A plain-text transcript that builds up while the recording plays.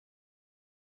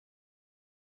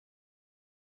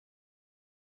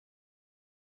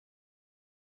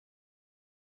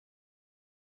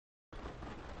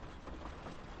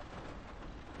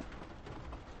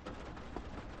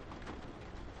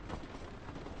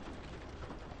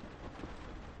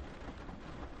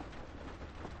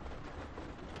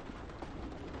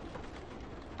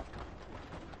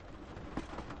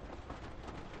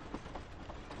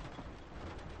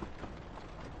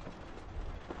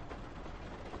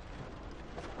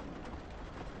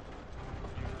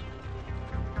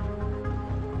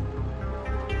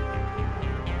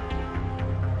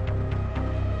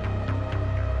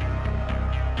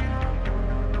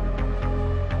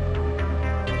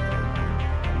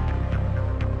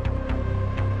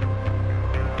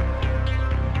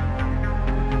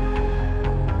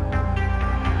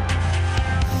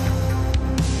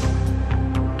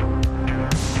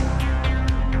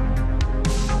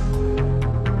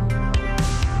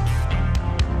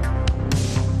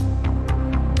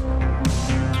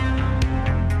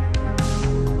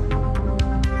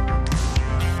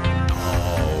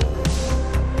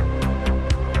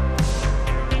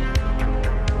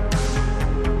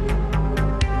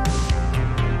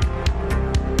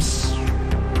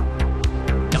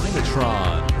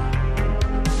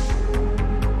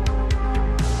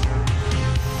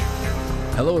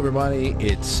everybody.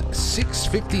 It's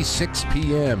 6:56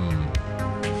 p.m.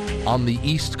 on the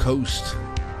East Coast.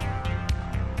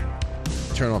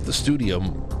 Turn off the studio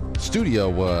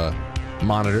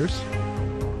monitors.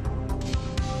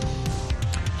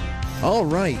 All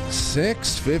right,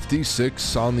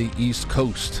 6:56 on the East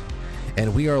Coast.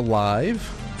 And we are live.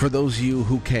 For those of you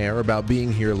who care about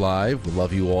being here live, we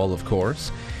love you all, of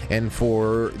course. And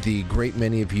for the great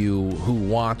many of you who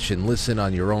watch and listen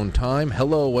on your own time,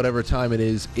 hello, whatever time it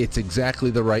is, it's exactly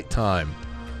the right time.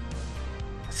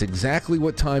 It's exactly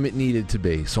what time it needed to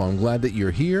be. So I'm glad that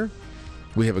you're here.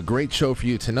 We have a great show for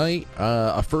you tonight.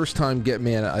 A first-time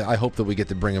man. I hope that we get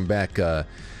to bring him back a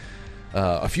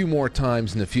few more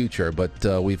times in the future.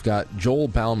 But we've got Joel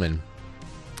Bauman,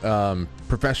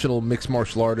 professional mixed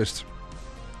martial artist,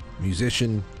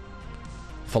 musician,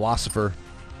 philosopher,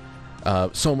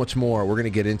 so much more. We're going to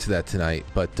get into that tonight.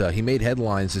 But he made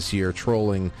headlines this year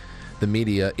trolling the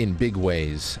media in big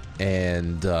ways,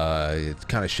 and it's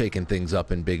kind of shaking things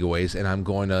up in big ways, and I'm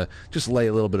going to just lay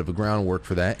a little bit of a groundwork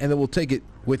for that, and then we'll take it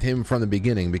with him from the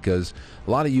beginning, because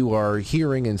a lot of you are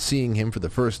hearing and seeing him for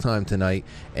the first time tonight,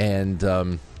 and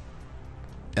I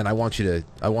want you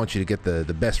to get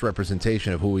the best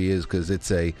representation of who he is, because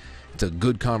it's a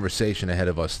good conversation ahead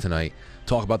of us tonight.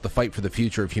 Talk about the fight for the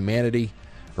future of humanity,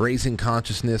 raising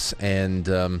consciousness, and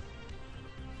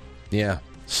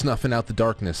snuffing out the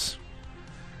darkness.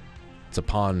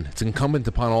 It's incumbent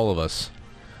upon all of us.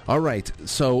 All right,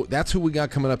 so that's who we got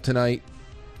coming up tonight.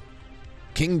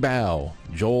 King Bao,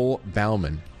 Joel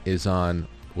Bauman, is on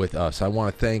with us. I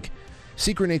want to thank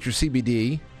Secret Nature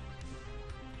CBD.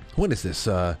 What is this?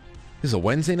 This is a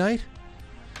Wednesday night?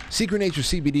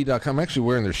 SecretNatureCBD.com. I'm actually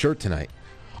wearing their shirt tonight.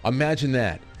 Imagine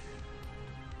that.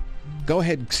 Go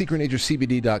ahead,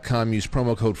 SecretNatureCBD.com. Use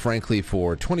promo code Frankly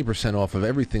for 20% off of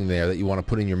everything there that you want to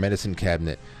put in your medicine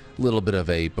cabinet. A little bit of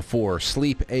a before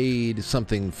sleep aid,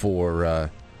 something for,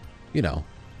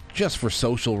 just for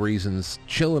social reasons,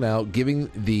 chilling out,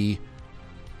 giving the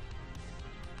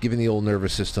old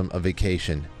nervous system a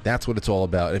vacation. That's what it's all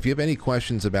about. If you have any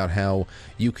questions about how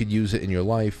you could use it in your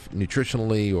life,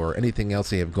 nutritionally, or anything else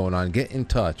they have going on, get in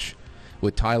touch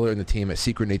with Tyler and the team at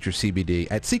Secret Nature CBD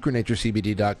at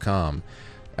SecretNatureCBD.com.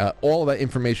 All of that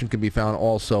information can be found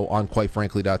also on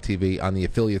QuiteFrankly.tv on the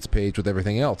affiliates page with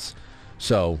everything else.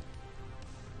 So,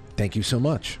 thank you so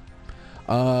much.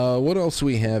 What else do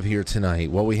we have here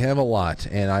tonight? Well, we have a lot,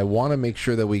 and I want to make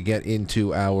sure that we get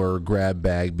into our grab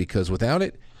bag, because without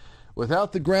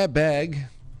the grab bag,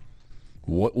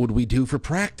 what would we do for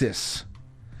practice?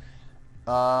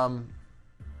 There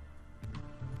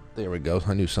we go.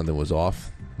 I knew something was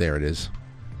off. There it is.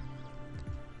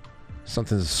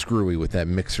 Something's screwy with that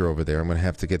mixer over there. I'm going to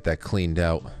have to get that cleaned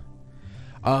out.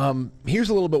 Here's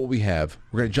a little bit what we have.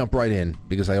 We're going to jump right in,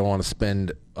 because I don't want to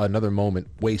spend another moment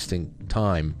wasting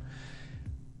time.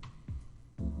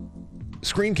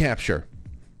 Screen capture.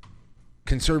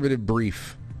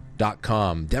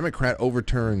 ConservativeBrief.com. Democrat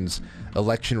overturns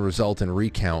election result and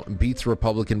recount. Beats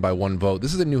Republican by 1 vote.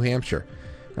 This is in New Hampshire.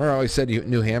 I always said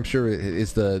New Hampshire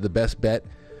is the best bet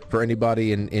for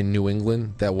anybody in New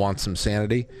England that wants some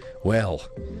sanity. Well,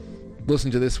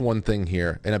 listen to this one thing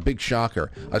here, and a big shocker.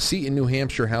 A seat in New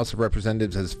Hampshire House of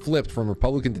Representatives has flipped from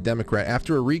Republican to Democrat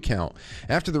after a recount.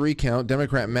 After the recount,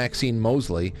 Democrat Maxine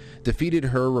Mosley defeated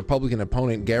her Republican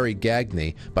opponent Gary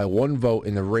Gagne by 1 vote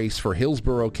in the race for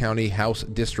Hillsborough County House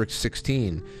District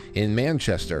 16 in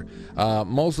Manchester.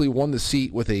 Mosley won the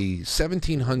seat with a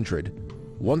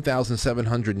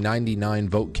 1,799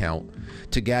 vote count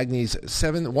to Gagne's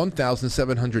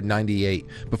 1,798.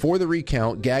 Before the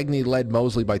recount, Gagne led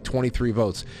Mosley by 23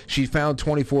 votes. She found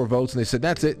 24 votes, and they said,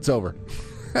 that's it, it's over.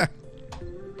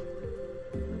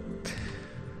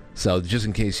 So just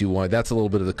in case you want, that's a little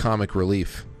bit of the comic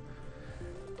relief.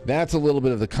 That's a little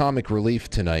bit of the comic relief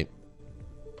tonight.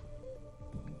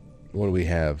 What do we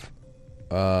have?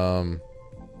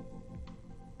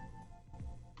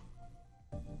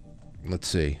 Let's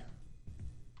see.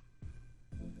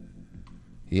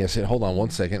 Yes, hold on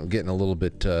one second. I'm getting a little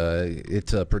bit,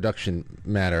 it's a production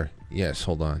matter. Yes,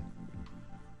 hold on.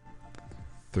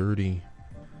 30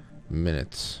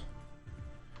 minutes.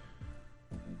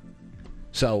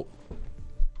 So,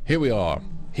 here we are.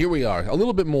 A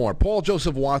little bit more. Paul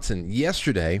Joseph Watson.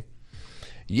 Yesterday,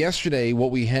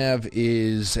 what we have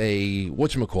is a,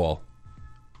 whatchamacall.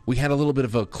 We had a little bit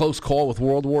of a close call with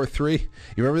World War III.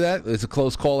 You remember that? It's a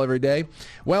close call every day.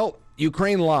 Well,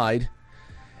 Ukraine lied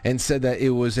and said that it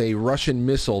was a Russian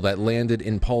missile that landed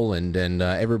in Poland, and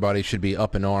everybody should be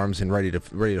up in arms and ready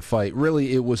to fight.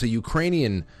 Really, it was a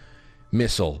Ukrainian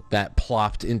missile that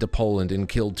plopped into Poland and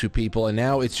killed 2 people, and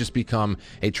now it's just become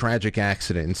a tragic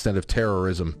accident instead of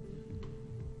terrorism.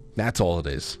 That's all it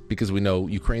is, because we know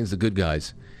Ukraine's the good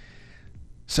guys.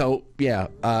 So, yeah,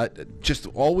 just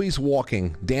always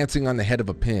walking, dancing on the head of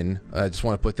a pin. I just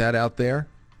want to put that out there.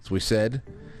 As we said,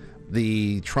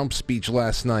 the Trump speech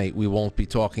last night, we won't be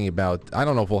talking about. I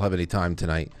don't know if we'll have any time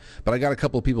tonight, but I got a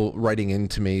couple of people writing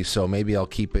into me, so maybe I'll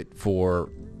keep it for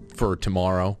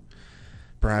tomorrow.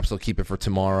 Perhaps I'll keep it for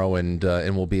tomorrow, and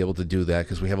we'll be able to do that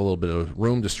because we have a little bit of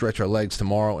room to stretch our legs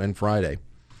tomorrow and Friday.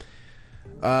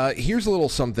 Here's a little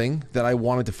something that I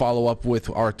wanted to follow up with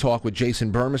our talk with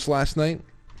Jason Burmis last night.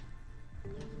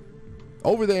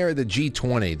 Over there at the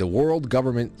G20, the World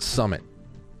Government Summit.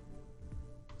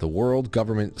 The World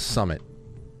Government Summit.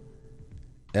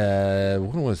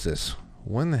 When was this?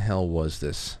 When the hell was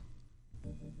this?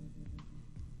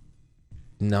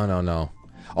 No.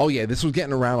 Oh, yeah, this was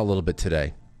getting around a little bit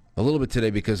today.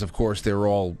 Because, of course, they're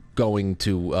all going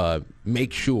to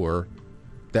make sure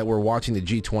that we're watching the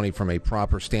G20 from a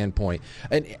proper standpoint.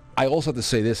 And I also have to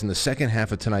say this, in the second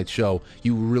half of tonight's show,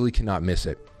 you really cannot miss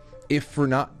it. If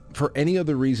for any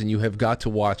other reason, you have got to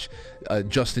watch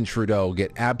Justin Trudeau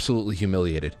get absolutely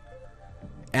humiliated.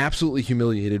 Absolutely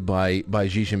humiliated by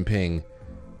Xi Jinping.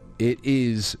 It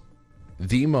is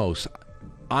the most.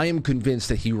 I am convinced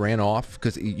that he ran off,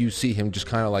 because you see him just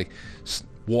kind of like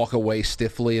walk away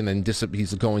stiffly and then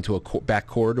he's going to a back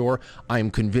corridor. I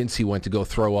am convinced he went to go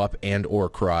throw up and or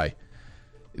cry.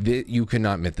 You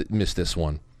cannot miss this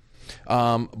one.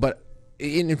 But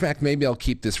in fact, maybe I'll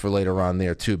keep this for later on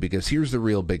there too, because here's the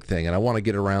real big thing, and I want to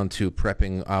get around to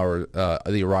prepping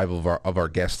the arrival of our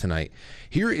guest tonight.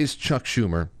 Here is Chuck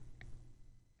Schumer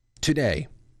today,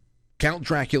 Count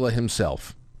Dracula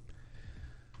himself.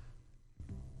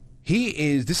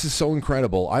 This is so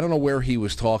incredible. I don't know where he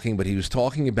was talking, but he was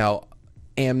talking about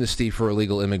amnesty for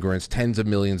illegal immigrants, tens of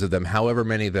millions of them, however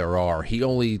many there are. He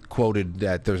only quoted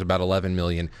that there's about 11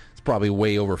 million. It's probably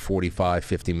way over 45,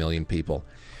 50 million people.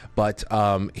 But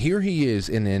here he is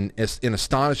in an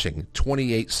astonishing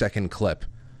 28-second clip.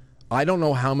 I don't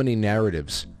know how many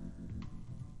narratives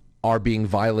are being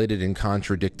violated and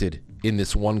contradicted in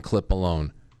this one clip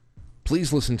alone.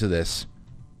 Please listen to this.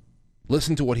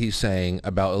 Listen to what he's saying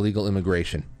about illegal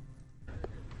immigration.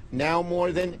 Now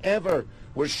more than ever,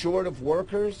 we're short of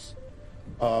workers.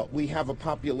 We have a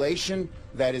population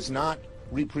that is not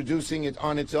reproducing it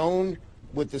on its own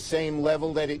with the same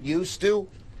level that it used to.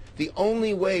 The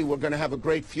only way we're going to have a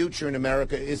great future in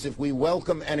America is if we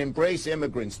welcome and embrace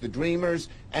immigrants, the dreamers,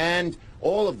 and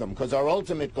all of them, because our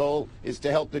ultimate goal is to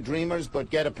help the dreamers,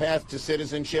 but get a path to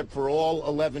citizenship for all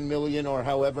 11 million or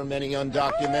however many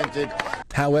undocumented.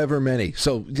 However many.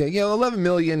 So, 11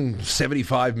 million,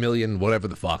 75 million, whatever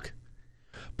the fuck.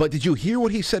 But did you hear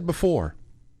what he said before?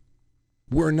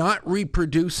 We're not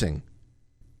reproducing.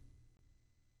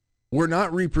 We're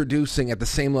not reproducing at the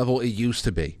same level it used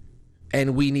to be.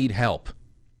 And we need help.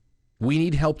 We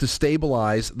need help to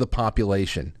stabilize the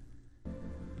population.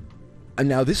 And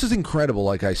now this is incredible,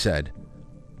 like I said.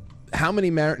 How many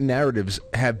narratives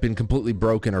have been completely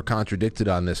broken or contradicted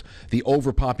on this? The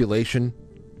overpopulation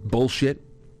bullshit,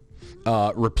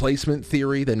 replacement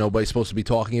theory that nobody's supposed to be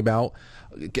talking about,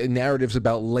 narratives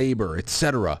about labor,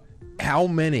 etc. How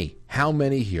many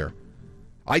here?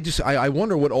 I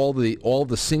wonder what all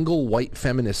the single white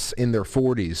feminists in their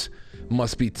 40s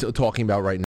must be talking about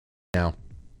right now.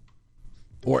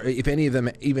 Or if any of them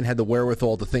even had the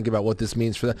wherewithal to think about what this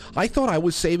means for them. I thought I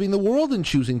was saving the world in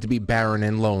choosing to be barren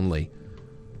and lonely.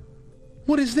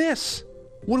 What is this?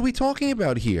 What are we talking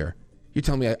about here? You're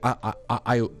telling me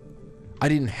I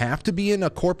didn't have to be in a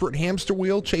corporate hamster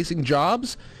wheel chasing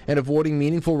jobs and avoiding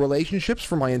meaningful relationships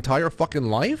for my entire fucking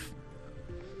life?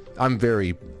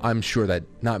 I'm sure that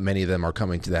not many of them are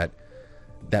coming to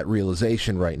that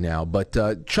realization right now.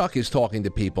 But Chuck is talking to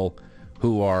people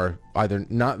who are either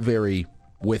not very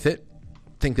with it,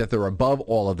 think that they're above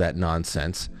all of that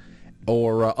nonsense,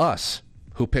 or us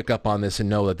who pick up on this and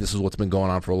know that this is what's been going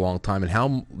on for a long time. And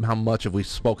how much have we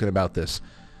spoken about this,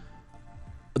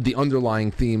 the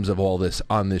underlying themes of all this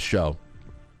on this show.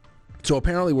 So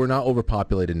apparently we're not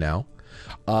overpopulated now,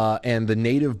 and the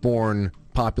native-born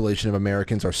population of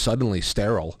Americans are suddenly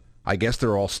sterile. I guess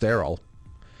they're all sterile.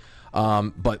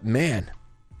 But man,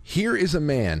 here is a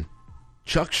man,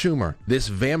 Chuck Schumer, this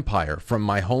vampire from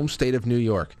my home state of New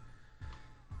York.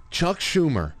 Chuck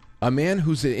Schumer, a man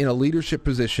who's in a leadership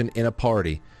position in a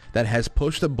party that has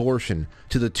pushed abortion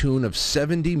to the tune of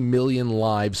 70 million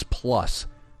lives plus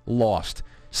lost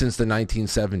since the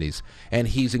 1970s. And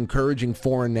he's encouraging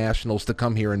foreign nationals to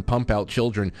come here and pump out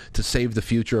children to save the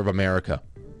future of America.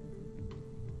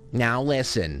 Now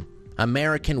listen,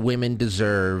 American women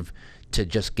deserve to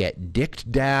just get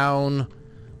dicked down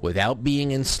without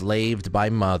being enslaved by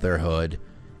motherhood.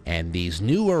 And these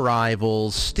new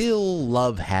arrivals still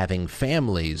love having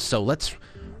families, so let's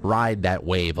ride that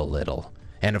wave a little.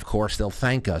 And of course, they'll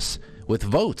thank us with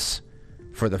votes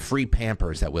for the free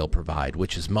Pampers that we'll provide,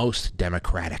 which is most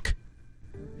democratic.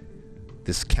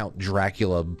 This Count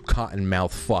Dracula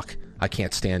cottonmouth fuck, I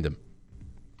can't stand him.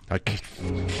 I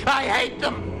hate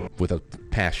them! With a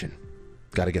passion.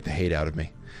 Got to get the hate out of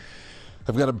me.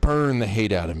 I've got to burn the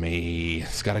hate out of me.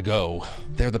 It's got to go.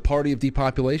 They're the party of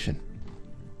depopulation.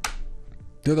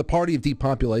 They're the party of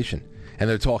depopulation. And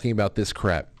they're talking about this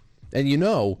crap. And you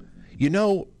know,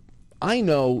 I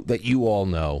know that you all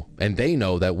know, and they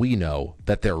know that we know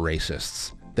that they're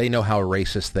racists. They know how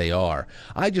racist they are.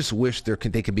 I just wish they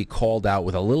could be called out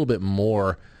with a little bit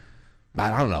more,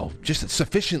 I don't know, just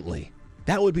sufficiently.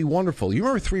 That would be wonderful. You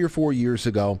remember 3 or 4 years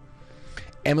ago,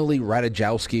 Emily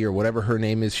Ratajkowski or whatever her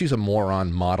name is, she's a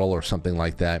moron model or something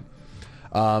like that.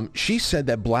 She said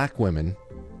that black women,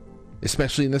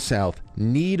 especially in the South,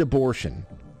 need abortion.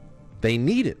 They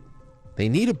need it. They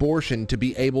need abortion to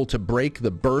be able to break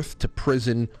the birth to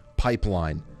prison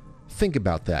pipeline. Think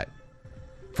about that.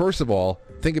 First of all,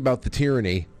 think about the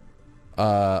tyranny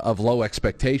of low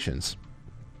expectations.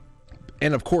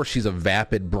 And of course, she's a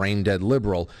vapid, brain-dead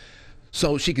liberal,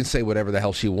 so she can say whatever the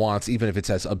hell she wants, even if it's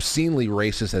as obscenely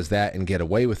racist as that, and get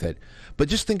away with it. But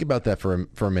just think about that for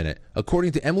a minute.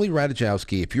 According to Emily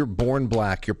Ratajkowski, if you're born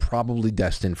black, you're probably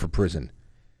destined for prison.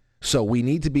 So we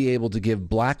need to be able to give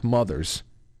black mothers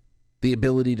the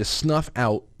ability to snuff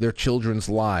out their children's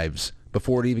lives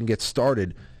before it even gets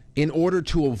started in order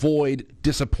to avoid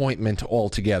disappointment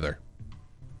altogether.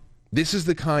 This is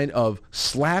the kind of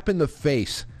slap in the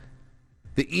face,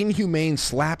 the inhumane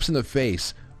slaps in the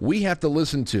face we have to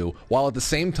listen to while at the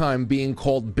same time being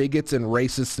called bigots and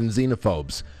racists and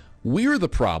xenophobes. We're the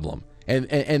problem.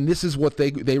 And this is what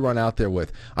they run out there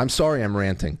with. I'm sorry I'm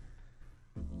ranting.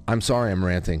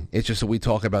 It's just that we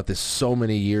talk about this so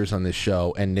many years on this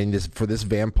show, and then for this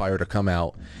vampire to come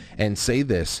out and say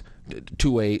this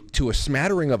to a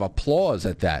smattering of applause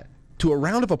at that, to a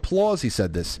round of applause, he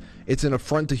said this. It's an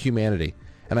affront to humanity,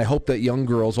 and I hope that young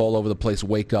girls all over the place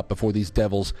wake up before these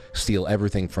devils steal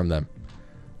everything from them.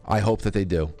 I hope that they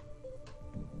do.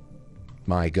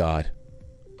 My God.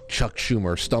 Chuck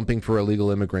Schumer stumping for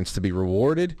illegal immigrants to be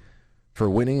rewarded for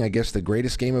winning, I guess, the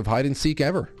greatest game of hide and seek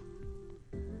ever.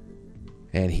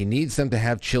 And he needs them to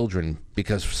have children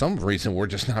because for some reason we're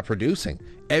just not producing.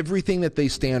 Everything that they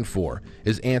stand for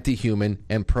is anti-human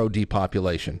and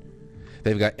pro-depopulation.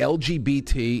 They've got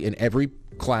LGBT in every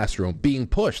classroom being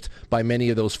pushed by many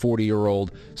of those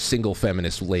 40-year-old single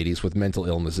feminist ladies with mental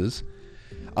illnesses.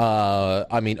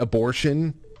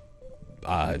 Abortion,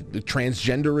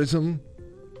 transgenderism.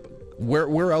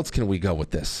 Where else can we go with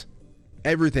this?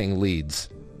 Everything leads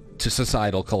to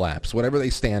societal collapse, whatever they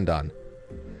stand on.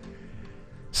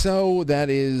 So that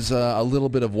is a little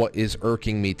bit of what is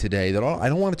irking me today. That I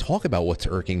don't want to talk about what's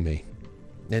irking me.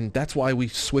 And that's why we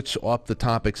switch up the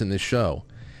topics in this show.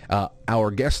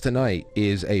 Our guest tonight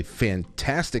is a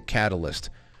fantastic catalyst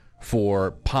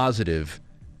for positive,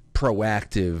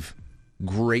 proactive,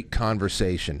 great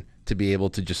conversation, to be able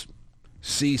to just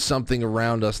see something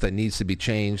around us that needs to be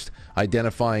changed,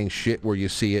 identifying shit where you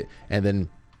see it, and then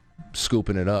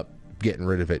scooping it up, getting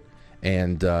rid of it.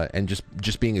 And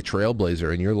just being a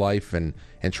trailblazer in your life and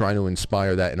trying to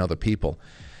inspire that in other people.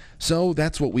 So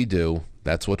that's what we do.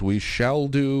 That's what we shall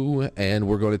do. And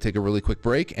we're going to take a really quick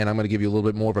break, and I'm going to give you a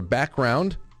little bit more of a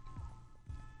background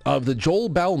of the Joel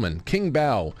Bauman, King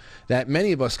Bao, that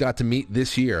many of us got to meet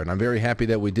this year, and I'm very happy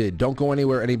that we did. Don't go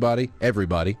anywhere,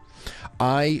 everybody.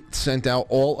 I sent out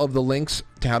all of the links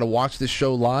to how to watch this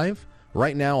show live.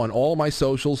 Right now on all my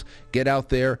socials, get out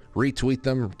there, retweet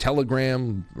them,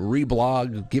 Telegram,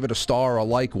 reblog, give it a star, a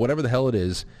like, whatever the hell it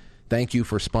is. Thank you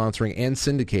for sponsoring and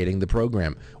syndicating the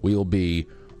program. We will be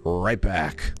right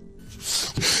back.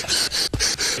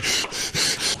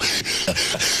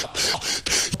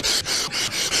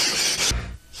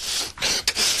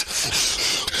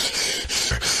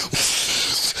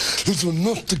 It's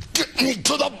enough to get me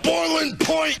to the boiling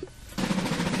point.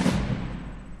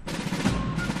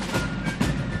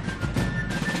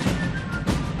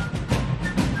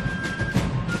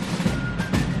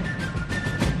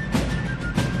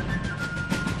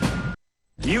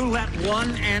 You let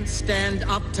one ant stand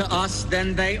up to us,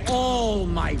 then they all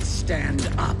might stand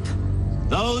up.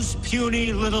 Those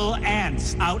puny little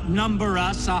ants outnumber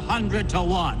us 100 to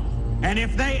 1. And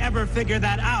if they ever figure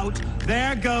that out,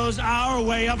 there goes our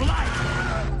way of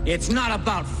life. It's not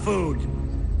about food.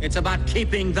 It's about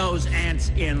keeping those ants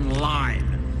in line.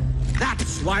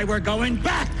 That's why we're going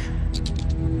back.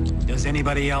 Does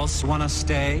anybody else want to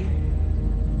stay?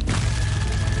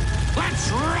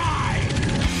 Let's ride!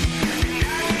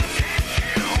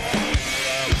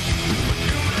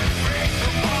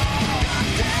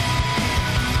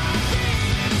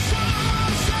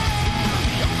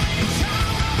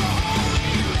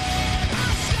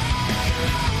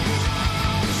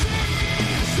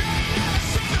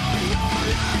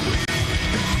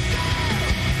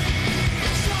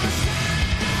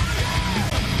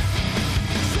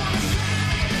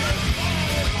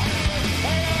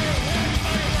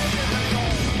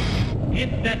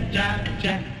 Hit that jive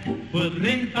jack, put it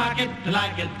in pocket till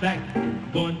I get back.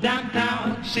 Going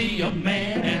downtown, see your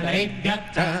man, and I ain't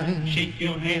got time. Shake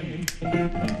your hand.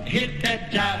 Hit that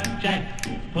jive jack,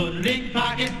 put it in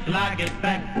pocket till I get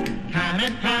back. Time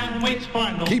and time waits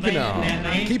for no Keep it man, on. and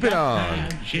I ain't Keep it got on.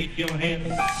 time. Shake your hand.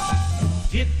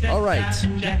 Hit that All right.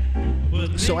 jive jack,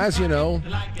 put it So in as you pocket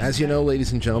till I get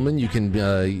ladies and gentlemen, you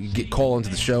can call into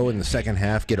the show in the second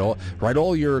half. Write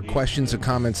all your questions and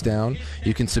comments down.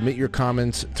 You can submit your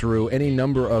comments through any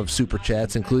number of super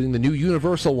chats, including the new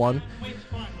universal one.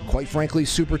 Quite frankly,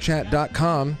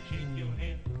 superchat.com.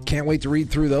 Can't wait to read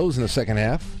through those in the second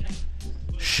half.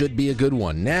 Should be a good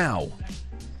one. Now,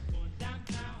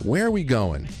 where are we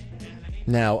going?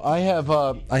 Now, I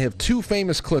have two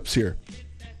famous clips here,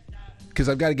 because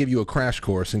I've got to give you a crash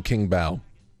course in King Bao.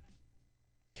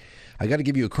 I got to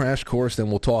give you a crash course, then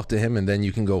we'll talk to him, and then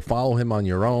you can go follow him on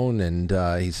your own, and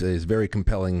he's a very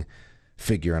compelling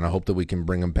figure, and I hope that we can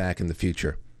bring him back in the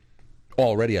future.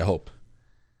 Already, I hope.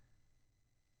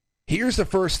 Here's the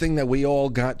first thing that we all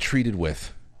got treated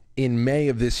with in May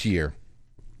of this year.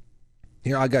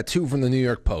 Here, I got two from the New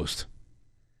York Post.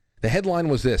 The headline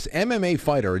was this: MMA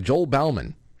fighter Joel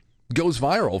Bauman goes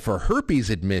viral for herpes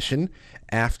admission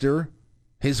after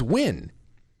his win.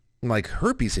 I'm like,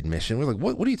 herpes admission? We're like,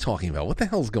 what are you talking about? What the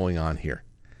hell's going on here?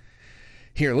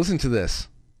 Here, listen to this.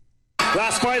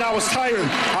 Last fight, I was tired.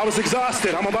 I was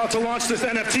exhausted. I'm about to launch this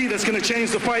NFT that's going to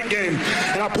change the fight game.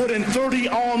 And I put in 30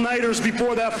 all-nighters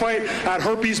before that fight. I had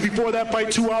herpes before that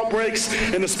fight, 2 outbreaks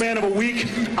in the span of a week.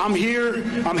 I'm here.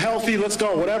 I'm healthy. Let's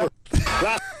go. Whatever.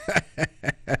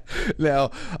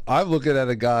 Now, I'm looking at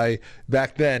a guy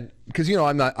back then, because, you know,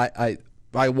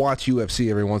 I watch UFC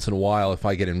every once in a while if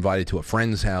I get invited to a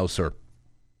friend's house or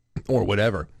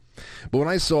whatever. But when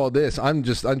I saw this, I'm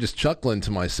just chuckling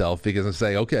to myself, because I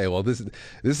say, okay, well, this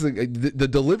is the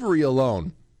delivery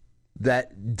alone,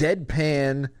 that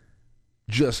deadpan,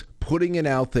 just putting it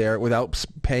out there without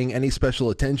paying any special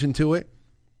attention to it.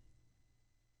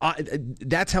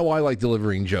 That's how I like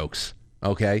delivering jokes.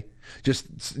 Okay,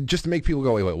 just to make people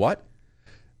go, wait, what?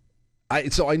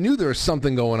 So I knew there was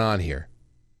something going on here.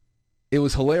 It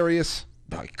was hilarious.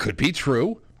 It could be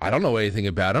true. I don't know anything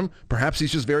about him. Perhaps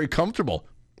he's just very comfortable.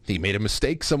 He made a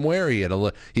mistake somewhere.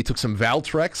 He took some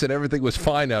Valtrex and everything was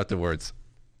fine afterwards.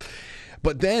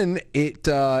 But then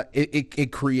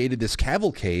it created this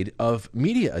cavalcade of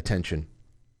media attention.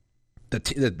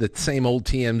 The same old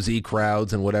TMZ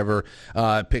crowds and whatever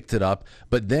picked it up.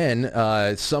 But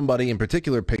then somebody in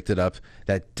particular picked it up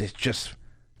that just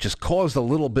caused a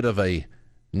little bit of a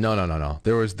no.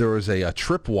 There was a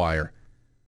tripwire.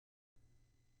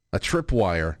 A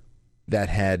tripwire that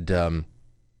had,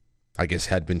 I guess,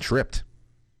 had been tripped.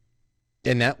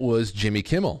 And that was Jimmy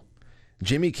Kimmel.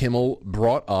 Jimmy Kimmel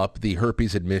brought up the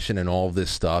herpes admission and all of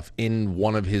this stuff in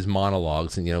one of his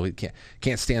monologues. And, you know, we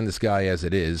can't stand this guy as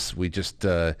it is. We just,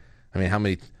 I've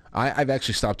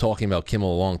actually stopped talking about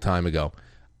Kimmel a long time ago.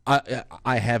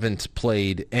 I haven't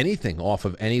played anything off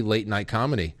of any late night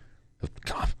comedy.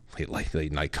 God,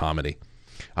 late night comedy.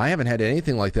 I haven't had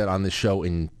anything like that on this show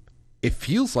in, it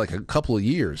feels like a couple of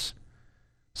years.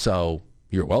 So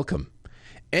you're welcome.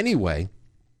 Anyway,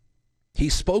 he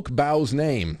spoke Bao's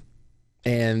name,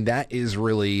 and that is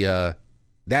really,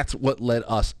 that's what led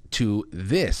us to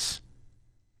this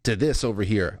over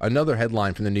here. Another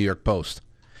headline from the New York Post.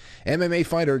 MMA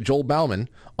fighter Joel Bauman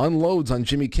unloads on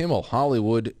Jimmy Kimmel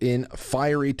Hollywood in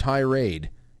fiery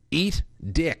tirade. Eat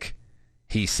dick,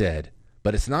 he said.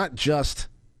 But it's not just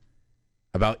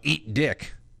about eat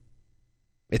dick.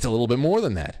 It's a little bit more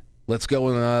than that. Let's go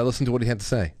and listen to what he had to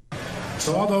say.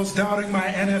 So all those doubting my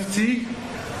NFT,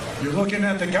 you're looking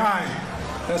at the guy.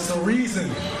 That's the reason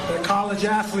that college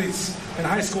athletes and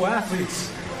high school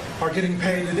athletes are getting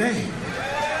paid today.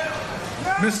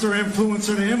 Mr.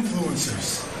 Influencer to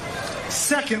influencers.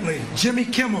 Secondly, Jimmy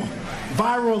Kimmel,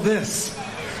 viral this.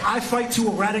 I fight to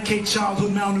eradicate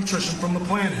childhood malnutrition from the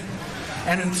planet.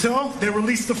 And until they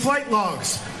release the flight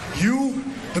logs, you,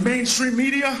 the mainstream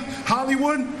media,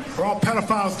 Hollywood, are all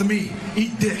pedophiles to me.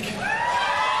 Eat dick.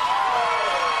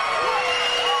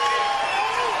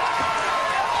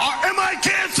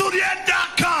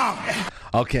 canceledyet.com.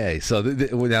 Okay, so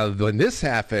now when this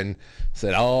happened, I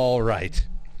said, all right.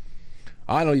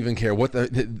 I don't even care what I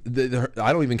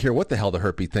don't even care what the hell the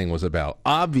herpy thing was about.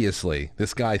 Obviously,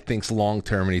 this guy thinks long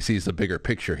term and he sees the bigger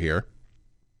picture here.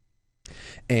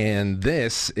 And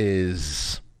this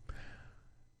is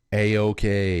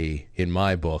A-OK in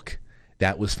my book.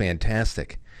 That was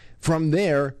fantastic. From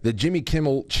there, the Jimmy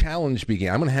Kimmel challenge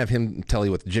began. I'm going to have him tell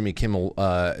you what the Jimmy Kimmel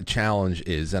challenge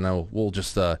is, and we'll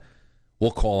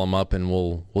call him up and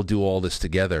we'll do all this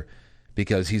together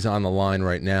because he's on the line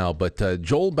right now. But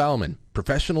Joel Bauman,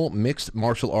 professional mixed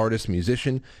martial artist,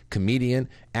 musician, comedian,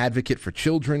 advocate for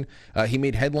children. He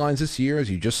made headlines this year,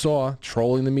 as you just saw,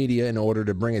 trolling the media in order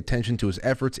to bring attention to his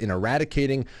efforts in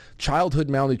eradicating childhood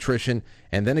malnutrition.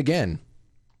 And then again,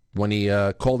 when he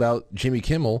called out Jimmy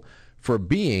Kimmel for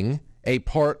being a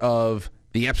part of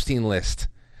the Epstein list.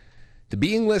 To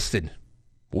being listed.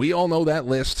 We all know that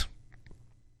list.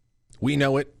 We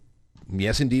know it.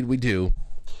 Yes, indeed, we do.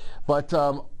 But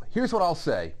here's what I'll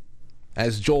say.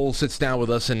 As Joel sits down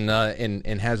with us and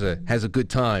has a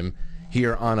good time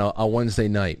here on a Wednesday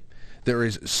night, there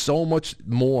is so much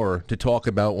more to talk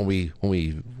about when we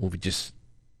just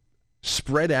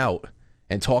spread out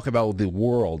and talk about the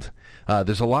world.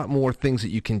 There's a lot more things that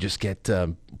you can just get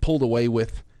pulled away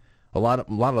with. A lot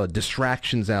of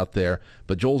distractions out there.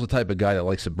 But Joel's the type of guy that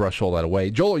likes to brush all that away.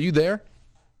 Joel, are you there?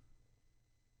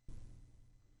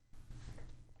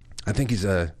 I think he's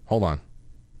hold on.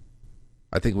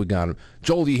 I think we got him.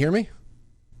 Joel, do you hear me?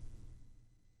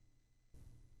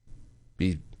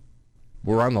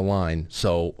 We're on the line,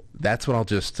 so that's what I'll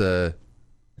just... Joel,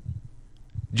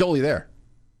 you there?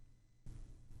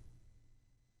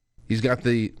 He's got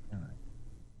the...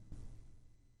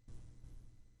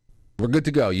 We're good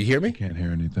to go. You hear me? Can't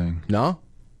hear anything. No?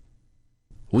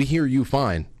 We hear you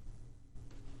fine.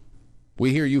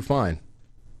 We hear you fine.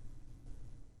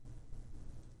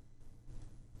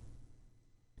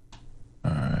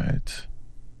 All right.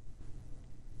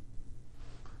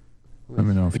 Let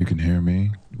me know if you can hear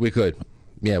me. We could.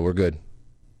 Yeah, we're good.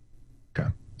 Okay.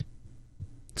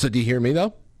 So do you hear me,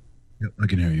 though? Yep, I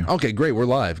can hear you. Okay, great. We're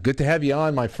live. Good to have you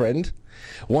on, my friend.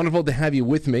 Wonderful to have you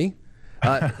with me.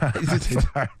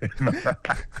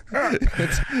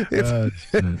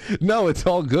 No, it's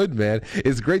all good, man.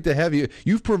 It's great to have you.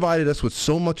 You've provided us with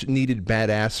so much needed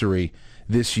badassery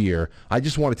this year. I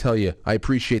just want to tell you, I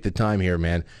appreciate the time here,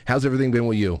 man. How's everything been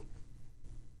with you?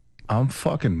 I'm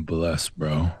fucking blessed,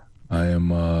 bro. I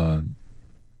am,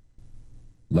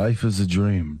 life is a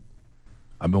dream.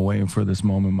 I've been waiting for this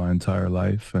moment my entire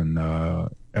life, and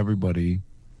everybody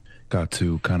got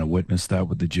to kind of witness that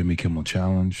with the Jimmy Kimmel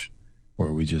Challenge,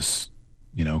 where we just,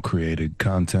 created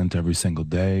content every single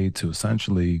day to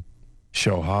essentially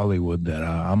show Hollywood that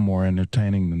I'm more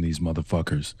entertaining than these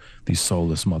motherfuckers, these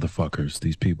soulless motherfuckers,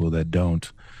 these people that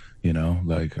don't,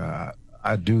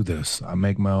 I do this. I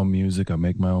make my own music. I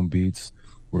make my own beats.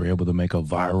 We're able to make a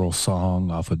viral song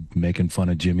off of making fun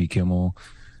of Jimmy Kimmel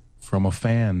from a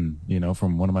fan,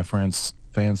 from one of my friends,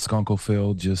 Skunkle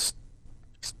Phil, just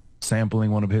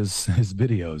sampling one of his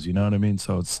videos, you know what I mean?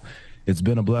 So it's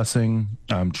been a blessing.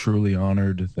 I'm truly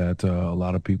honored that a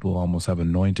lot of people almost have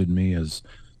anointed me as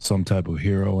some type of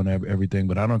hero and everything,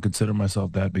 but I don't consider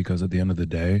myself that because at the end of the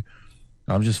day,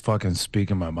 I'm just fucking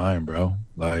speaking my mind, bro.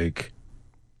 Like,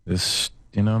 this,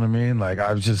 you know what I mean? Like,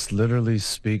 I'm just literally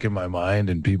speaking my mind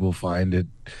and people find it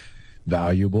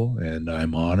valuable and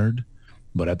I'm honored.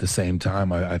 But at the same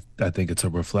time, I think it's a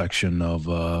reflection of,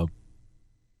 where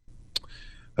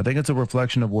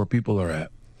people are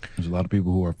at. There's a lot of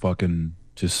people who are fucking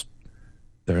just,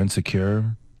 they're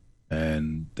insecure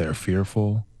and they're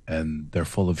fearful and they're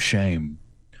full of shame.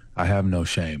 I have no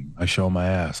shame. I show my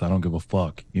ass. I don't give a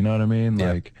fuck. You know what I mean?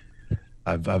 Yeah. Like,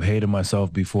 I've hated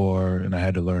myself before, and I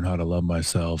had to learn how to love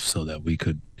myself so that we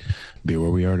could be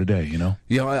where we are today,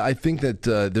 I think that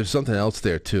there's something else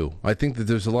there, too. I think that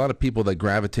there's a lot of people that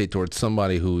gravitate towards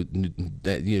somebody who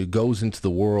goes into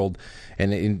the world,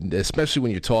 and especially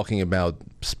when you're talking about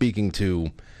speaking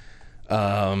to,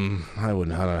 how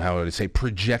would I say,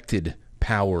 projected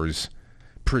powers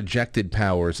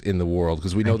in the world,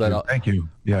 because we know that. Thank you.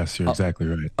 Yes, you're exactly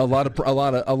right. A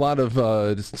lot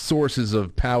of sources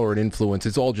of power and influence.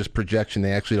 It's all just projection.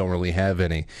 They actually don't really have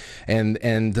any, and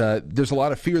there's a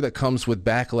lot of fear that comes with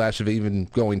backlash of even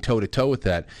going toe to toe with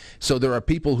that. So there are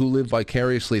people who live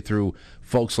vicariously through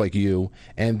folks like you,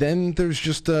 and then there's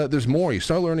just there's more. You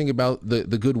start learning about the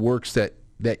good works that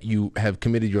that you have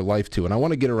committed your life to. And I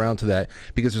want to get around to that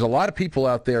because there's a lot of people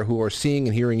out there who are seeing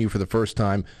and hearing you for the first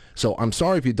time. So I'm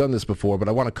sorry if you've done this before, but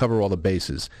I want to cover all the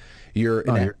bases. You're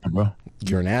an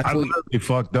athlete. I really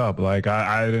fucked up. Like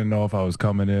I didn't know if I was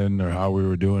coming in or how we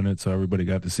were doing it, so everybody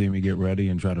got to see me get ready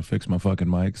and try to fix my fucking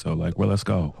mic. So like, well, let's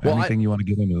go. Well, anything you want to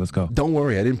get into, let's go. Don't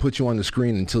worry, I didn't put you on the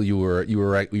screen until you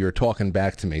were talking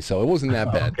back to me, so it wasn't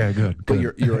that bad. Okay, good. But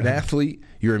you're an athlete.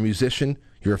 You're a musician.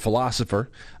 You're a philosopher.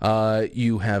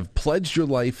 You have pledged your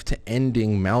life to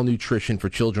ending malnutrition for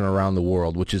children around the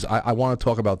world, which is I want to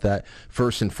talk about that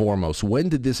first and foremost. When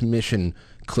did this mission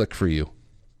click for you?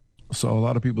 So a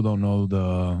lot of people don't know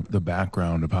the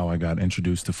background of how I got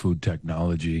introduced to food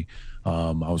technology.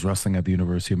 I was wrestling at the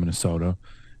University of Minnesota,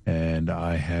 and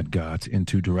I had got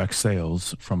into direct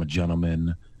sales from a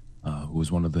gentleman who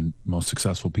was one of the most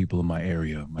successful people in my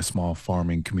area, my small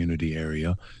farming community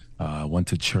area. Went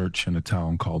to church in a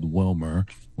town called Wilmer,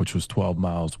 which was 12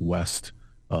 miles west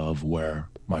of where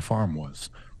my farm was,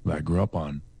 that I grew up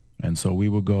on. And so we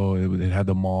would go, it had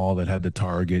the mall, that had the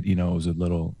Target, it was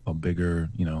a bigger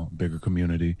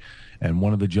community. And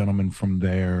one of the gentlemen from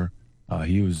there,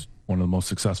 he was one of the most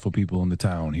successful people in the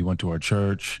town. He went to our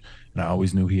church, and I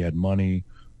always knew he had money.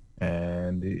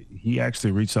 And he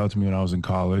actually reached out to me when I was in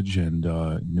college and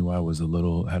knew I was had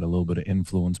a little bit of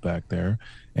influence back there,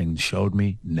 and showed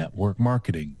me network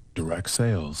marketing, direct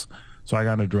sales. So I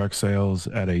got into direct sales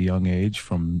at a young age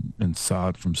and saw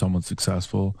it from someone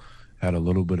successful. Had a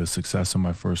little bit of success in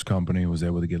my first company, was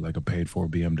able to get like a paid for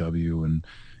BMW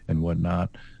and whatnot.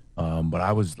 But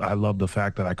I loved the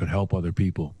fact that I could help other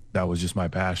people. That was just my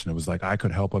passion. It was like I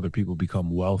could help other people become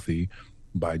wealthy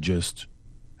by just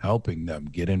helping them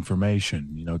get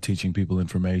information, teaching people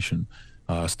information.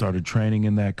 Started training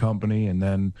in that company. And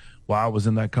then while I was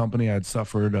in that company, I'd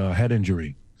suffered a head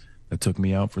injury that took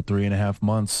me out for 3.5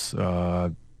 months.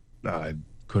 I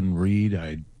couldn't read.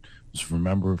 I just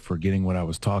remember forgetting what I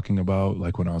was talking about,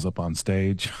 like when I was up on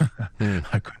stage.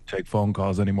 I couldn't take phone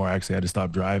calls anymore. I actually had to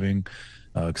stop driving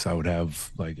because I would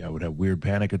have weird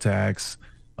panic attacks.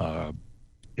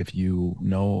 If you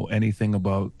know anything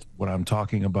about what I'm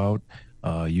talking about,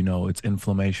 it's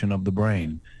inflammation of the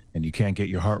brain, and you can't get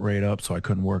your heart rate up. So I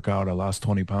couldn't work out. I lost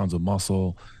 20 pounds of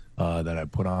muscle that I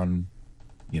put on,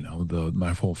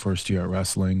 my whole first year at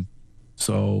wrestling.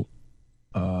 So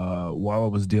while I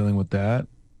was dealing with that,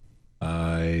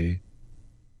 I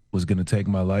was going to take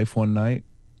my life one night,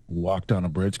 walked on a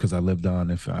bridge because I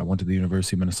went to the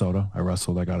University of Minnesota. I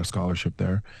wrestled, I got a scholarship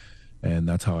there, and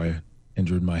that's how I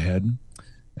injured my head.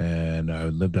 And I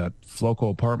lived at Floco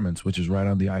Apartments, which is right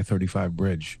on the I-35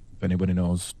 bridge. If anybody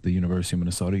knows the University of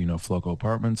Minnesota, Floco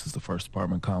Apartments is the first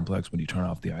apartment complex when you turn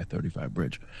off the I-35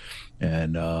 bridge.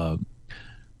 And I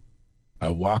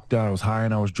walked out, I was high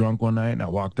and I was drunk one night, and I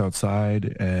walked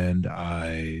outside, and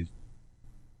I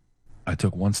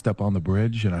took one step on the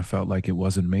bridge, and I felt like it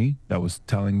wasn't me that was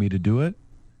telling me to do it.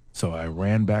 So I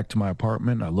ran back to my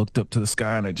apartment. I looked up to the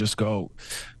sky, and I just go,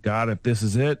 God, if this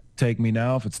is it, take me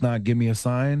now. If it's not, give me a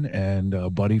sign. And a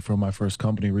buddy from my first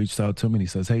company reached out to me, and he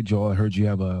says, hey, Joel, I heard you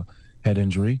have a head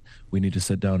injury. We need to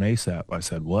sit down ASAP. I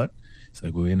said, what? He's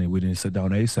like, we need to sit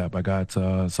down ASAP. I got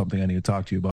something I need to talk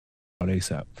to you about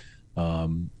ASAP.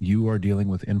 You are dealing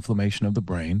with inflammation of the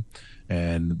brain,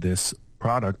 and this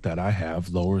product that I have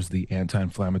lowers the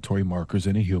anti-inflammatory markers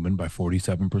in a human by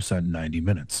 47% in 90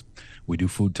 minutes. We do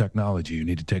food technology. You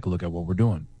need to take a look at what we're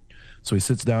doing. So he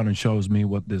sits down and shows me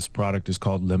what this product is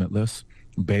called, Limitless.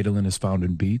 Betalin is found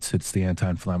in beets. It's the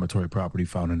anti-inflammatory property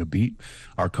found in a beet.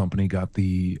 Our company got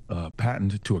the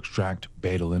patent to extract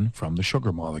betalin from the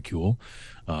sugar molecule.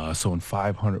 So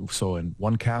in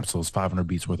one capsule is 500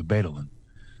 beets worth of betalin.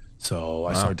 So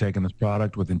I started taking this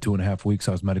product. Within 2.5 weeks,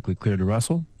 I was medically cleared to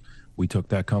wrestle. We took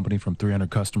that company from 300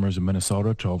 customers in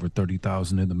Minnesota to over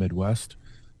 30,000 in the Midwest,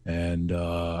 and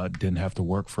didn't have to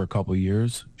work for a couple of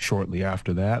years. Shortly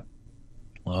after that,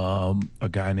 a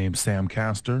guy named Sam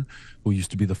Castor, who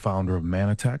used to be the founder of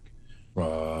Manatech,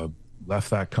 left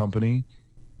that company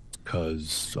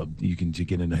because you can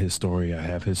get into his story. I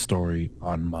have his story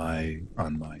on my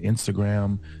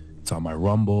Instagram. It's on my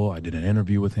Rumble. I did an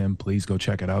interview with him. Please go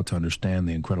check it out to understand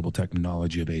the incredible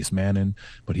technology of Ace Mannin.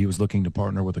 But he was looking to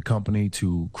partner with a company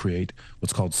to create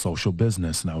what's called social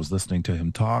business. And I was listening to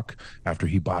him talk after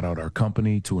he bought out our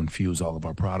company to infuse all of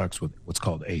our products with what's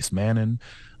called Ace Mannin.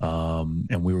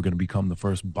 And we were going to become the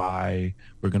first buy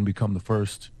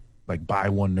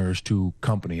one, nourish two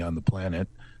company on the planet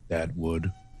that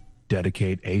would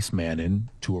dedicate Ace Manning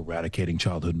to eradicating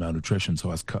childhood malnutrition. So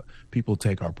as people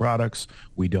take our products,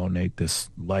 we donate this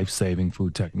life-saving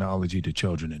food technology to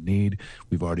children in need.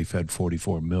 We've already fed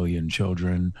 44 million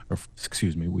children, or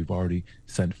excuse me, we've already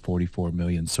sent 44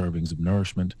 million servings of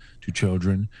nourishment to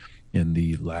children in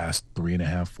the last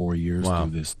 3.5, 4 years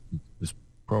through this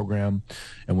program.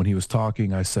 And when he was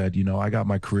talking, I said, you know, I got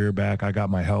my career back. I got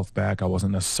my health back. I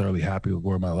wasn't necessarily happy with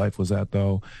where my life was at,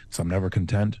 though, because I'm never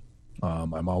content.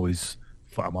 I'm always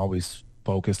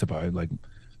focused.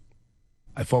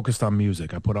 I focused on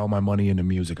music. I put all my money into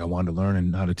music. I wanted to learn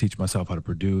and how to teach myself how to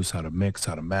produce, how to mix,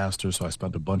 how to master. So I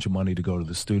spent a bunch of money to go to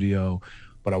the studio,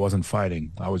 but I wasn't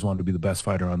fighting. I always wanted to be the best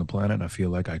fighter on the planet. And I feel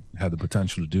like I had the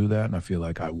potential to do that. And I feel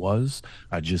like I was.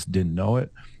 I just didn't know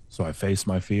it. So I faced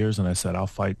my fears and I said, I'll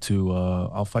fight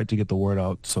to get the word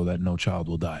out so that no child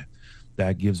will die.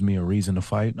 That gives me a reason to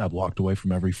fight. I've walked away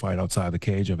from every fight outside the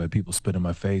cage. I've had people spit in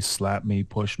my face, slap me,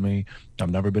 push me. I've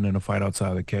never been in a fight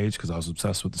outside the cage because I was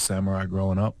obsessed with the samurai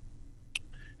growing up.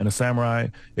 And a samurai,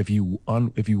 if you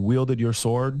wielded your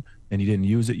sword and you didn't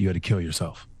use it, you had to kill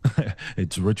yourself.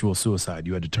 It's ritual suicide.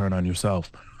 You had to turn on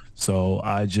yourself. So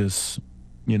I just,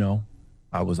 you know,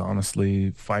 I was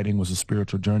honestly, fighting was a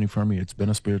spiritual journey for me. It's been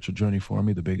a spiritual journey for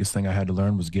me. The biggest thing I had to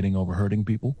learn was getting over hurting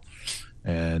people.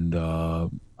 And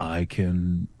I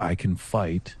can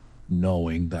fight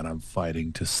knowing that I'm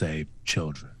fighting to save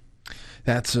children.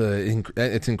 It's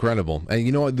incredible. And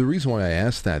you know, the reason why I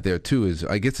asked that there too is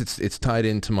I guess it's tied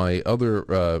into my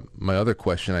other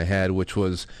question I had, which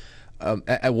was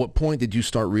at what point did you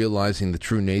start realizing the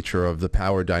true nature of the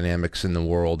power dynamics in the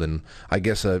world? And I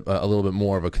guess a little bit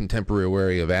more of a contemporary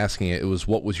way of asking it was,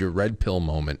 what was your red pill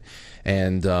moment?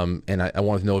 And I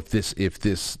wanted to know if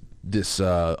this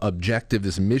objective,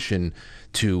 this mission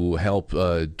to help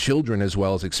children as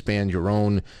well as expand your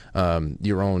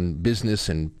own business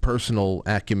and personal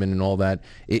acumen and all that,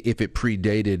 if it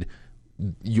predated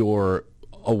your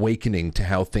awakening to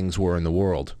how things were in the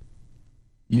world.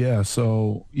 Yeah,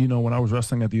 so, you know, when I was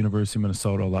wrestling at the University of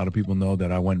Minnesota, a lot of people know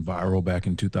that I went viral back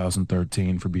in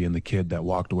 2013 for being the kid that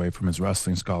walked away from his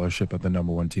wrestling scholarship at the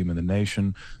 #1 team in the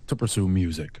nation to pursue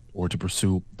music or to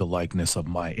pursue the likeness of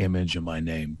my image and my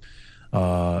name.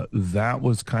 That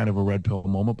was kind of a red pill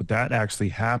moment, but that actually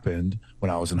happened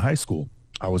when I was in high school.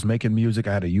 I was making music.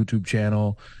 I had a YouTube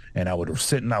channel, and I would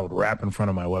rap in front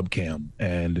of my webcam,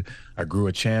 and I grew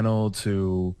a channel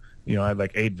to... You know, I had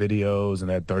like 8 videos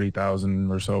and had 30,000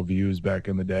 or so views back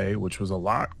in the day, which was a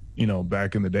lot, you know,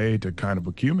 back in the day to kind of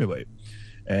accumulate.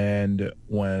 And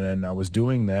when I was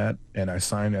doing that and I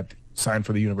signed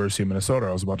for the University of Minnesota,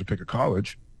 I was about to pick a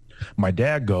college. My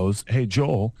dad goes, "Hey,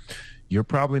 Joel, you're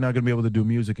probably not going to be able to do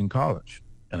music in college."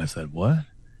 And I said, "What?"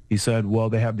 He said, "Well,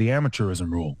 they have the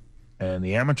amateurism rule. And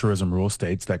the amateurism rule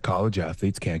states that college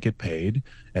athletes can't get paid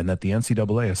and that the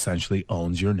NCAA essentially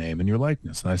owns your name and your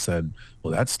likeness." And I said,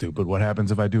 "Well, that's stupid. What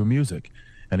happens if I do music?"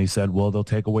 And he said, "Well, they'll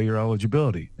take away your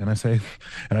eligibility." And I said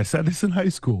this in high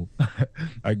school.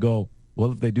 I go,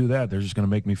 "Well, if they do that, they're just going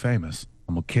to make me famous.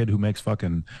 I'm a kid who makes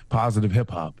fucking positive hip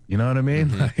hop." You know what I mean?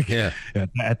 Mm-hmm. Like, yeah.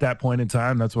 At that point in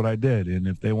time, that's what I did. And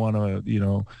if they want to, you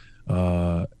know,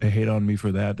 hate on me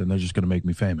for that, then they're just going to make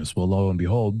me famous. Well, lo and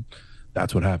behold,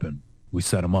 that's what happened. We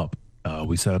set them up.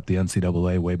 We set up the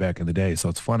NCAA way back in the day. So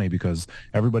it's funny because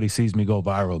everybody sees me go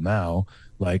viral now.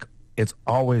 Like, it's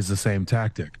always the same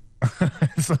tactic.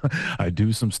 So I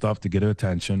do some stuff to get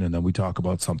attention, and then we talk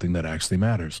about something that actually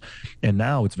matters. And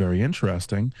now it's very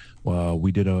interesting. We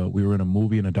were in a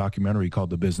movie and a documentary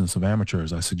called The Business of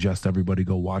Amateurs. I suggest everybody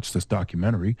go watch this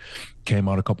documentary. Came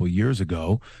out a couple of years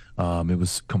ago. It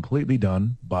was completely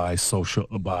done by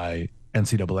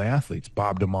NCAA athletes.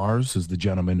 Bob DeMars is the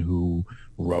gentleman who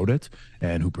wrote it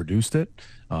and who produced it.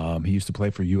 He used to play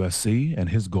for USC, and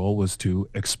his goal was to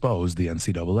expose the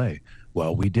NCAA.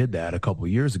 Well, we did that a couple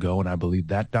of years ago, and I believe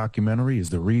that documentary is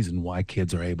the reason why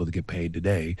kids are able to get paid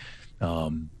today,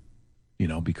 you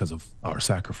know, because of our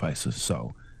sacrifices.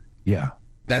 So, yeah.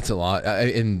 That's a lot,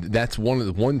 and that's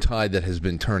one tide that has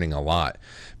been turning a lot,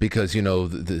 because, you know,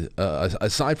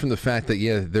 aside from the fact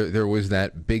that there was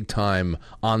that big time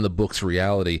on the books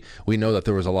reality, we know that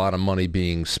there was a lot of money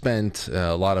being spent,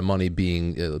 a lot of money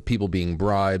being people being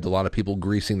bribed, a lot of people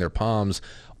greasing their palms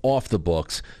off the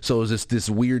books. So it was this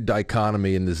weird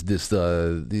dichotomy and this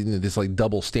like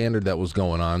double standard that was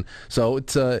going on. So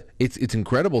it's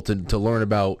incredible to learn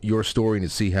about your story and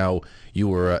to see how you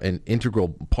were an integral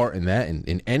part in that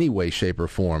in any way, shape, or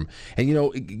form. And, you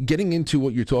know, getting into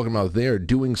what you're talking about there,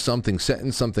 doing something,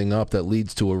 setting something up that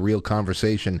leads to a real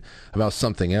conversation about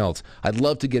something else. I'd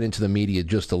love to get into the media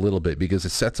just a little bit because it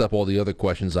sets up all the other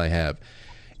questions I have.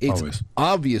 It's Always.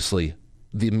 Obviously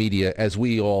the media, as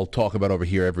we all talk about over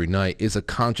here every night, is a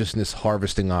consciousness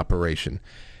harvesting operation.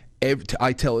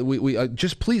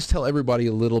 Just please tell everybody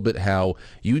a little bit how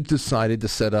you decided to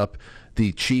set up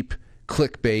the cheap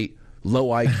clickbait, low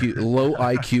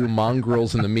IQ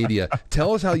mongrels in the media.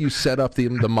 Tell us how you set up the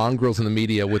mongrels in the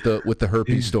media with the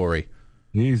herpes story.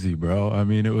 Easy, bro. I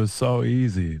mean, it was so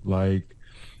easy. Like,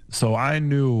 so I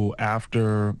knew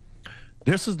after.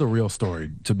 This is the real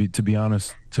story. To be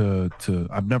honest,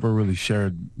 I've never really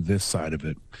shared this side of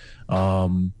it.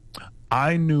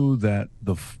 I knew that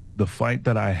the fight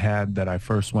that I had that I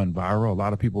first went viral, a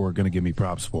lot of people were going to give me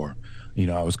props for. You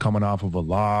know, I was coming off of a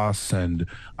loss, and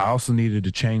I also needed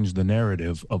to change the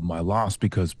narrative of my loss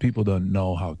because people don't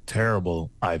know how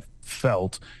terrible I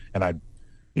felt. And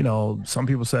some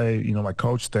people say, my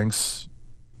coach thinks,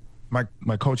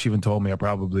 my coach even told me I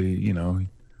probably,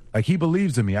 like he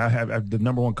believes in me. I'm the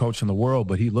number one coach in the world,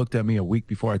 but he looked at me a week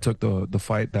before I took the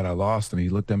fight that I lost, and he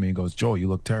looked at me and goes, Joel, you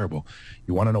look terrible.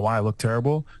 You want to know why I look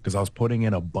terrible? Because I was putting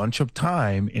in a bunch of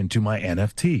time into my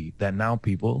NFT that now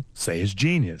people say is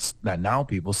genius, that now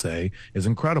people say is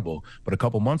incredible. But a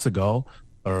couple months ago,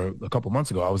 I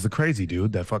was the crazy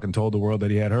dude that fucking told the world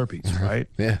that he had herpes, right?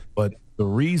 Yeah. But the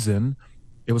reason...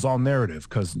 it was all narrative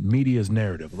because media is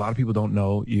narrative. A lot of people don't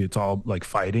know it's all like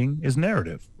fighting is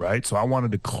narrative, right? So I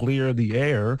wanted to clear the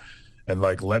air and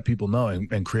like let people know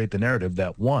and create the narrative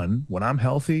that one, when I'm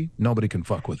healthy, nobody can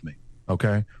fuck with me,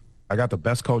 okay? I got the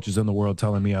best coaches in the world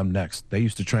telling me I'm next. They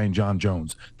used to train John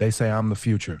Jones. They say I'm the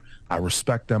future. I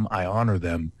respect them. I honor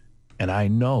them. And I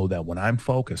know that when I'm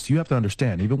focused, you have to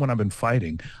understand, even when I've been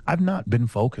fighting, I've not been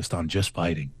focused on just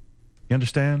fighting. You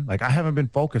understand? Like I haven't been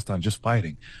focused on just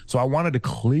fighting. So I wanted to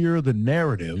clear the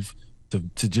narrative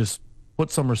to just put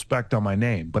some respect on my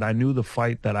name. But I knew the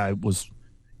fight that I was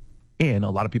in, a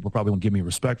lot of people probably won't give me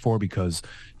respect for because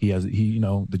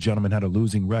the gentleman had a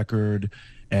losing record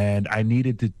and I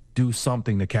needed to do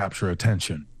something to capture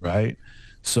attention, right?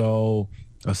 So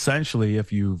essentially,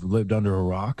 if you've lived under a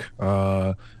rock,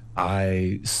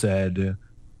 I said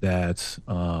that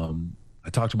I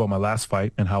talked about my last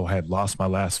fight and how I had lost my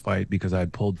last fight because I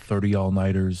had pulled 30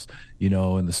 all-nighters,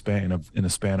 in the span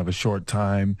of a short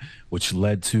time, which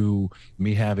led to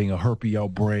me having a herpes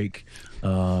outbreak.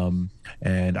 And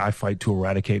I fight to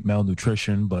eradicate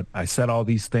malnutrition, but I said all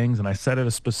these things and I said it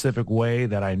a specific way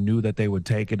that I knew that they would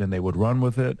take it and they would run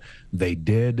with it. They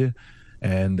did,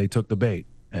 and they took the bait.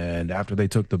 And after they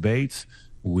took the bait,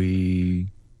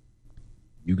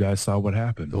 you guys saw what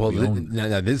happened. Well,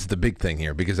 now this is the big thing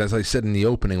here, because as I said in the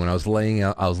opening, when I was laying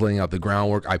out the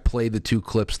groundwork, I played the two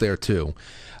clips there too.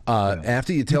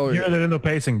 After you tell her, you hear it in the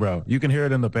pacing, bro. You can hear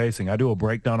it in the pacing. I do a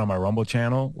breakdown on my Rumble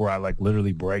channel where I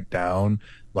literally break down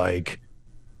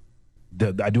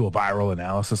I do a viral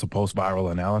analysis, a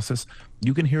post-viral analysis.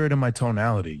 You can hear it in my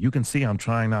tonality. You can see I'm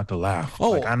trying not to laugh.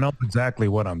 Oh, I know exactly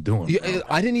what I'm doing.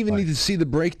 I didn't even need to see the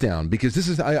breakdown because this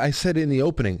is. I said it in the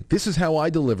opening. This is how I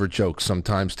deliver jokes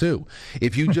sometimes too.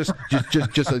 If you just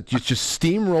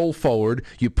steamroll forward,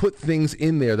 you put things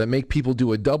in there that make people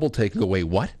do a double take and go, wait,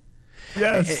 what?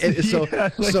 Yes.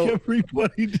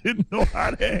 Everybody didn't know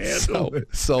how to handle it.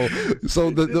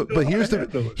 But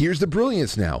here's the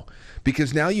brilliance now,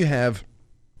 because now you have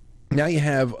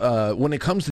when it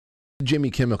comes to Jimmy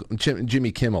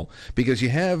Kimmel, because you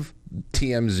have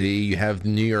TMZ, you have the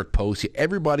New York Post,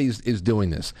 everybody is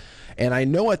doing this. And I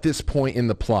know at this point in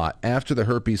the plot, after the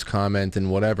herpes comment and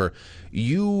whatever,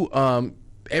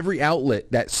 every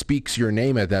outlet that speaks your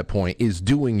name at that point is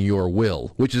doing your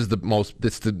will, which is the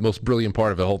most brilliant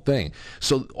part of the whole thing.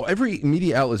 So every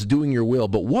media outlet is doing your will,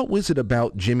 but what was it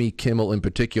about Jimmy Kimmel in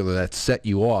particular that set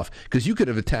you off? Because you could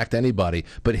have attacked anybody,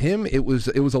 but him, it was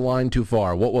a line too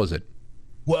far. What was it?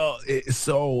 Well,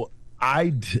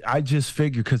 I just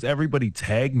figured because everybody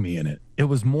tagged me in it. It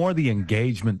was more the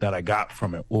engagement that I got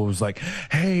from it. It was like,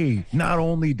 hey, not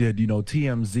only did,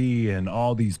 TMZ and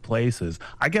all these places,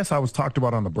 I guess I was talked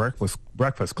about on the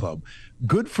Breakfast Club.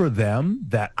 Good for them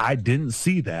that I didn't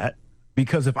see that,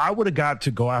 because if I would have got to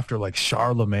go after like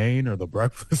Charlemagne or the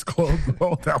Breakfast Club,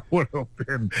 bro, that would have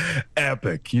been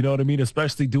epic. You know what I mean?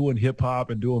 Especially doing hip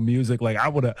hop and doing music. Like I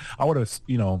would have, I would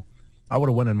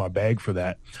have went in my bag for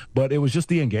that. But it was just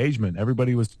the engagement.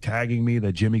 Everybody was tagging me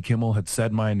that Jimmy Kimmel had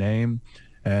said my name.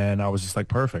 And I was just like,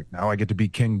 perfect. Now I get to be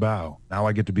King Bao. Now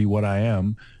I get to be what I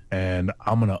am. And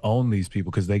I'm going to own these people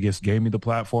because they just gave me the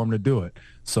platform to do it.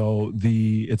 So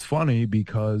it's funny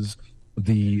because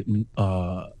the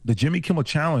Jimmy Kimmel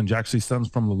Challenge actually stems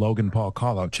from the Logan Paul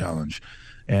call-out challenge.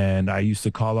 And I used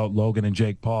to call out Logan and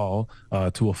Jake Paul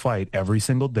to a fight every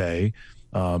single day.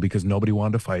 Because nobody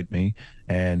wanted to fight me,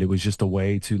 and it was just a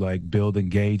way to like build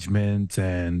engagement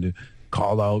and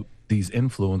call out these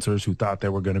influencers who thought they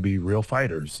were going to be real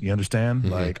fighters. You understand?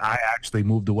 Mm-hmm. Like, I actually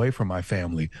moved away from my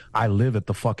family. I live at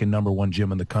the fucking #1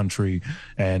 gym in the country,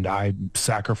 and I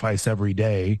sacrifice every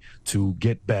day to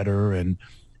get better. And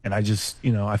I just,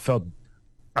 I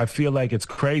feel like it's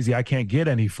crazy. I can't get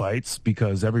any fights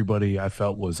because everybody I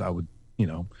felt was, I would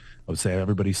say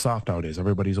everybody's soft nowadays.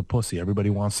 Everybody's a pussy. Everybody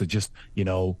wants to just,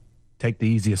 take the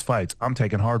easiest fights. I'm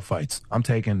taking hard fights. I'm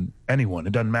taking anyone.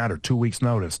 It doesn't matter. 2 weeks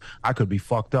notice. I could be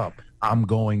fucked up. I'm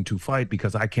going to fight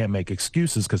because I can't make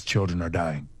excuses because children are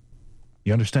dying.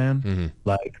 You understand? Mm-hmm.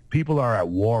 Like, people are at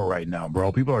war right now,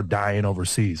 bro. People are dying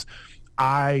overseas.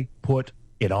 I put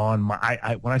it on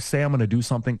my, when I say I'm going to do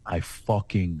something, I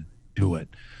fucking do it.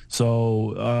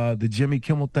 So the Jimmy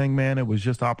Kimmel thing, man, it was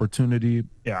just opportunity.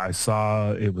 Yeah, I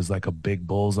saw it was like a big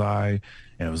bullseye,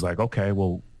 and it was like, okay,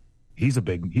 well, he's a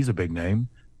big name,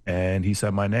 and he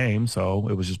said my name, so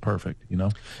it was just perfect,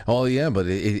 Oh yeah, but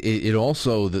it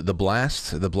also the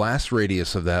blast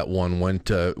radius of that one went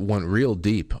real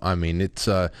deep. I mean, it's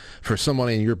for someone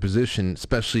in your position,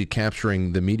 especially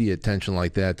capturing the media attention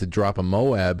like that, to drop a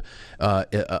Moab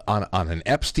on an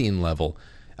Epstein level.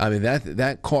 I mean,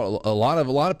 that caught a lot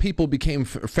of people became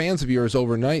fans of yours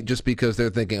overnight just because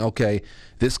they're thinking, okay,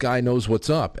 this guy knows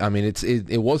what's up. I mean,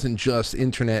 it wasn't just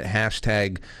internet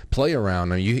hashtag play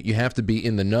around. I mean, you have to be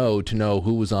in the know to know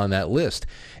who was on that list.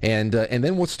 And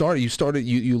then what started?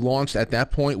 You launched at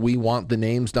that point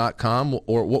WeWantTheNames.com,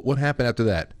 or what happened after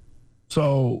that?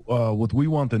 So with We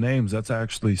Want the Names, that's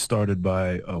actually started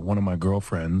by one of my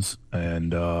girlfriends,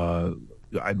 and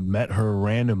I met her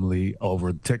randomly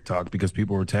over TikTok because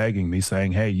people were tagging me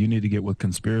saying, hey, you need to get with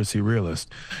Conspiracy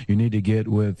Realist. You need to get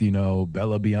with,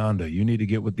 Bella Bionda. You need to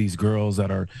get with these girls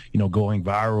that are, going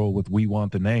viral with We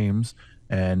Want the Names.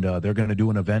 And they're going to do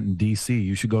an event in D.C.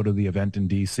 You should go to the event in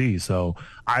D.C. So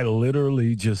I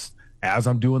literally just, as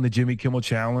I'm doing the Jimmy Kimmel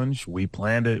Challenge, we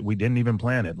planned it. We didn't even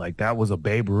plan it. Like, that was a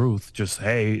Babe Ruth. Just,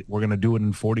 hey, we're going to do it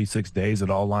in 46 days. It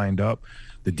all lined up.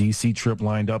 The D.C. trip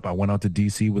lined up. I went out to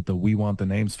D.C. with the We Want the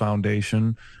Names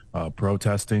Foundation,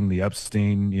 protesting the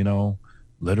Epstein,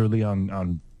 literally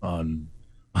on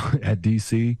at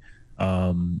D.C.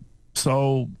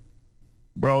 So,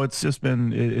 bro, it's just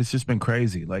been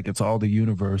crazy. Like, it's all the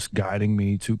universe guiding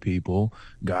me to people,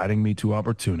 guiding me to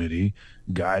opportunity,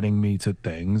 guiding me to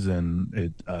things,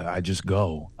 and I just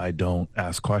go. I don't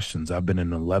ask questions. I've been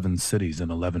in 11 cities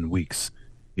in 11 weeks.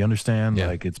 You understand? Yeah.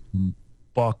 Like, it's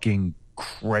fucking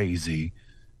crazy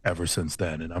ever since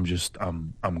then, and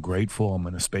I'm grateful. I'm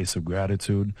in a space of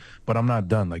gratitude, but I'm not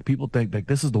done. Like, people think like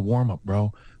this is the warm-up,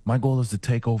 bro. My goal is to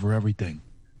take over everything.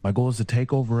 My goal is to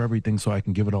take over everything so I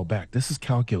can give it all back. This is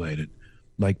calculated.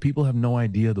 Like, people have no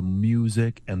idea the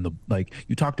music and the, like,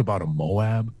 you talked about a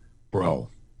Moab, bro.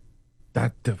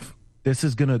 This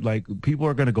is gonna, like, people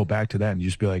are gonna go back to that and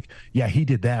just be like, yeah, he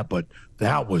did that, but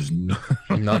that was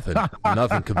nothing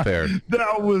compared.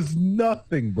 That was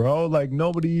nothing, bro. Like,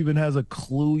 nobody even has a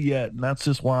clue yet, and that's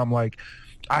just why I'm like,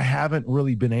 I haven't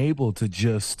really been able to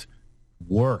just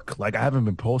work. Like, I haven't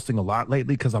been posting a lot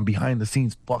lately because I'm behind the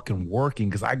scenes fucking working,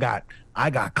 because I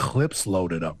got clips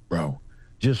loaded up, bro,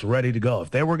 just ready to go. If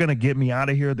they were gonna get me out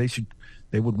of here,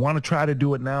 they would want to try to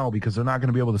do it now, because they're not going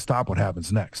to be able to stop what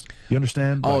happens next. You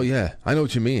understand? Oh, yeah. I know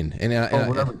what you mean. And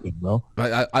everything, bro.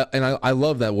 I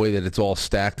love that way that it's all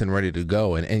stacked and ready to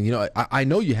go. And I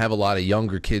know you have a lot of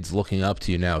younger kids looking up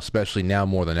to you now, especially now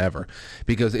more than ever,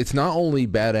 because it's not only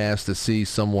badass to see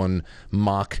someone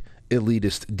mock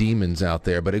elitist demons out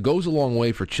there, but it goes a long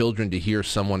way for children to hear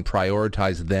someone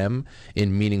prioritize them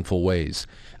in meaningful ways.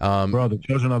 Bro, the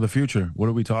children are the future. What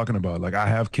are we talking about? Like, I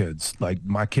have kids. Like,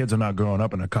 my kids are not growing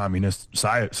up in a communist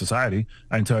society.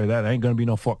 I can tell you that. There ain't going to be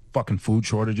no fucking food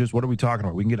shortages. What are we talking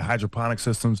about? We can get hydroponic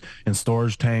systems and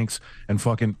storage tanks and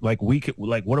fucking, like,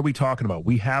 what are we talking about?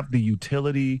 We have the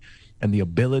utility and the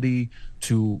ability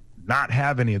to not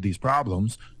have any of these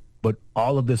problems, but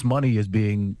all of this money is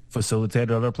being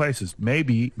facilitated other places.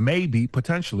 Maybe,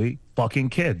 potentially, fucking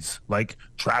kids, like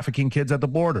trafficking kids at the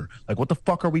border. Like, what the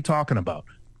fuck are we talking about?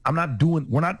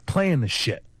 We're not playing this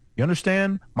shit. You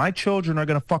understand? My children are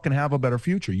going to fucking have a better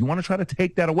future. You want to try to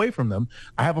take that away from them?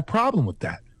 I have a problem with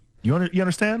that. You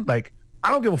understand? Like,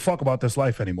 I don't give a fuck about this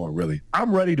life anymore, really.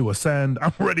 I'm ready to ascend.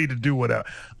 I'm ready to do whatever.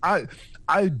 I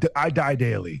die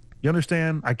daily. You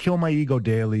understand? I kill my ego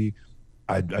daily.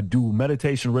 I do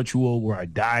meditation ritual where I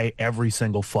die every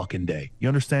single fucking day. You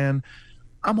understand?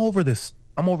 I'm over this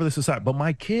society. But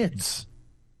my kids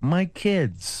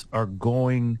are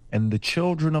going, and the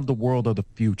children of the world are the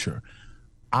future.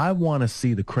 I want to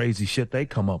see the crazy shit they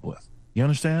come up with. You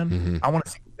understand? Mm-hmm. I want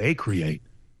to see what they create.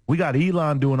 We got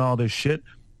Elon doing all this shit.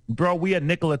 bro, we had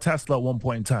Nikola Tesla at one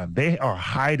point in time. They are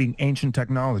hiding ancient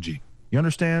technology. You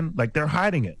understand? Like, they're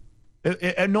hiding it.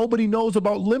 And nobody knows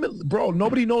about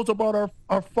nobody knows about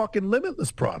our fucking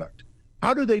Limitless product.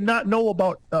 How do they not know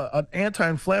about an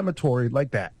anti-inflammatory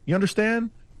like that? You understand?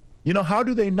 You know, how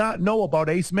do they not know about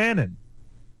Ace Mannin?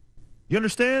 You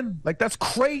understand? Like, that's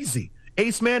crazy.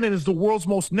 Ace Mannin is the world's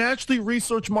most naturally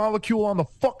researched molecule on the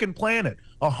fucking planet.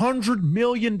 $100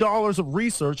 million of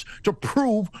research to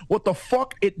prove what the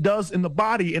fuck it does in the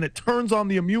body, and it turns on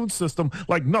the immune system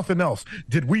like nothing else.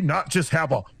 Did we not just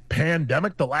have a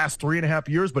pandemic the last 3.5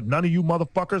 years, but none of you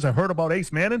motherfuckers have heard about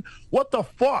Ace Mannin? What the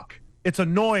fuck? It's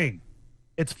annoying.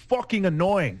 It's fucking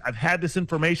annoying. I've had this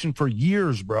information for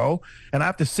years, bro. And I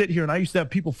have to sit here, and I used to have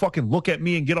people fucking look at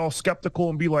me and get all skeptical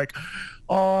and be like,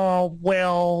 oh,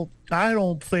 well, I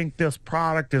don't think this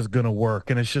product is going to work.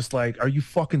 And it's just like, are you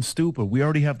fucking stupid? We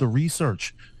already have the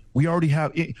research. We already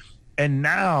have it. And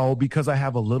now, because I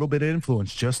have a little bit of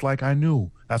influence, just like I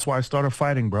knew, that's why I started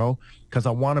fighting, bro, because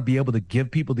I want to be able to give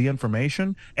people the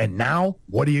information. And now,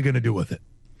 what are you going to do with it?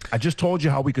 I just told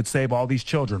you how we could save all these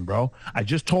children, bro. I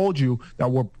just told you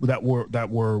that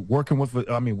we're working with.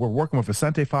 I mean, we're working with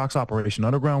Vicente Fox Operation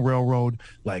Underground Railroad.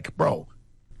 Like, bro,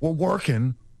 we're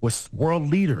working with world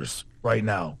leaders right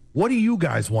now. What do you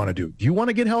guys want to do? Do you want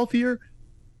to get healthier?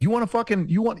 You want to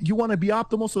you want to be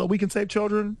optimal so that we can save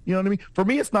children? You know what I mean? For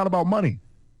me, it's not about money.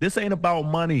 This ain't about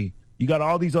money. You got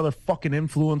all these other fucking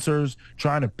influencers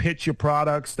trying to pitch your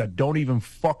products that don't even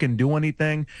fucking do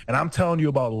anything. And I'm telling you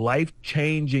about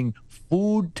life-changing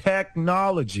food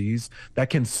technologies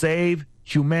that can save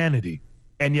humanity.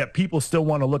 And yet people still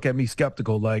want to look at me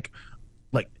skeptical. Like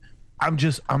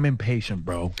I'm impatient,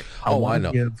 bro. I want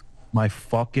to give my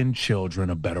fucking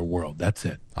children a better world. That's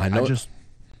it.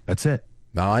 That's it.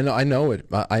 No, I know it.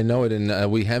 I know it,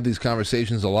 and we have these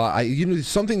conversations a lot.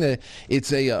 Something that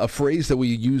it's a phrase that we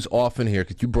use often here,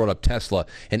 because you brought up Tesla,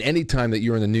 and any time that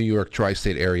you're in the New York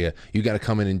tri-state area, you got to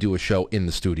come in and do a show in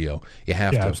the studio. You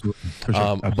have to. Absolutely. For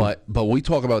sure. Absolutely. But we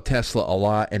talk about Tesla a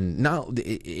lot, and now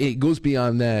it goes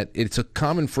beyond that. It's a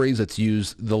common phrase that's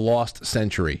used, the lost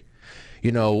century.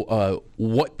 You know,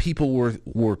 what people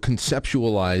were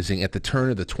conceptualizing at the turn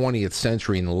of the 20th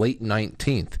century in the late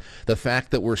 19th, the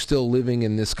fact that we're still living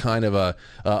in this kind of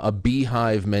a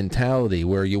beehive mentality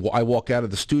where I walk out of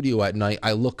the studio at night,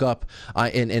 I look up,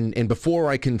 and before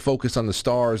I can focus on the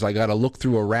stars, I got to look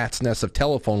through a rat's nest of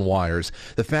telephone wires.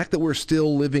 The fact that we're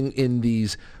still living in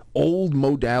these old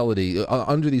modality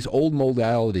under these old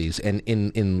modalities and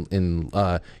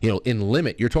in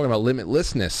limit, you're talking about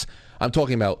limitlessness. I'm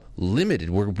talking about limited.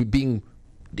 We're being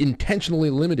intentionally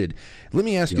limited. Let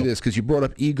me ask you this, because you brought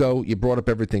up ego, you brought up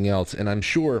everything else, and I'm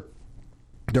sure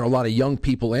there are a lot of young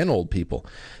people and old people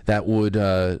that would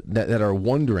that are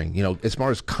wondering, you know, as far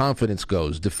as confidence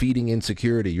goes, defeating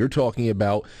insecurity. You're talking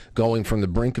about going from the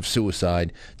brink of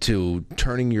suicide to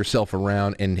turning yourself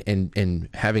around and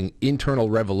having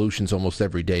internal revolutions almost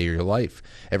every day of your life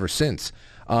ever since.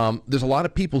 There's a lot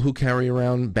of people who carry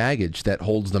around baggage that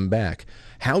holds them back.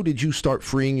 How did you start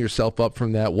freeing yourself up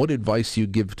from that? What advice do you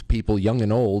give to people, young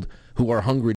and old, who are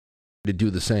hungry to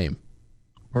do the same?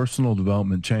 Personal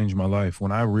development changed my life.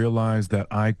 When I realized that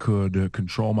I could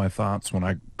control my thoughts, when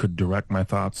I could direct my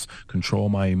thoughts, control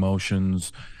my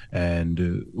emotions,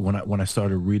 and when I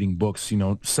started reading books, you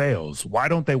know, sales. Why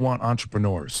don't they want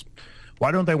entrepreneurs?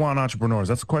 Why don't they want entrepreneurs?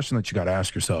 That's a question that you got to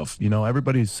ask yourself. You know,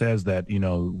 everybody says that, you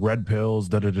know, red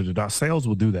pills, Sales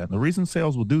will do that. And the reason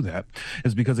sales will do that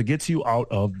is because it gets you out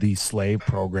of the slave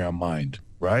program mind,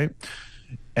 right?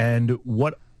 And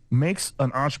what makes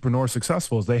an entrepreneur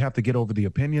successful is they have to get over the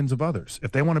opinions of others.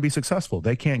 If they want to be successful,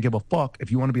 they can't give a fuck.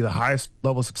 If you want to be the highest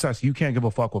level of success, you can't give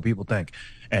a fuck what people think.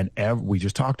 And we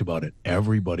just talked about it.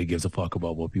 Everybody gives a fuck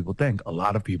about what people think. A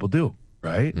lot of people do,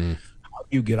 right? How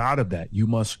do you get out of that? You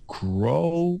must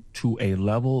grow to a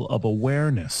level of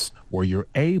awareness where you're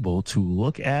able to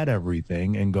look at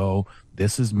everything and go,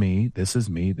 this is me, this is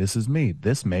me, this is me.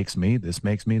 This makes me, this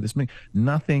makes me, this makes me.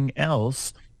 Nothing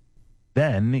else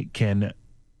then can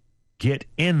get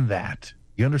in that.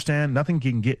 You understand? Nothing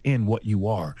can get in what you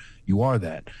are. You are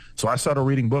that. So I started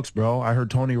reading books, bro. I heard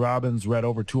Tony Robbins read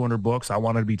over 200 books. I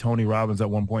wanted to be Tony Robbins at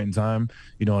one point in time,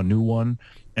 you know, a new one.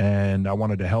 And I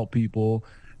wanted to help people.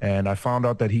 And I found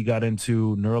out that he got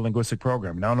into neurolinguistic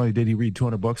programming. Not only did he read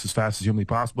 200 books as fast as humanly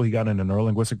possible, he got into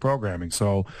neurolinguistic programming.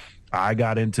 So I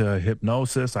got into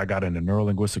hypnosis. I got into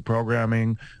neurolinguistic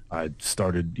programming. I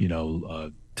started, you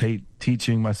know,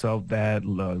 teaching myself that,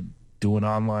 doing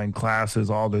online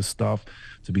classes, all this stuff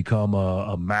to become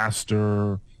a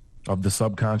master of the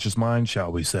subconscious mind,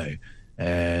 shall we say.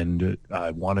 and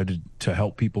I wanted to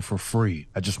help people for free.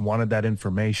 I just wanted that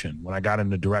information. When I got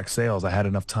into direct sales, I had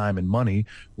enough time and money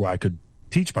where I could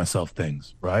teach myself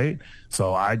things, right?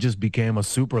 So I just became a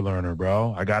super learner,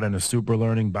 bro. I got into super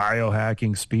learning,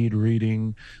 biohacking, speed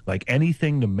reading, like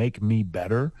anything to make me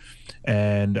better.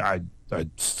 And I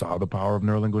saw the power of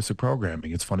neurolinguistic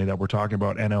programming. It's funny that we're talking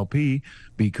about NLP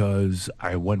because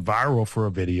I went viral for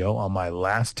a video on my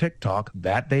last TikTok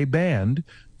that they banned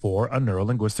for a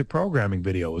neurolinguistic programming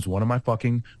video. It was one of my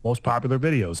fucking most popular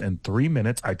videos. In 3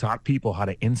 minutes, I taught people how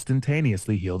to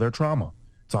instantaneously heal their trauma.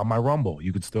 It's on my Rumble.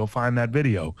 You could still find that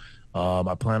video.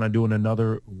 I plan on doing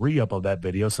another re-up of that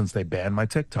video since they banned my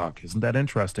TikTok. Isn't that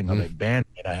interesting how they banned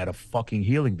it? I had a fucking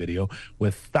healing video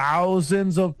with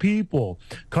thousands of people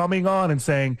coming on and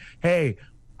saying, hey,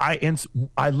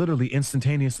 I literally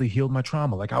instantaneously healed my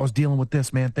trauma. Like, I was dealing with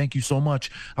this, man. Thank you so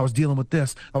much. I was dealing with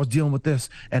this. I was dealing with this.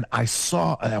 And I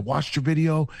watched your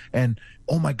video and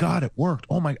oh my God, it worked.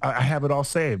 I have it all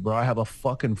saved, bro. I have a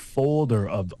fucking folder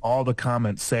of all the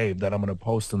comments saved that I'm going to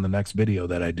post in the next video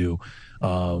that I do.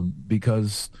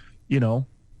 Because,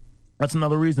 that's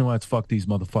another reason why it's fuck these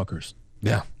motherfuckers.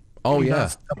 Yeah. Oh, yeah.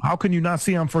 How can you not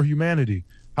see I'm for humanity?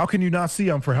 How can you not see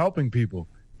I'm for helping people?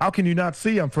 How can you not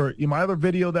see my other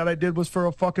video that I did was for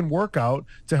a fucking workout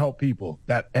to help people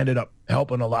that ended up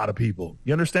helping a lot of people.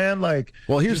 You understand? Like,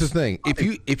 well, here's the thing.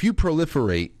 If you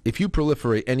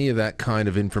proliferate any of that kind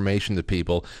of information to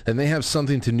people, then they have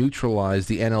something to neutralize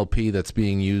the NLP that's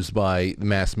being used by the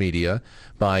mass media,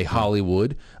 by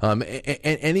Hollywood, and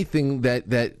anything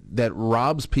that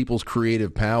robs people's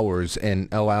creative powers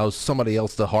and allows somebody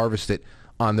else to harvest it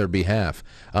on their behalf.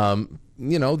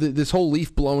 This whole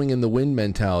leaf blowing in the wind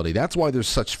mentality, that's why there's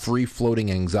such free-floating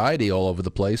anxiety all over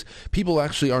the place. People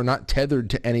actually are not tethered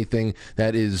to anything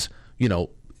that is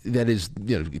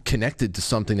connected to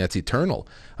something that's eternal.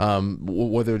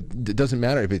 Whether it doesn't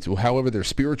matter if it's however their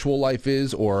spiritual life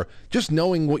is, or just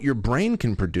knowing what your brain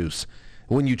can produce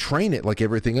when you train it like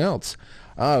everything else.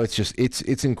 Oh,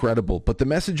 it's incredible. But the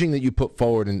messaging that you put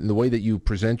forward and the way that you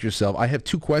present yourself, I have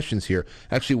two questions here.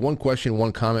 Actually, one question,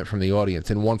 one comment from the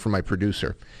audience, and one from my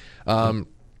producer. The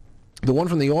one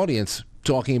from the audience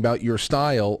talking about your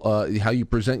style, how you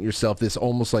present yourself, this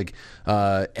almost like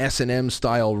S&M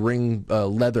style ring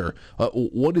leather.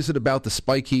 What is it about the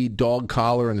spiky dog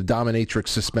collar and the dominatrix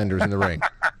suspenders in the ring?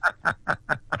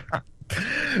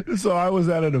 So I was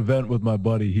at an event with my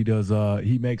buddy.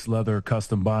 He makes leather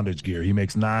custom bondage gear. He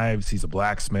makes knives. He's a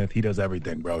blacksmith. He does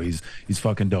everything, bro. He's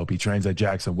fucking dope. He trains at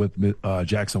Jackson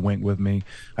Wink with me.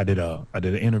 I did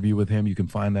an interview with him. You can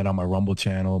find that on my Rumble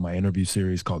channel, my interview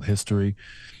series called History.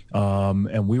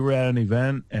 And we were at an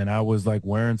event and I was like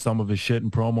wearing some of his shit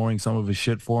and promoting some of his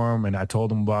shit for him. And I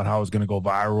told him about how I was going to go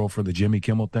viral for the Jimmy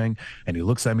Kimmel thing. And he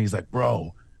looks at me. He's like,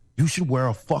 bro, you should wear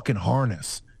a fucking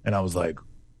harness. And I was like,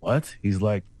 what? He's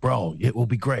like, bro, it will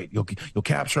be great. You'll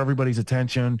capture everybody's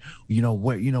attention.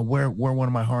 Wear one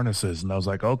of my harnesses. And I was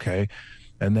like, okay.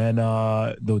 And then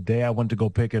the day I went to go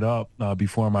pick it up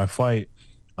before my fight,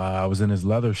 I was in his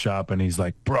leather shop and he's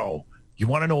like, bro, you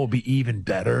want to know what would be even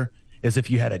better is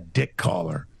if you had a dick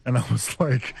collar. And I was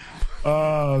like,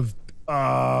 I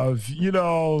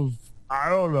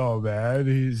don't know, man.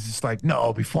 He's just like, no,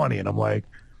 it'll be funny. And I'm like,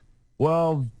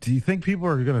 well, do you think people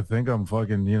are going to think I'm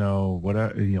fucking,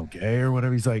 whatever, gay or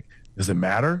whatever? He's like, does it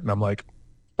matter? And I'm like,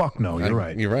 fuck no, you're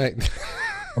right. You're right.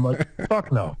 I'm like,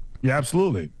 fuck no. Yeah,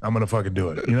 absolutely. I'm going to fucking do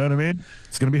it. You know what I mean?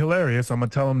 It's going to be hilarious. I'm going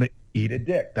to tell him to eat a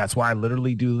dick. That's why I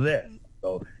literally do this.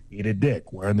 So eat a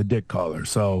dick, wearing the dick collar.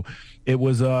 So it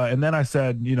was, and then I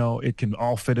said, it can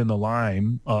all fit in the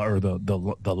line or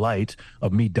the light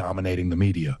of me dominating the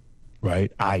media.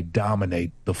 Right, I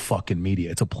dominate the fucking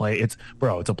media. It's a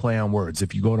play on words.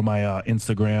 If you go to my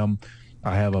Instagram,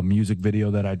 I have a music video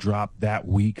that I dropped that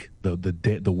week,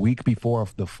 the week before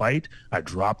the fight. I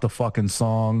dropped a fucking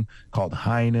song called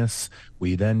Highness.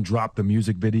 We then dropped the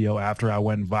music video after I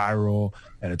went viral,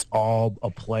 and it's all a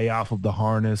play off of the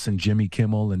harness and Jimmy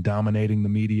Kimmel and dominating the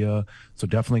media. So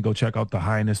definitely go check out the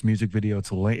Highness music video.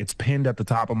 It's pinned at the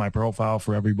top of my profile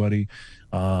for everybody.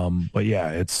 But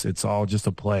yeah, it's all just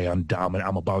a play on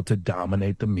I'm about to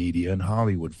dominate the media in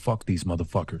Hollywood. Fuck these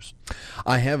motherfuckers.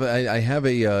 I have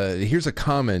a here's a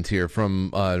comment here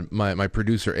from my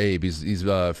producer Abe. He's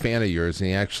a fan of yours, and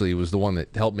he actually was the one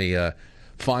that helped me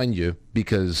find you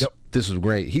because This was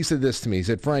great. He said this to me. He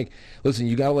said, Frank, listen,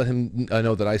 you got to let him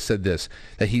know that I said this,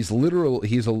 that he's the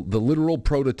literal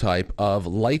prototype of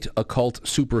light occult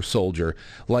super soldier,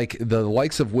 like the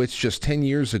likes of which just 10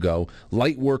 years ago,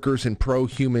 light workers and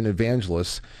pro-human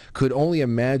evangelists could only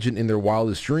imagine in their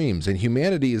wildest dreams. And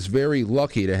humanity is very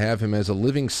lucky to have him as a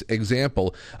living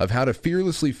example of how to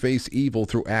fearlessly face evil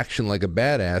through action like a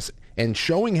badass and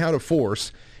showing how to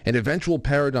force an eventual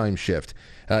paradigm shift.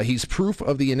 He's proof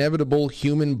of the inevitable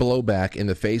human blowback in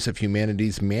the face of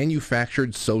humanity's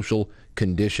manufactured social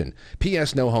condition.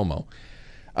 P.S. No homo.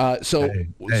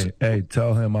 Hey,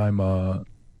 tell him I'm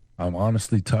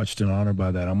honestly touched and honored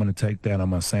by that. I'm going to take that.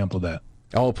 I'm going to sample that.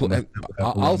 I'll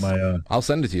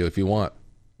send it to you if you want.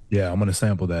 Yeah, I'm going to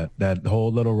sample that. That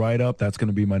whole little write-up, that's going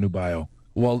to be my new bio.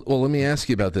 Well, let me ask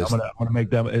you about this. I'm gonna make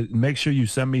that. Make sure you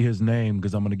send me his name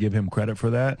because I'm gonna give him credit for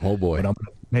that. Oh boy! But I'm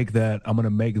gonna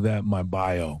make that my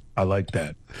bio. I like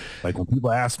that. Like when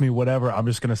people ask me whatever, I'm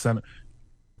just gonna send.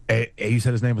 You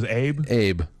said his name was Abe.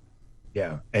 Abe.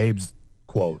 Yeah, Abe's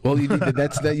quote. Well, you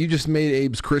just made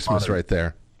Abe's Christmas right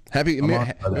there.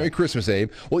 Merry Christmas, Abe.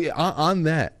 Well, yeah, on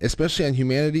that, especially on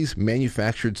humanity's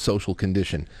manufactured social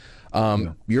condition.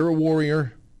 You're a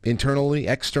warrior. Internally,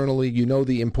 externally, you know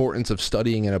the importance of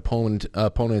studying an opponent,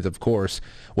 of course.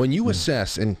 When you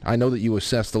assess, and I know that you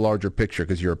assess the larger picture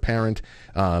because you're a parent,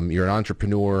 you're an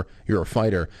entrepreneur, you're a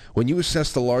fighter. When you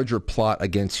assess the larger plot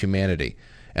against humanity,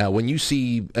 when you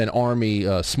see an army,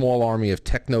 a small army of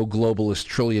techno-globalist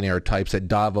trillionaire types at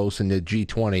Davos and the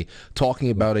G20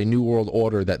 talking about a new world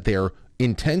order that they're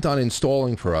intent on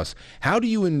installing for us, how do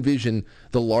you envision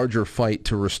the larger fight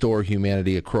to restore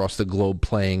humanity across the globe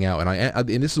playing out?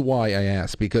 And this is why I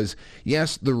ask, because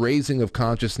yes, the raising of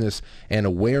consciousness and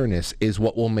awareness is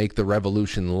what will make the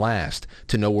revolution last.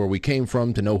 To know where we came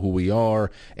from, to know who we are,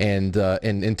 and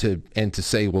to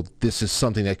say, well, this is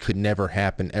something that could never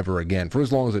happen ever again for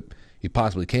as long as you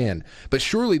possibly can. But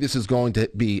surely this is going to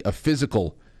be a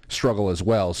physical struggle as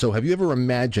well. So have you ever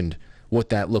imagined what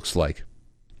that looks like?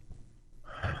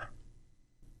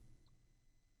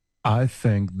 I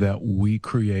think that we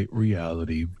create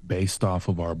reality based off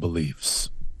of our beliefs.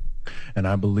 And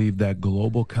I believe that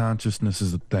global consciousness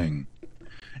is a thing.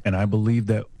 And I believe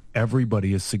that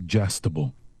everybody is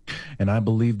suggestible. And I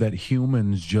believe that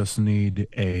humans just need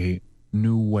a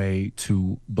new way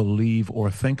to believe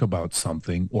or think about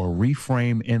something or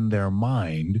reframe in their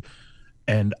mind.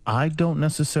 And I don't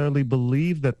necessarily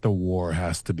believe that the war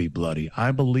has to be bloody.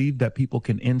 I believe that people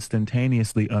can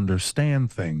instantaneously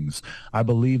understand things. I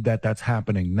believe that that's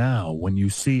happening now. When you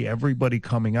see everybody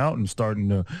coming out and starting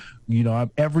to,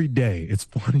 every day, it's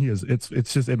funny as it's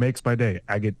just, it makes my day.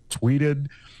 I get tweeted,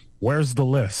 where's the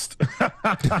list?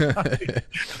 I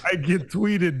get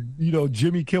tweeted,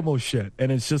 Jimmy Kimmel shit.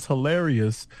 And it's just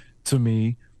hilarious to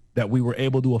me that we were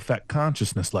able to affect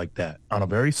consciousness like that on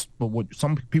a what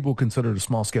some people consider a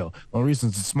small scale. The only reason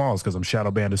it's small is because I'm shadow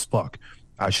banned as fuck.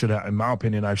 I should have, in my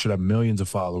opinion, I should have millions of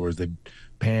followers. They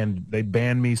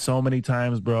banned me so many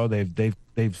times, bro.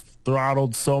 They've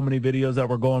throttled so many videos that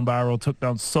were going viral, took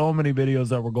down so many videos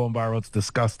that were going viral. It's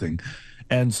disgusting.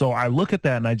 And so I look at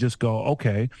that and I just go,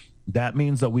 okay, that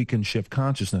means that we can shift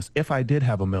consciousness. If I did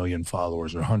have 1 million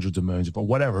followers or hundreds of millions, but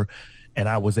whatever, and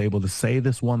I was able to say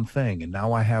this one thing, and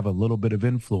now I have a little bit of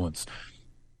influence,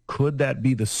 could that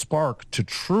be the spark to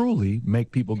truly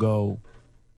make people go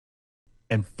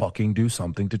and fucking do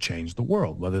something to change the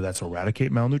world? Whether that's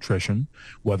eradicate malnutrition,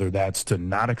 whether that's to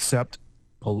not accept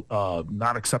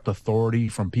authority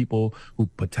from people who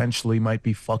potentially might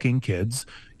be fucking kids.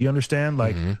 You understand?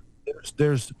 Like,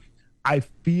 I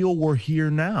feel we're here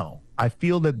now. I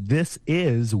feel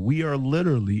that we are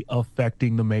literally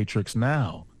affecting the matrix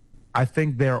now. I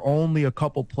think there are only a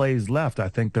couple plays left. I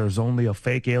think there's only a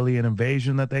fake alien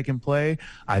invasion that they can play.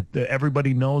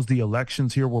 Everybody knows the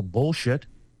elections here were bullshit.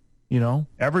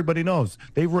 Everybody knows.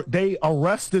 They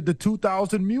arrested the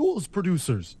 2000 Mules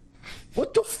producers.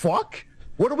 What the fuck?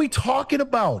 What are we talking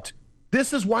about?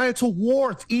 This is why it's a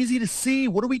war. It's easy to see.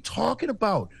 What are we talking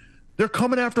about? They're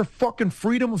coming after fucking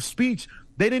freedom of speech.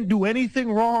 They didn't do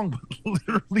anything wrong but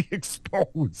literally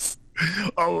expose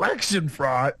election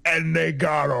fraud, and they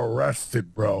got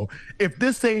arrested, bro. If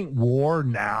this ain't war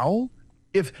now,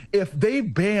 if they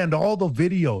banned all the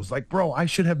videos, like, bro, I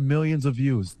should have millions of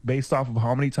views based off of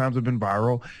how many times I've been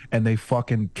viral, and they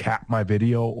fucking capped my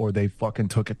video or they fucking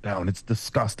took it down. It's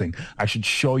disgusting. I should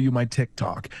show you my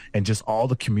TikTok and just all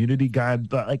the community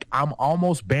guide. Like, I'm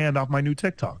almost banned off my new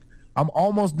TikTok. I'm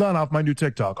almost done off my new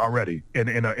TikTok already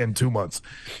in 2 months.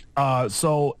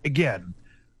 So again,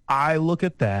 I look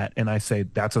at that and I say,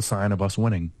 that's a sign of us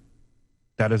winning.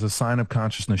 That is a sign of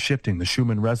consciousness shifting. The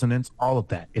Schumann resonance, all of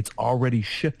that. It's already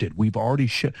shifted. We're already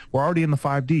in the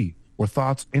 5D where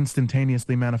thoughts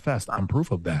instantaneously manifest. I'm proof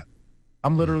of that.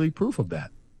 I'm literally proof of that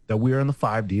we are in the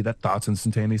 5D, that thoughts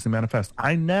instantaneously manifest.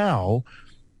 I now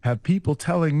have people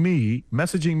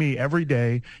messaging me every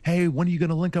day, hey, when are you going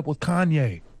to link up with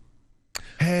Kanye?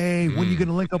 Hey, when are you going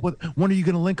to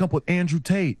link up with Andrew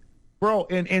Tate? Bro,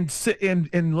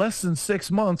 in less than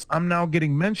 6 months, I'm now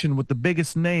getting mentioned with the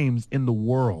biggest names in the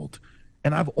world.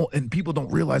 And people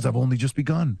don't realize I've only just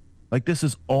begun. Like, this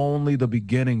is only the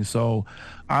beginning. So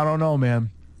I don't know,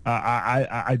 man.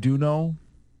 I do know,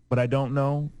 but I don't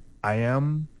know. I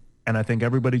am. And I think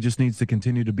everybody just needs to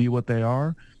continue to be what they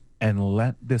are and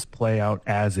let this play out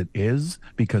as it is,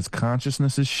 because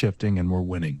consciousness is shifting and we're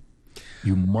winning.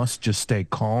 You must just stay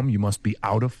calm. You must be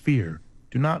out of fear.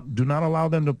 Do not allow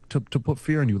them to put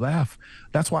fear in you. Laugh.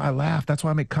 That's why I laugh. That's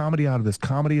why I make comedy out of this.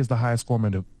 Comedy is the highest form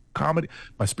of comedy.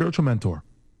 My spiritual mentor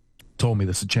told me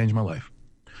this would change my life.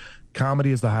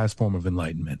 Comedy is the highest form of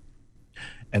enlightenment.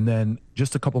 And then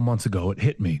just a couple months ago, it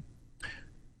hit me.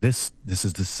 This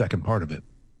is the second part of it.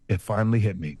 It finally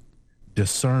hit me.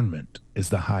 Discernment is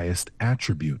the highest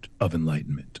attribute of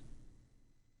enlightenment.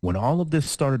 When all of this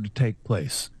started to take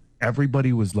place,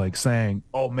 everybody was like saying,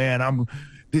 "Oh man,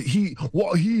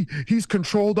 he's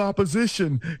controlled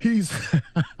opposition. He's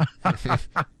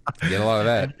get a lot of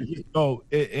that."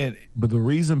 But the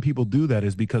reason people do that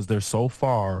is because they're so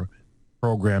far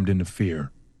programmed into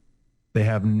fear. They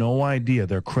have no idea.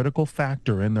 Their critical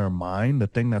factor in their mind, the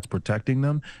thing that's protecting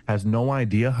them, has no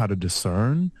idea how to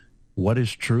discern what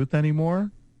is truth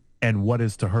anymore and what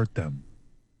is to hurt them,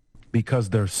 because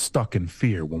they're stuck in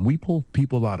fear. When we pull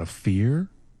people out of fear,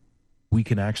 we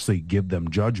can actually give them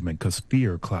judgment, because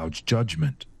fear clouds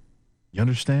judgment. You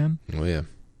understand? Oh, yeah.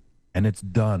 And it's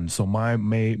done. So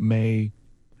may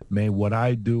what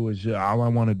I do is, all I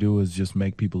want to do is just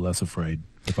make people less afraid.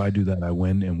 If I do that, I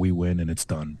win, and we win, and it's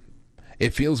done.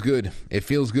 It feels good. It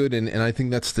feels good, and I think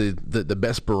that's the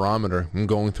best barometer in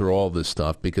going through all this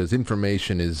stuff, because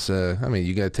information is,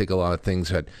 you got to take a lot of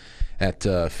things at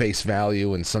face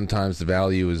value, and sometimes the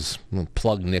value is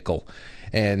plug nickel,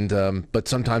 and but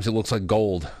sometimes it looks like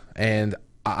gold. And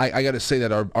I got to say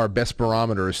that our best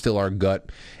barometer is still our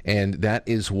gut, and that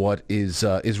is what is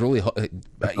really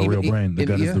the real brain. The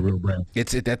gut is the real brain.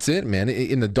 That's it, man.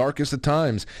 In the darkest of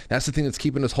times, that's the thing that's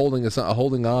keeping us holding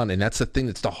on, and that's the thing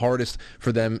that's the hardest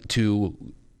for them to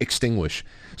extinguish.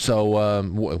 So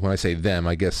when I say them,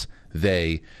 I guess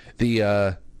they,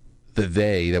 the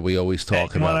they that we always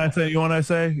talk about. You want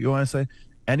to say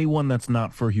anyone that's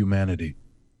not for humanity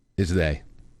is they.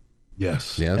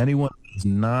 Yes. Yeah. Anyone is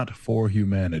not for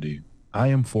humanity. I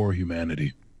am for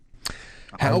humanity.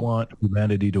 I want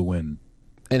humanity to win.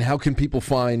 And how can people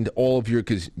find all of your,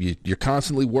 because you're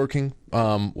constantly working,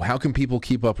 how can people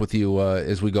keep up with you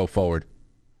as we go forward?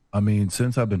 I mean,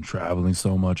 since I've been traveling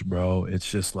so much, bro, it's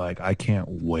just like I can't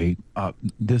wait. I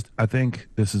think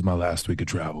this is my last week of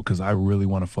travel, because I really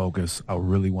want to focus. I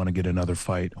really want to get another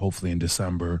fight, hopefully in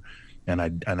December. And I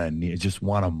just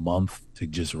want a month to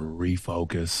just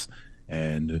refocus.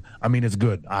 And I mean, it's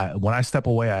good. When I step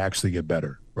away, I actually get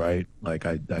better, right? Like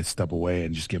I step away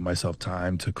and just give myself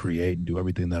time to create and do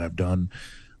everything that I've done.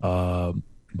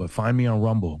 But find me on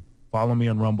Rumble. Follow me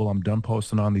on Rumble. I'm done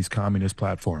posting on these communist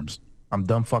platforms. I'm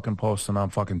done fucking posting on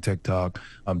fucking TikTok.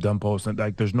 I'm done posting.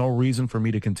 Like, there's no reason for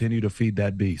me to continue to feed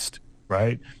that beast,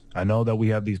 right? I know that we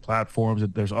have these platforms.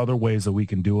 There's other ways that we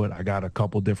can do it. I got a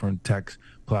couple different tech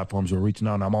platforms we're reaching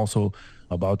out, and I'm also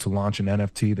about to launch an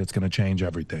NFT that's going to change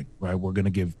everything, right? We're going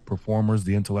to give performers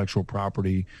the intellectual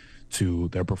property to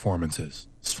their performances.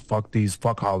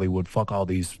 Fuck Hollywood, fuck all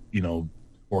these,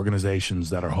 organizations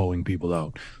that are hoeing people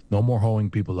out. No more hoeing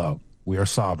people out. We are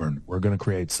sovereign. We're going to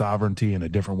create sovereignty in a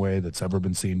different way that's ever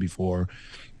been seen before,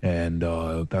 and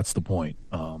that's the point.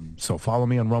 So follow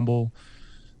me on Rumble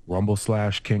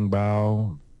 /King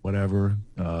Bao, whatever.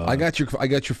 I got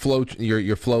your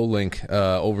flow link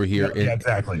over here. Yeah,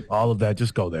 exactly. All of that,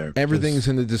 just go there. Everything's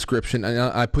in the description.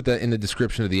 I put that in the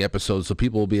description of the episode so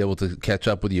people will be able to catch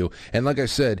up with you. And like I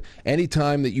said,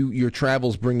 anytime that your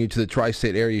travels bring you to the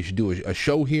tri-state area, you should do a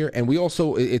show here. And we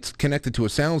also, it's connected to a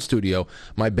sound studio.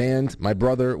 My band, my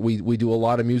brother, we do a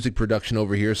lot of music production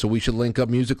over here, so we should link up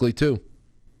musically too.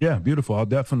 Yeah, beautiful. I'm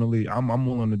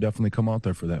willing to definitely come out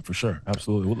there for that, for sure.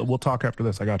 Absolutely. We'll talk after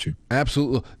this. I got you.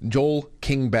 Absolutely. Joel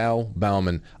King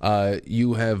Bauman,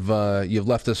 you've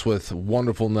left us with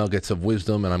wonderful nuggets of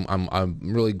wisdom, and I'm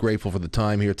really grateful for the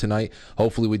time here tonight.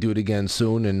 Hopefully we do it again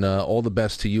soon, and all the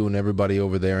best to you and everybody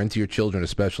over there, and to your children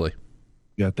especially.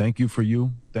 Yeah, thank you for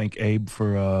you. Thank Abe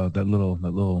for that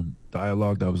little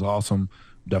dialogue. That was awesome.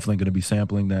 definitely going to be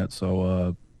sampling that.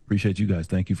 So appreciate you guys.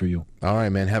 Thank you for you. All right,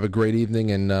 man. Have a great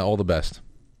evening and all the best.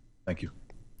 Thank you.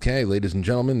 Okay, ladies and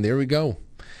gentlemen, there we go.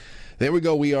 There we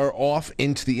go. We are off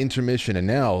into the intermission. And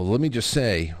now, let me just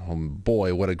say, oh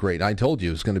boy, what a great... I told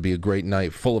you it's going to be a great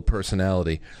night full of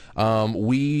personality.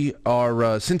 We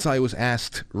are, since I was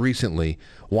asked recently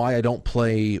why I don't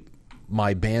play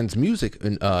my band's music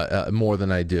more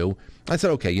than I do, I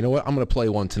said, okay, you know what? I'm going to play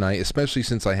one tonight, especially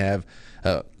since I have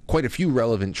quite a few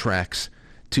relevant tracks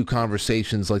to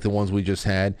conversations like the ones we just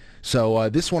had. So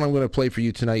this one I'm going to play for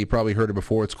you tonight. You probably heard it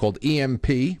before. It's called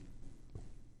EMP.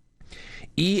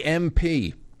 EMP,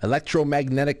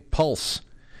 electromagnetic pulse.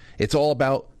 It's all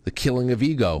about the killing of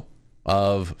ego,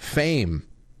 of fame,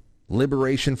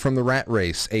 liberation from the rat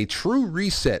race, a true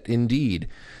reset indeed.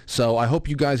 So I hope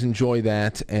you guys enjoy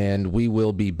that, and we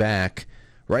will be back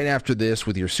right after this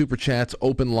with your super chats,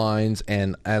 open lines,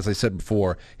 and as I said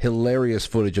before, hilarious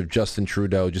footage of Justin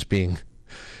Trudeau just being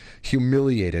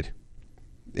humiliated.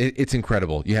 It's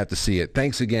incredible. You have to see it.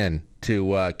 Thanks again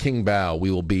to King Bao.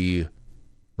 We will be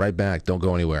right back. Don't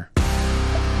go anywhere.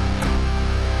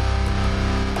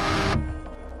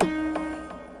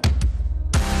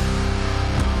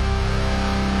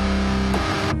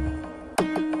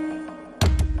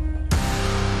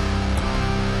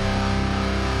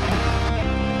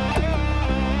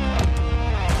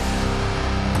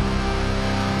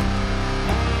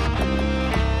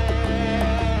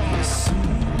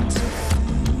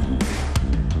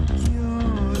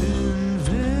 You're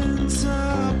invincible,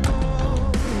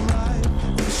 like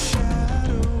the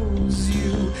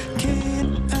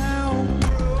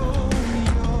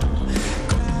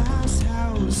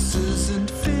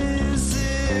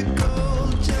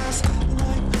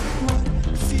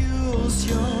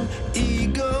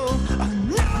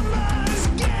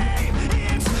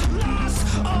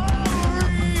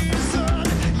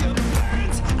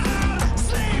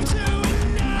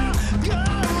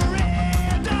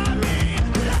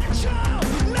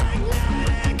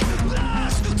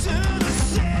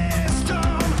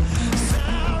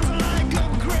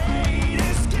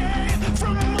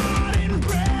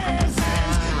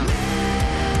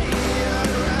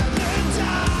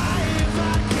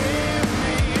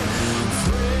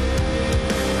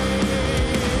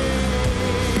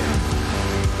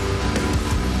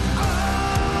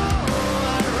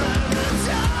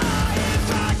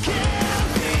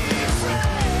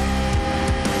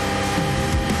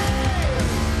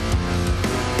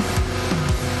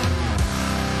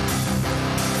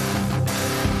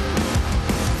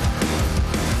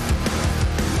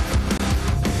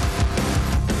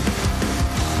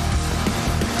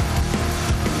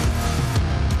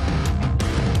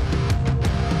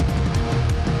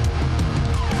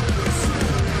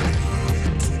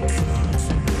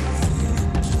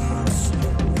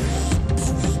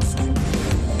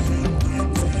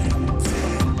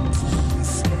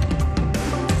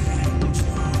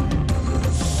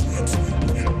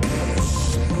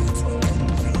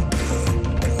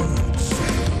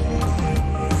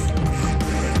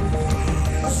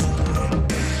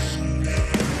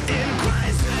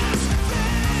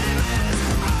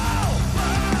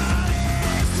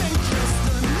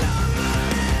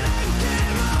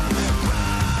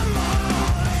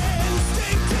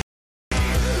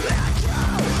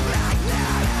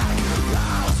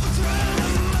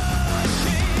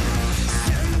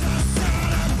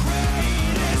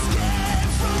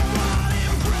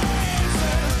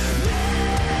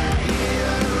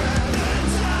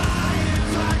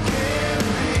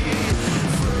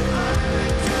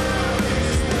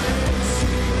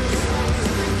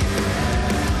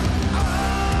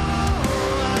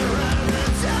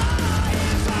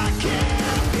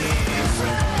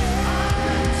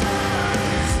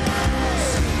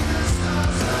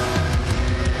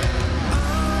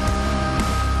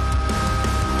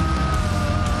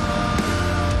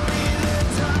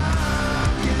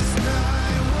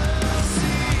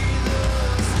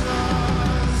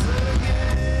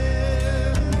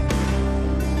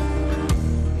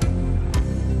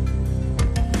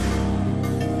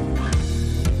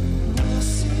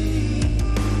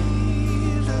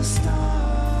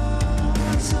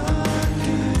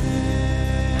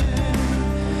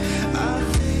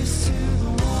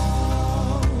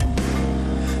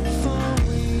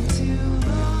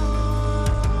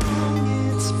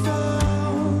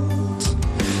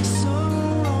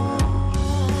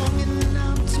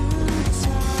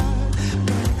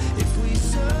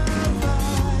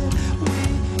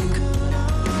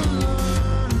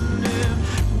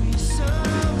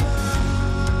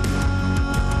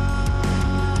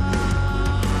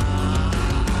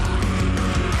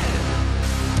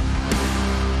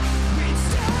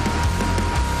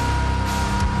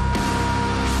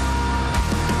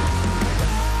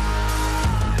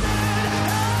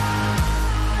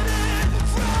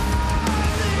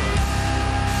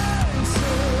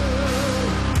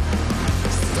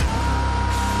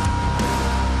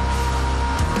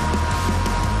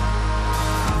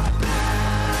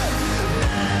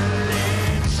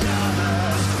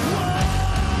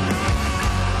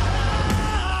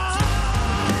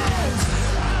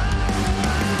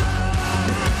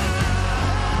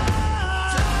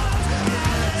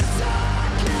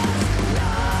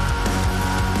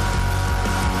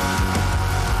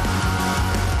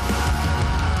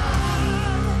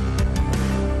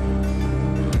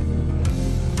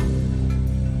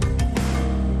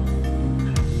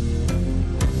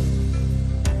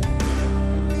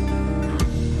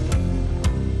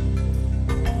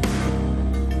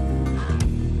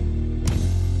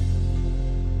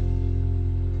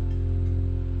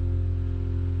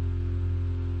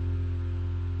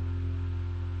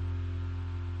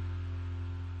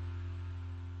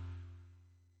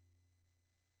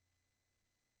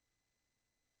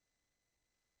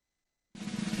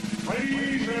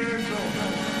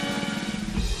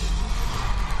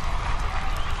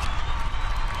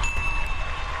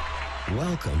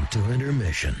Welcome to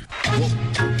intermission.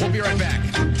 We'll be right back.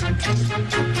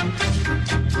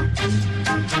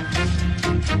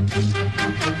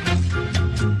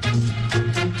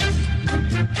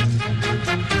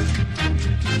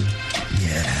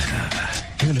 Yeah,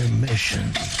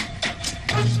 intermission.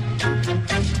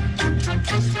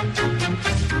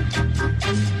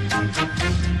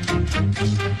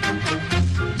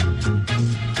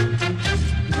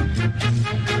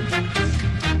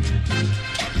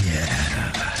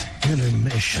 Yeah,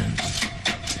 intermission.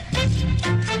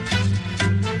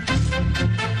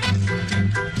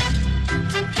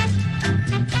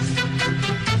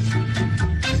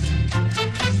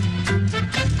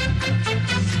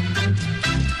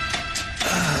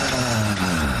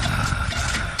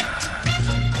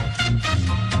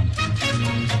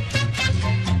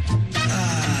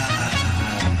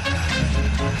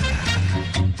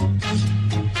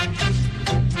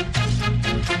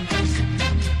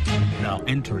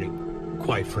 Entering,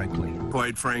 quite frankly.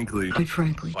 Quite frankly. Quite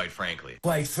frankly. Quite frankly.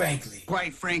 Quite frankly.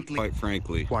 Quite frankly. Quite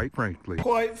frankly. Quite frankly.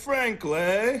 Quite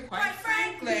frankly.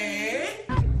 Quite frankly.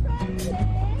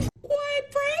 Quite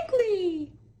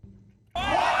frankly.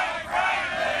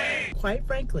 Quite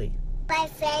frankly.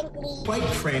 Quite frankly.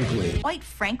 Quite frankly.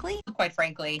 Quite frankly. Quite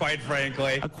frankly. Quite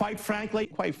frankly. Quite frankly.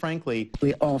 Quite frankly.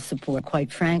 We all support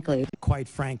quite frankly. Quite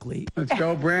frankly. Let's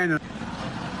go, Brandon.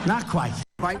 Not quite.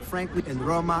 Quite frankly in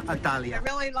Roma, Italia. I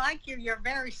really like you. You're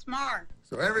very smart.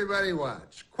 So everybody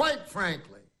watch. Quite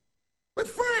frankly. With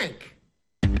Frank.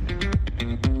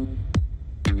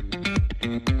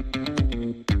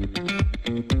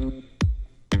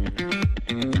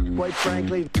 Quite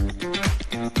frankly.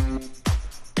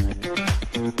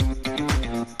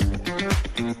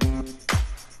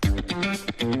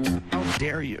 How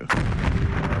dare you?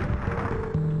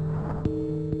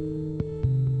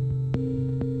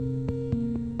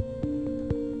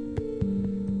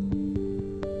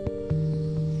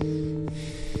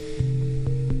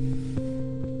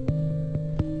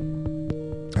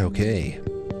 Okay.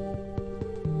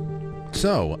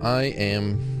 So, I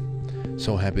am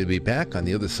so happy to be back on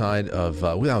the other side of,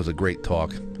 that was a great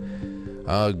talk.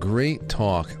 Great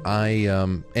talk.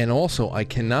 And also, I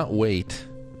cannot wait.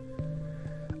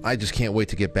 I just can't wait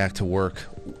to get back to work.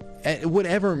 At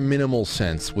whatever minimal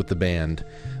sense with the band.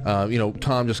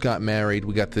 Tom just got married.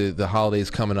 We got the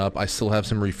holidays coming up. I still have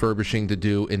some refurbishing to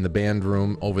do in the band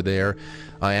room over there.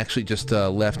 I actually just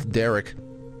left Derek,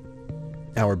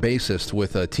 our bassist,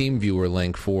 with a TeamViewer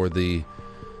link for the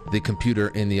computer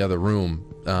in the other room,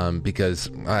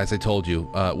 because, as I told you,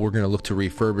 we're going to look to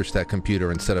refurbish that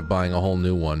computer instead of buying a whole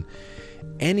new one.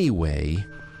 Anyway,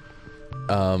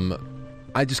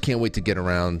 I just can't wait to get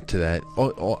around to that.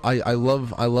 I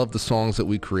love the songs that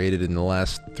we created in the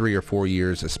last 3 or 4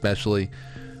 years, especially.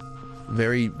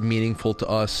 Very meaningful to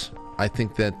us. I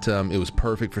think that it was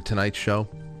perfect for tonight's show.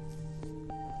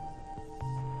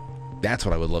 That's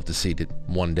what I would love to see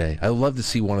one day. I would love to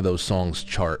see one of those songs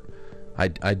chart.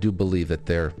 I do believe that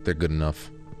they're good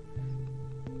enough.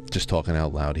 Just talking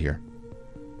out loud here.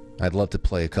 I'd love to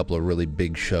play a couple of really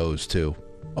big shows too.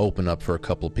 Open up for a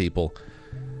couple of people.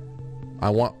 I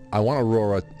want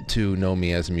Aurora to know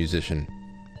me as a musician.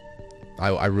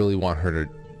 I really want her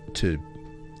to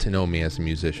know me as a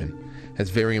musician. That's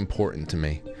very important to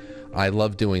me. I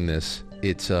love doing this.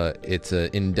 It's a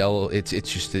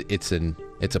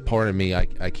part of me I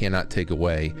cannot take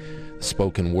away.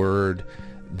 Spoken word,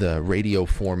 the radio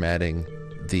formatting,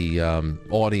 the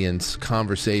audience,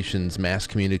 conversations, mass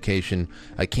communication.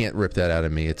 I can't rip that out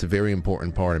of me. It's a very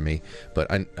important part of me.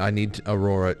 But I need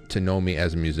Aurora to know me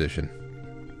as a musician.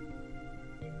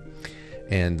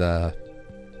 And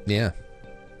yeah,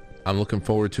 I'm looking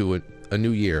forward to a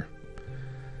new year.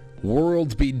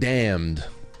 Worlds be damned.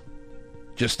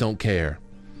 Just don't care.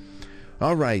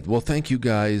 All right. Well, thank you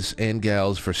guys and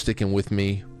gals for sticking with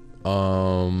me.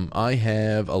 I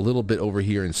have a little bit over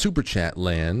here in Super Chat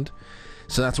land.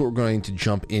 So that's what we're going to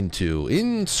jump into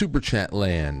in Super Chat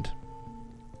land.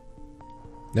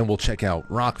 Then we'll check out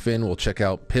Rockfin. We'll check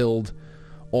out Pilled.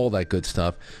 All that good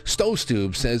stuff.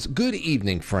 Stowstube says, good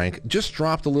evening, Frank. Just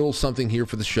dropped a little something here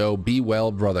for the show. Be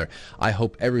well, brother. I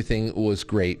hope everything was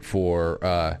great for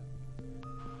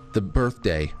the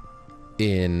birthday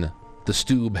in the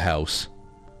Stube house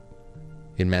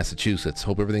in Massachusetts.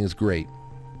 Hope everything is great.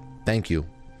 Thank you.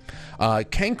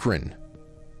 Cankren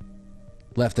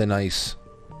left a nice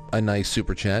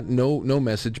super chat. No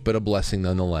message, but a blessing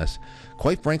nonetheless.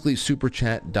 Quite frankly,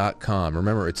 superchat.com.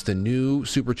 Remember, it's the new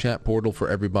super chat portal for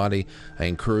everybody. I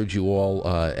encourage you all,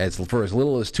 for as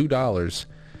little as $2,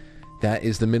 that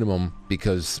is the minimum,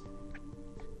 because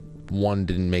one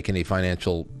didn't make any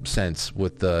financial sense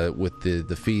with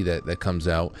the fee that comes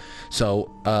out.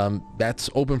 So that's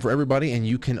open for everybody, and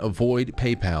you can avoid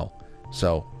PayPal.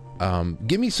 So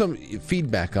give me some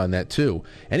feedback on that too.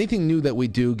 Anything new that we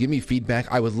do, give me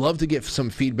feedback. I would love to get some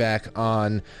feedback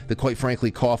on the Quite Frankly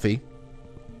coffee,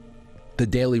 the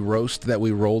daily roast that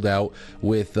we rolled out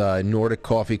with Nordic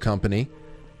Coffee Company.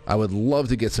 I would love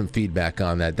to get some feedback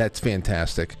on that. That's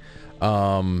fantastic.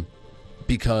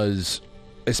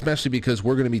 Especially because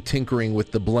we're going to be tinkering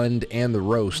with the blend and the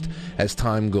roast as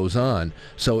time goes on.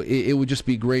 So it would just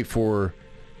be great for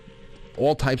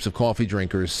all types of coffee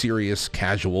drinkers, serious,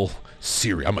 casual,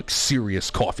 I'm a serious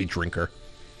coffee drinker.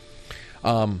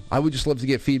 I would just love to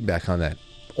get feedback on that,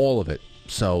 all of it.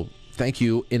 So thank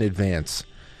you in advance.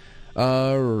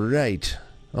 All right.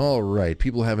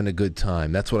 People having a good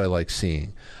time. That's what I like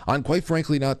seeing on Quite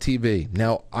Frankly TV.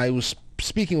 Now, I was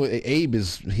speaking with Abe.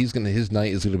 His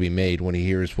night is gonna be made when he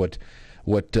hears what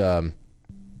King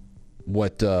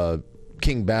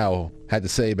Bao had to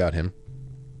say about him.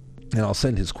 And I'll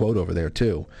send his quote over there,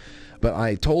 too. But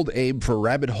I told Abe for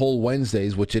Rabbit Hole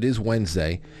Wednesdays, which it is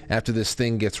Wednesday, after this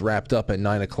thing gets wrapped up at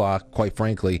 9 o'clock, Quite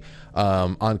Frankly,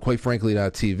 on Quite Frankly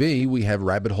TV, we have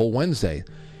Rabbit Hole Wednesday.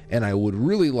 And I would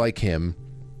really like him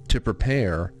to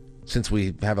prepare, since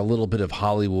we have a little bit of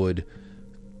Hollywood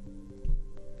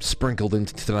sprinkled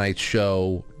into tonight's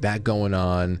show, that going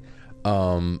on.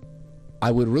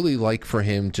 I would really like for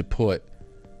him to put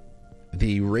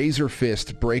the Razor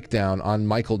Fist breakdown on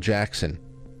Michael Jackson,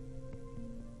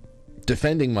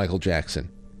 defending Michael Jackson,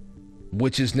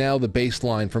 which is now the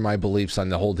baseline for my beliefs on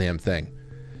the whole damn thing.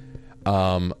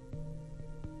 The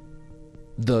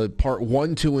part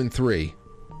 1, 2, and 3,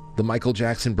 the Michael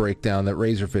Jackson breakdown that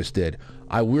Razor Fist did,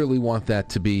 I really want that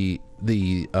to be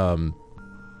the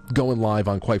going live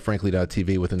on Quite Frankly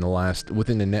TV within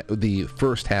the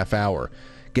first half hour,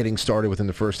 getting started within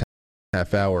the first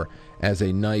half hour as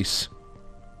a nice.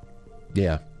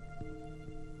 Yeah.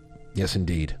 Yes,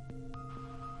 indeed.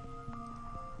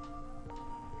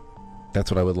 That's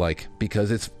what I would like,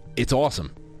 because it's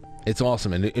awesome. It's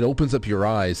awesome, and it opens up your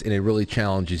eyes, and it really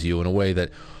challenges you in a way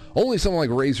that only someone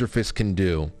like Razor Fist can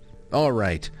do. All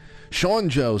right. Sean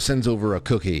Joe sends over a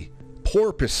cookie.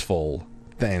 Porpoiseful.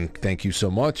 Thank you so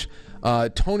much.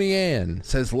 Tony Ann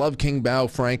says, love King Bao,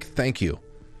 Frank. Thank you.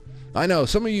 I know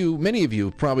many of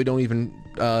you probably don't even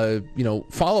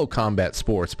follow combat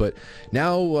sports, but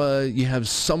now you have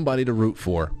somebody to root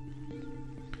for,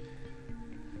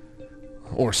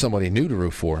 or somebody new to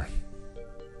root for.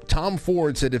 Tom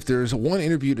Ford said, if there's one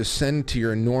interview to send to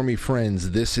your normie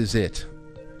friends, this is it.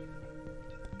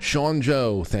 Sean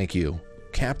Joe, thank you.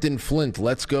 Captain Flint,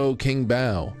 let's go King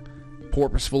Bao.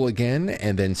 Porpoiseful again,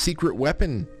 and then Secret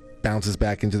Weapon bounces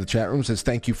back into the chat room, says,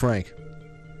 thank you, Frank.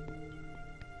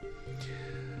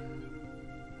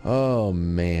 Oh,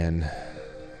 man.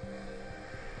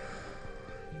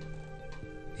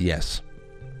 Yes.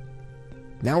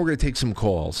 Now we're going to take some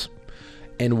calls.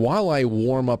 And while I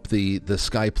warm up the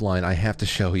Skype line, I have to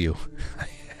show you.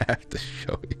 I have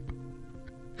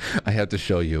to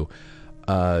show you.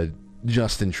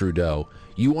 Justin Trudeau.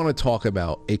 You want to talk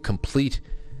about a complete,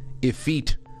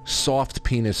 effete, soft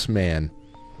penis man.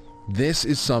 This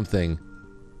is something,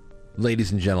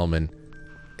 ladies and gentlemen,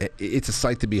 it's a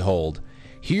sight to behold.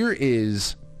 Here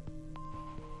is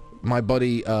my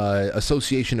buddy,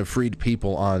 Association of Freed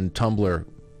People on Tumblr,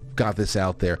 got this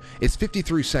out there. It's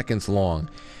 53 seconds long,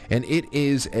 and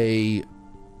it's an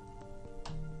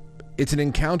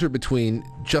encounter between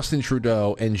Justin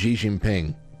Trudeau and Xi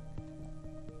Jinping.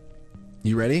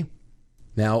 You ready?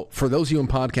 Now, for those of you in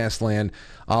podcast land,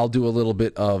 I'll do a little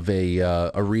bit of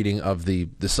a reading of the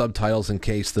subtitles in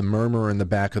case the murmur in the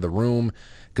back of the room,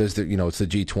 because it's the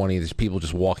G20. There's people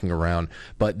just walking around.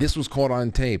 But this was caught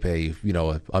on tape. A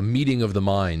meeting of the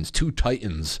minds, two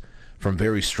titans from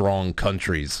very strong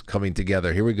countries coming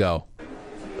together. Here we go.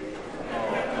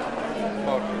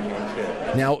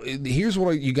 Now, here's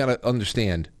what you got to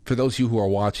understand. For those of you who are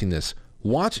watching this,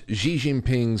 watch Xi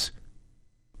Jinping's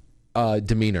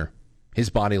demeanor, his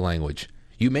body language.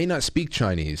 You may not speak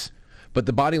Chinese, but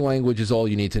the body language is all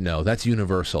you need to know. That's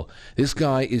universal. This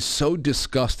guy is so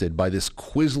disgusted by this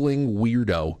quizzling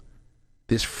weirdo,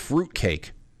 this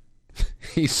fruitcake.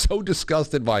 He's so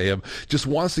disgusted by him, just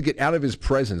wants to get out of his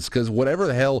presence, because whatever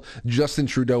the hell Justin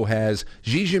Trudeau has,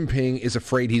 Xi Jinping is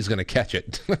afraid he's going to catch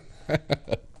it.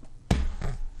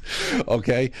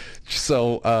 Okay?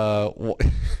 So,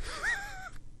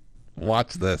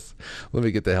 watch this. Let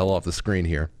me get the hell off the screen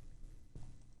here.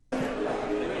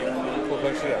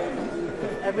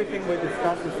 Everything we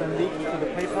discuss is then leaked to the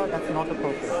paper. That's not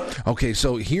appropriate. Okay,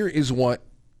 so here is what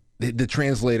The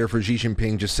translator for Xi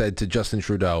Jinping just said to Justin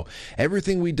Trudeau,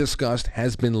 everything we discussed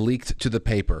has been leaked to the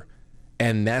paper,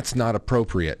 and that's not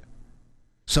appropriate.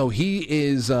 So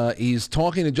he's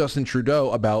talking to Justin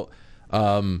Trudeau about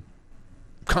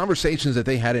conversations that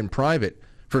they had in private,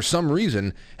 for some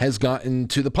reason, has gotten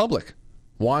to the public.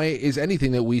 Why is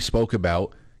anything that we spoke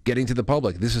about getting to the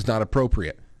public? This is not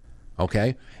appropriate.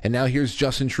 Okay? And now here's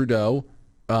Justin Trudeau.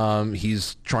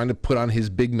 He's trying to put on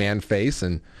his big man face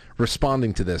and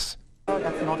responding to this.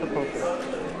 That's not appropriate.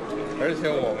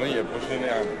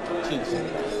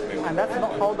 And that's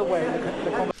not how the way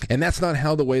And that's not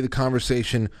how the way the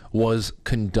conversation was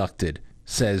conducted,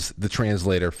 says the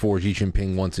translator for Xi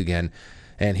Jinping once again.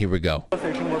 And here we go.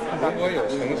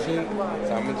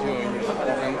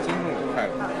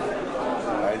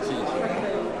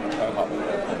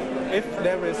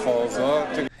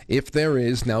 If there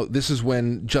is, now this is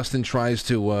when Justin tries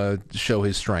to show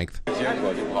his strength.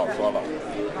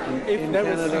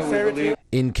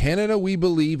 In Canada, we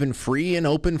believe in free and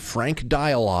open, frank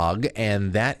dialogue,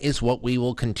 and that is what we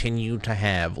will continue to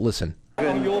have. Listen.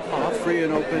 Free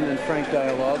and open and frank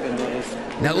dialogue, and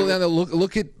now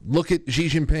look at Xi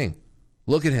Jinping.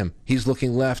 Look at him. He's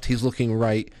looking left. He's looking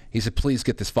right. He said, "Please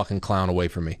get this fucking clown away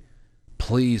from me.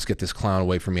 Please get this clown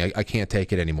away from me. I can't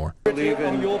take it anymore." Believe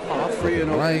in free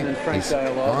and open and frank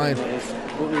dialogue, and that is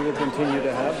what we will continue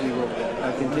to have. We will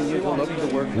continue to look to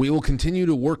work. We will continue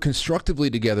to work constructively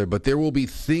together, but there will be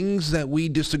things that we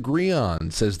disagree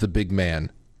on, says the big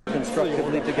man.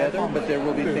 Constructively together, but there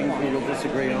will be things we will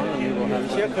disagree on, and we will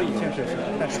have.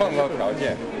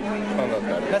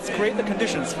 Let's create the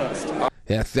conditions first.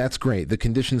 That's great. The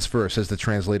conditions first, says the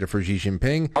translator for Xi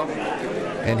Jinping,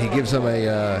 and he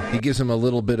gives him a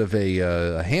little bit of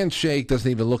a handshake. Doesn't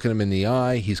even look at him in the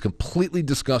eye. He's completely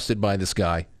disgusted by this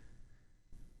guy.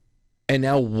 And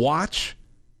now watch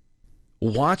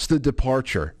the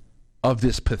departure of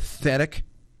this pathetic,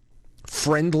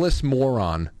 friendless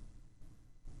moron.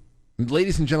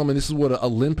 Ladies and gentlemen, this is what a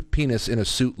limp penis in a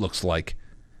suit looks like.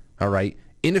 All right?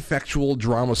 Ineffectual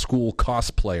drama school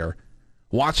cosplayer.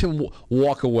 Watch him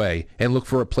walk away and look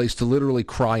for a place to literally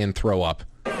cry and throw up.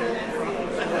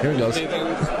 Here he goes.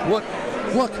 Look.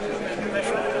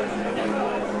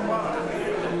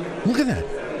 Look at that.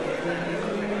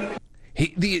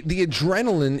 The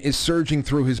adrenaline is surging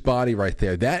through his body right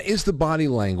there. That is the body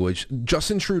language.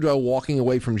 Justin Trudeau walking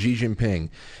away from Xi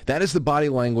Jinping. That is the body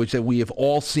language that we have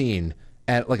all seen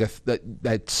at like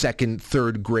at second,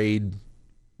 third grade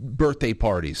birthday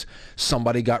parties.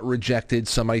 Somebody got rejected.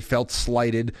 Somebody felt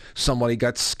slighted. Somebody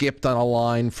got skipped on a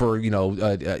line for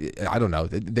I don't know.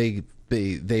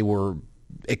 They were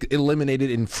eliminated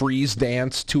in freeze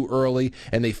dance too early,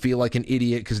 and they feel like an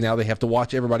idiot because now they have to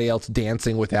watch everybody else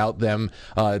dancing without them,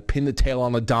 pin the tail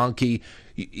on the donkey.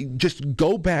 Just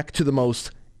go back to the most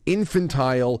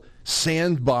infantile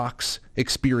sandbox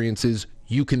experiences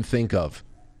you can think of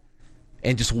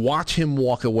and just watch him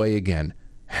walk away again.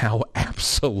 How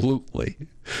absolutely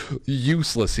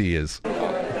useless he is.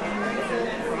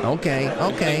 Okay.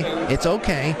 It's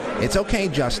okay,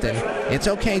 Justin. It's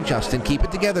okay, Justin. Keep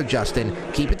it together, Justin.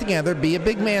 Keep it together. Be a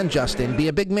big man, Justin. Be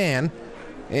a big man.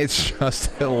 It's just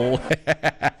hilarious.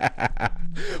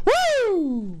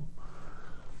 Woo!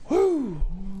 Woo!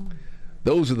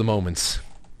 Those are the moments.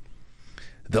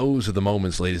 Those are the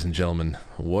moments, ladies and gentlemen.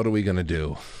 What are we going to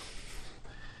do?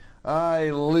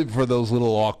 I live for those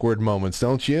little awkward moments,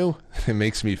 don't you? It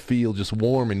makes me feel just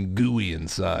warm and gooey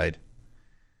inside.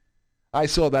 I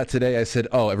saw that today. I said,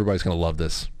 oh, everybody's going to love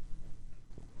this.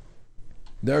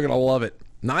 They're going to love it.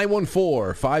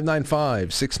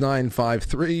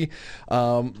 914-595-6953.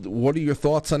 What are your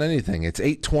thoughts on anything? It's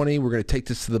 8:20. We're going to take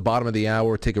this to the bottom of the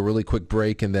hour, take a really quick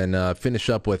break, and then finish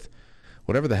up with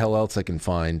whatever the hell else I can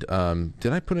find.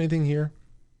 Did I put anything here?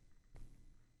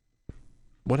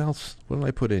 What else? What did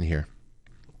I put in here?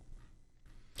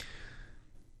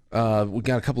 We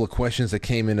got a couple of questions that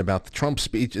came in about the Trump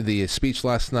speech, the speech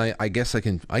last night. I guess I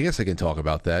can talk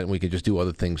about that, and we can just do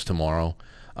other things tomorrow.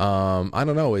 I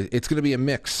don't know. It's going to be a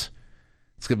mix.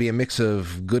 It's going to be a mix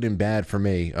of good and bad for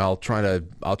me. I'll try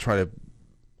to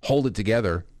hold it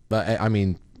together. But I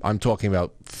mean, I'm talking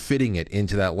about fitting it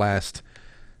into that last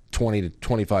 20 to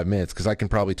 25 minutes because I can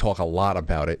probably talk a lot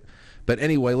about it. But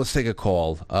anyway, let's take a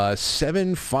call.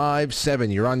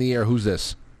 757. You're on the air. Who's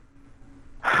this?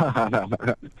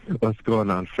 What's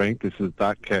going on, Frank? This is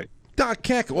Doc Keck. Doc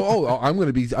Keck. Oh, I'm going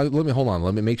to be... let me hold on.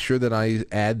 Let me make sure that I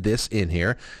add this in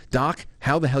here. Doc,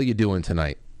 how the hell you doing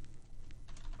tonight?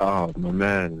 Oh, my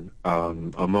man.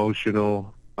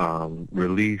 Emotional.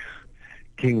 Release.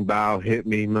 King Bao hit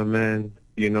me, my man.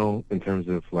 You know, in terms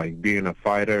of, like, being a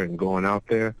fighter and going out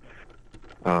there.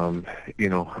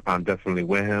 I'm definitely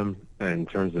with him in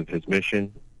terms of his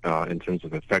mission, in terms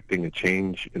of affecting a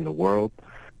change in the world.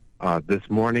 This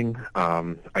morning,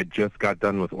 I just got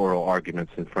done with oral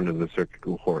arguments in front of the circuit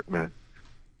court, man.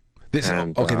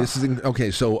 So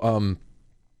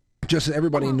just so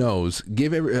everybody knows,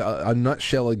 give a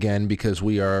nutshell again, because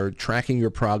we are tracking your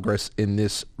progress in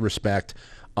this respect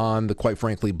on the Quite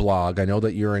Frankly blog. I know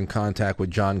that you're in contact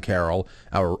with John Carroll,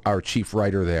 our chief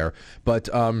writer there, but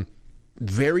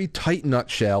very tight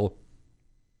nutshell.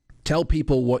 Tell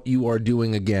people what you are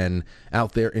doing again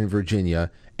out there in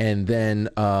Virginia, and then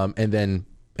what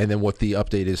the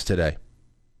update is today.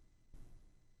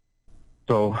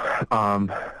 So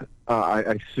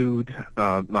I sued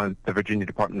the Virginia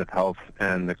Department of Health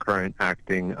and the current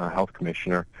acting health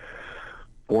commissioner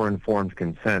for informed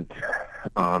consent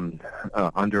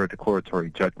under a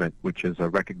declaratory judgment, which is a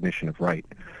recognition of right.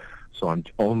 So I'm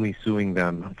only suing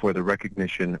them for the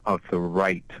recognition of the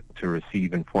right to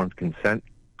receive informed consent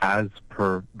as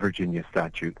per Virginia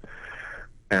statute.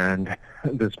 And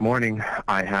this morning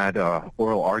I had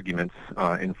oral arguments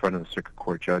in front of the circuit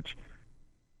court judge,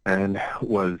 and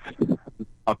was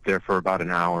up there for about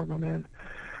an hour, my man.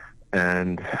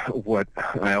 And what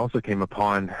I also came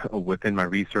upon within my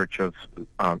research of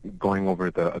going over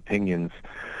the opinions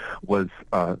was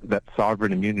that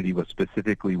sovereign immunity was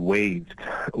specifically waived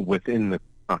within the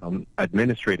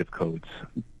administrative codes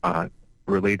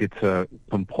related to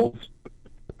compulsory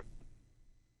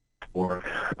or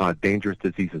dangerous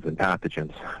diseases and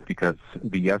pathogens, because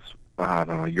BS, I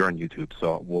don't know, you're on YouTube,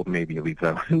 so we'll maybe leave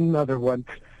that another one.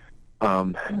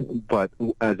 But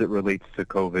as it relates to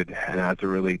COVID, and as it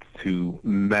relates to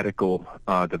medical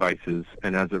devices,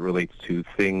 and as it relates to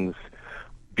things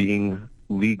being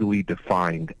legally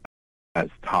defined as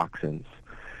toxins,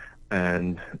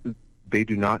 and they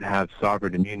do not have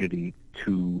sovereign immunity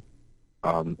to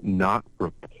not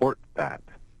report that.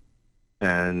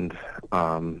 And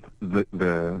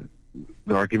the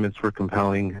arguments were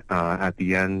compelling. At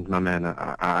the end, my man,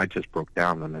 I just broke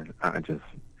down, my man.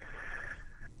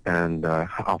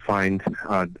 I'll find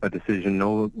a decision.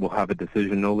 We'll have a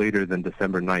decision no later than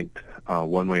December 9th,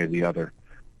 one way or the other.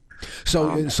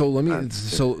 So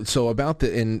about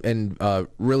the and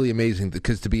really amazing,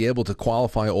 because to be able to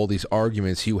qualify all these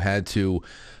arguments, you had to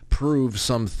prove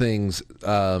some things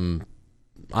on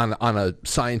a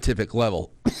scientific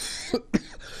level.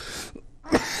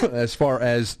 As far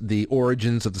as the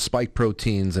origins of the spike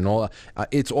proteins and all,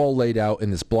 it's all laid out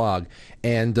in this blog.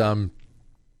 And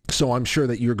so I'm sure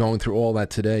that you're going through all that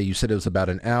today. You said it was about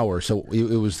an hour. So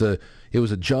it was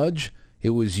a judge,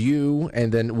 it was you,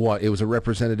 and then what? It was a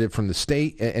representative from the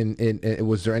state. And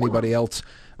was there anybody else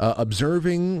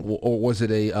observing, or was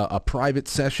it a private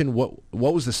session? What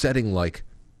was the setting like?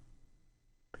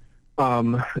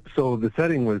 So the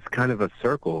setting was kind of a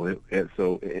circle.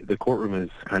 The courtroom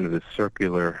is kind of a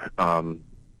circular kind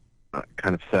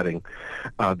of setting.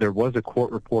 There was a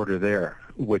court reporter there,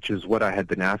 which is what I had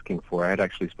been asking for. I had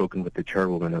actually spoken with the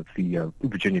chairwoman of the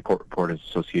Virginia Court Reporters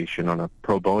Association on a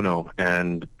pro bono,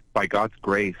 and by God's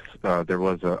grace, there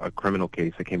was a criminal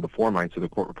case that came before mine, so the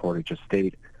court reporter just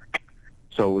stayed.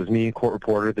 So it was me, court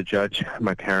reporter, the judge,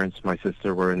 my parents, my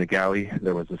sister were in the galley.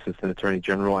 There was Assistant Attorney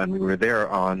General, and we were there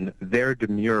on their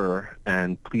demurrer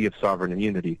and plea of sovereign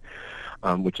immunity,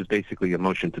 which is basically a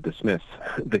motion to dismiss.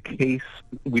 The case,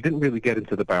 we didn't really get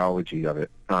into the biology of it,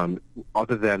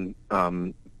 other than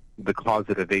the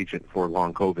causative agent for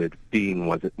long COVID being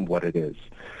what it is.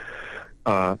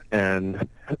 And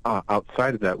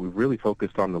outside of that, we really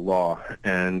focused on the law,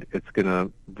 and it's going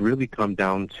to really come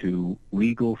down to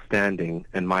legal standing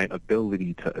and my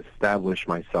ability to establish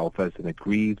myself as an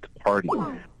aggrieved party,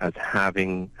 as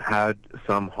having had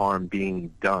some harm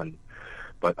being done.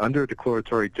 But under a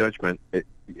declaratory judgment,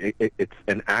 it's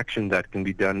an action that can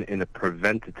be done in a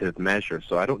preventative measure,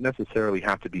 so I don't necessarily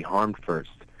have to be harmed first.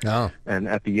 Oh. And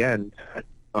at the end,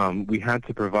 we had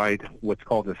to provide what's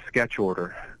called a sketch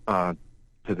order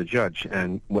to the judge,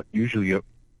 and what usually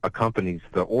accompanies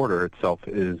the order itself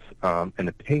is an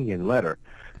opinion letter.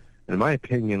 And my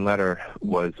opinion letter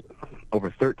was over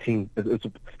 13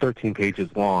 pages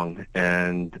long,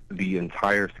 and the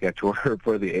entire sketch order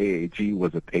for the AAG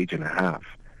was a page and a half.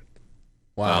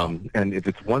 Wow. And if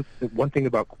it's one thing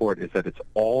about court is that it's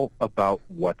all about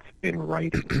what's in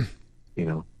writing, you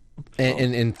know. So.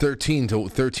 And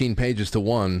 13 pages to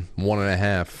one and a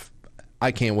half.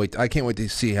 I can't wait to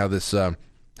see how this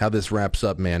wraps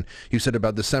up, man. You said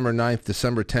about December 9th,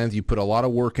 December 10th, you put a lot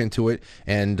of work into it,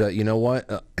 and you know what?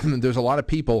 There's a lot of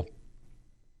people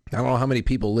I don't know how many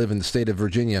people live in the state of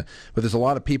Virginia, but there's a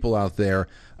lot of people out there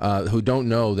who don't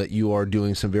know that you are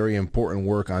doing some very important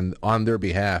work on their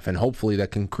behalf, and hopefully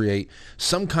that can create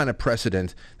some kind of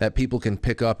precedent that people can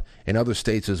pick up in other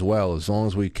states as well, as long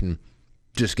as we can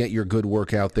just get your good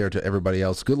work out there to everybody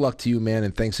else. Good luck to you, man,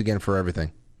 and thanks again for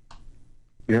everything.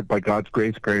 Yeah, by God's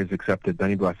grace, prayers accepted.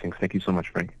 Many blessings. Thank you so much,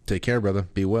 Frank. Take care, brother.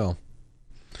 Be well.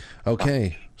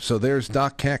 Okay, so there's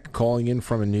Doc Keck calling in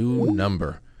from a new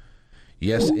number.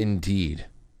 Yes, indeed.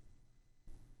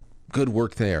 Good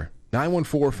work there.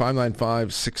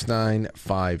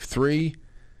 914-595-6953.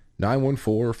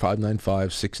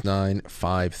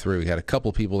 914-595-6953. We had a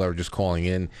couple people that were just calling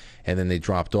in, and then they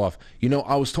dropped off. You know,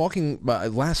 I was talking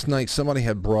last night, somebody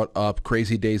had brought up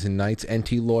Crazy Days and Nights,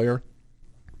 NT Lawyer.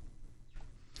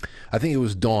 I think it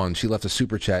was Dawn. She left a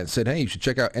super chat and said, hey, you should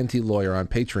check out NT Lawyer on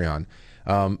Patreon.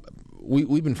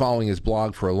 We've been following his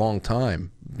blog for a long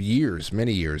time, years,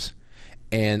 many years.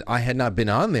 And I had not been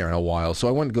on there in a while, so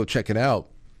I wanted to go check it out.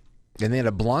 And they had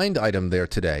a blind item there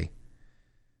today.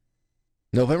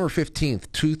 November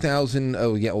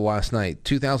 15th, last night,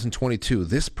 2022.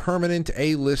 This permanent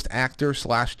A-list actor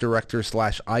 / director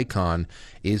 / icon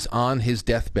is on his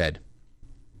deathbed.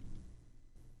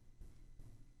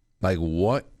 Like,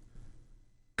 what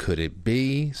could it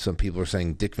be? Some people are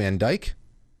saying Dick Van Dyke.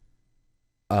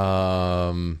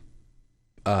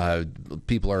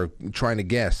 People are trying to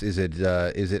guess. Is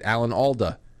it Alan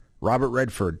Alda, Robert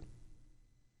Redford,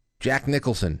 Jack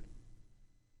Nicholson,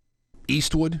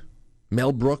 Eastwood,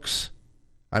 Mel Brooks?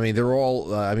 I mean, they're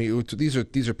all. These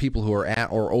are people who are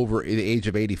at or over the age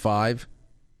of 85.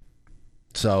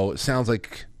 So it sounds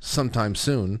like sometime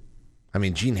soon. I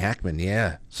mean, Gene Hackman.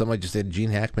 Yeah, somebody just said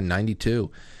Gene Hackman,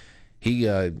 92. He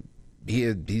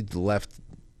left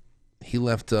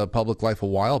public life a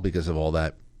while because of all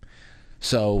that.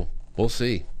 So we'll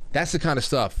see. That's the kind of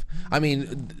stuff. I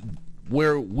mean,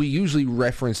 where we usually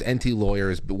reference NT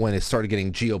Lawyers when it started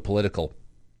getting geopolitical,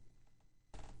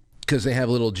 because they have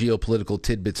little geopolitical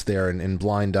tidbits there and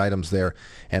blind items there,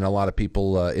 and a lot of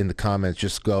people in the comments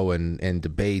just go and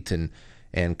debate and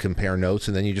compare notes,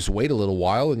 and then you just wait a little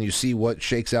while and you see what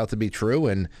shakes out to be true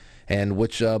and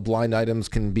which blind items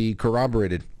can be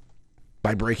corroborated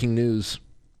by breaking news.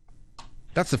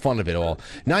 That's the fun of it all.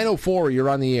 904, you're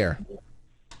on the air.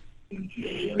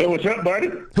 Hey, what's up, buddy?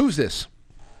 Who's this?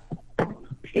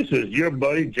 This is your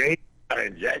buddy James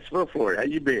in Jacksonville, Florida. How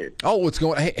you been? Oh, what's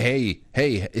going on? Hey,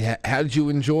 how did you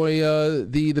enjoy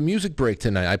the music break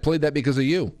tonight? I played that because of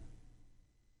you.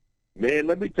 Man,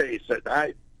 let me tell you something.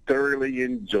 I thoroughly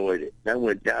enjoyed it. I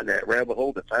went down that rabbit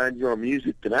hole to find your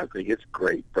music, and I think it's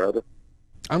great, brother.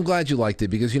 I'm glad you liked it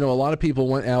because, you know, a lot of people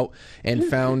went out and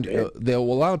found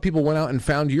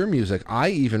your music. I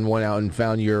even went out and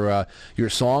found your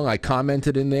song. I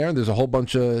commented in there. There's a whole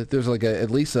bunch of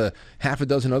at least a half a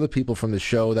dozen other people from the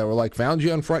show that were like, found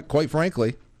you on Quite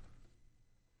Frankly.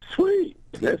 Sweet.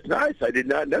 That's nice. I did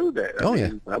not know that. I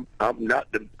mean, yeah. I'm not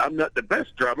the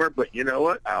best drummer, but you know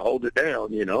what? I hold it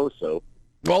down, so.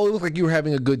 Well, it looked like you were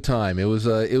having a good time. It was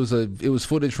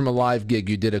footage from a live gig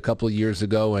you did a couple of years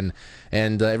ago, and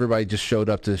everybody just showed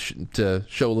up to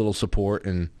show a little support,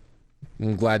 and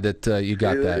I'm glad that you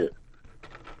got that.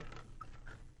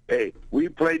 Hey, we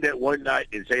played that one night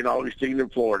in St. Augustine in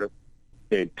Florida,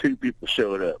 and 2 people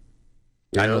showed up.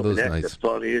 I know those nights. That's the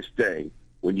funniest thing.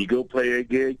 When you go play a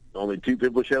gig, only 2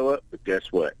 people show up, but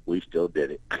guess what? We still did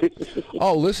it.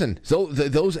 Oh, listen, so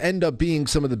those end up being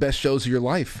some of the best shows of your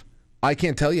life. I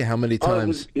can't tell you how many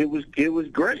times. It was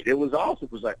great. It was awesome.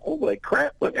 It was like, holy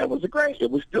crap, but that was great. It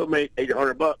was still made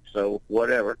 $800, so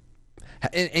whatever.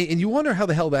 And you wonder how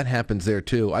the hell that happens there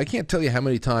too. I can't tell you how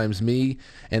many times me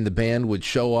and the band would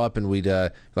show up and we'd all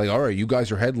right, you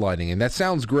guys are headlining, and that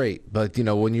sounds great. But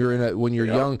when you're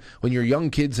young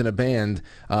kids in a band,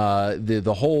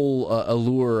 the whole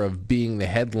allure of being the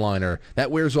headliner, that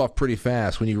wears off pretty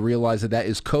fast when you realize that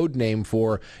is code name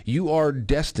for you are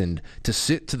destined to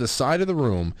sit to the side of the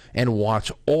room and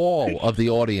watch all of the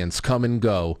audience come and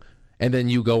go, and then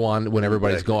you go on when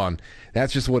everybody's gone.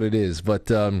 That's just what it is.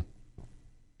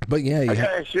 But yeah, I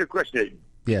gotta ask you a question.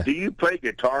 Yeah. Do you play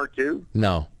guitar too?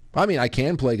 No. I mean, I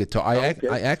can play guitar. I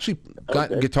actually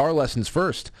got guitar lessons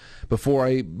first before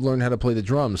I learned how to play the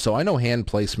drums. So I know hand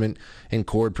placement and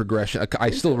chord progression.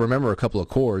 I still remember a couple of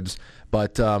chords,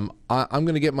 but I'm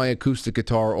going to get my acoustic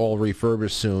guitar all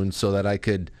refurbished soon so that I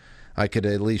could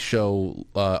at least show.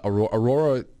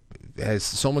 Aurora has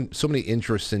so many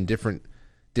interests in different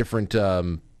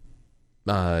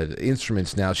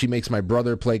instruments now. She makes my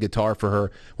brother play guitar for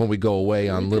her when we go away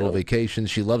on little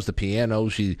vacations. She loves the piano.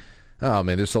 Oh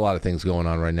man, there's a lot of things going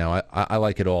on right now. I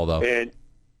like it all though. And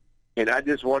And I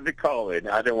just wanted to call in.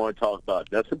 I don't want to talk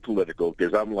about nothing political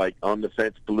because I'm like on the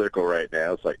fence political right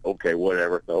now. It's like, okay,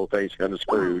 whatever. The whole thing's kind of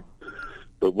screwed.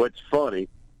 But what's funny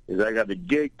is I got a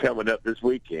gig coming up this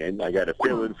weekend. I got to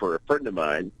fill in for a friend of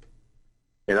mine,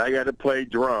 and I got to play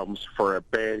drums for a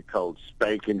band called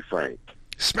Spankin' Frank.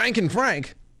 Spankin'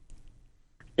 Frank?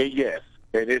 And yes,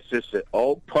 and it's just an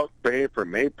old punk band from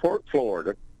Mayport,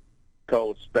 Florida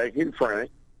called Spankin'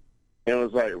 Frank. And I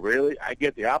was like, really? I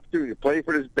get the opportunity to play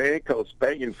for this band called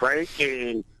Spankin' Frank,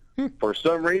 and for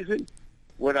some reason,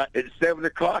 when at 7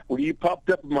 o'clock, when you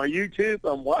popped up on my YouTube,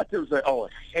 I'm watching, I was like, oh,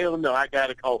 hell no, I got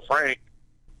to call Frank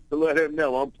to let him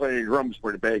know I'm playing drums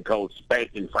for the band called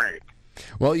Spankin' Frank.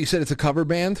 Well, you said it's a cover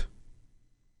band?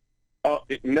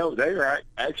 No, they are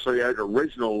actually an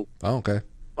original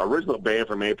original band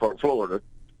from Mayport, Florida.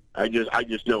 I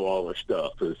just know all their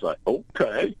stuff. It's like,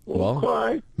 okay.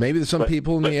 Maybe there's some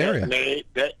people in the area.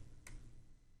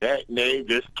 That name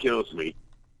just kills me.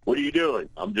 What are you doing?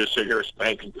 I'm just sitting here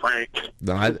spanking Frank.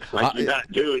 No, you're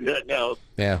not doing nothing else.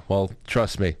 Yeah, well,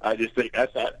 trust me. I think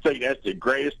that's the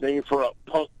greatest name for a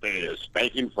punk band is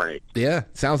Spanking Frank. Yeah,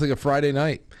 sounds like a Friday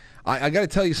night. I got to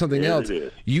tell you something else.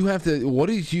 You have to.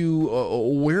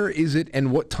 Where is it,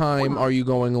 and what time are you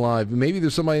going live? Maybe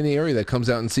there's somebody in the area that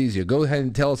comes out and sees you. Go ahead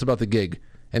and tell us about the gig,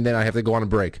 and then I have to go on a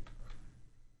break.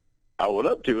 I would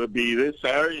love to. It'd be this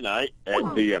Saturday night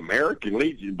at the American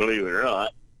Legion, believe it or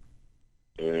not.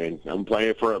 And I'm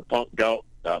playing for a punk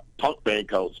band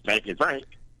called Spankin' Frank.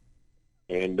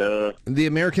 And the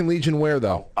American Legion, where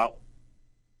though?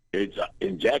 It's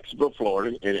in Jacksonville,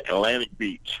 Florida, in Atlantic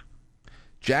Beach.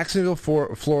 Jacksonville,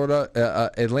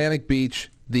 Florida, Atlantic Beach,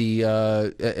 the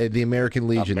American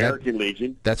Legion. American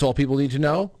Legion. That's all people need to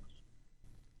know?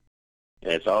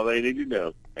 That's all they need to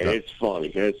know. And it's funny.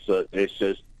 It's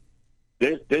just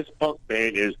this punk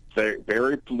band is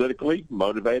very politically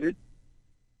motivated,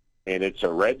 and it's a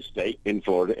red state in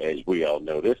Florida, as we all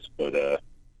know this. But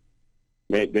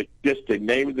man, just the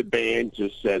name of the band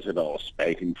just says it all.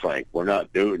 Spankin' Frank. We're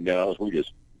not doing no.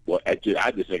 I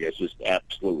just think it's just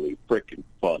absolutely freaking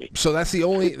funny. So that's the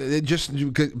only, just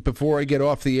before I get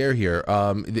off the air here,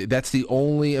 that's the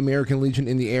only American Legion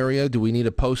in the area? Do we need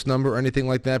a post number or anything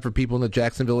like that for people in the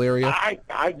Jacksonville area?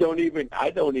 I don't even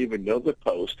know the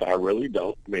post. I really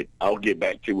don't. I mean, I'll get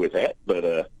back to you with that,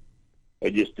 but I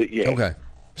just, yeah. Okay.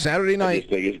 Saturday night. I just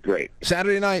think it's great.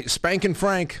 Saturday night, Spankin'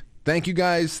 Frank. Thank you,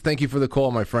 guys. Thank you for the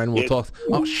call, my friend. We'll talk.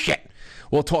 Oh, shit.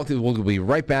 We'll be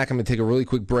right back. I'm going to take a really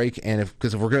quick break, and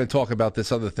because if we're going to talk about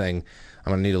this other thing,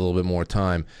 I'm going to need a little bit more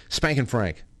time. Spankin'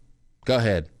 Frank, go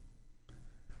ahead.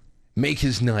 Make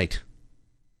his night.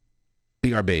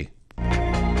 BRB.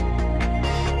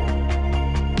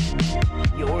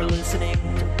 You're listening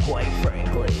to Quite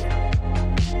Frankly.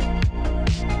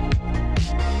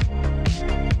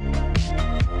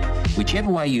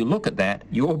 Whichever way you look at that,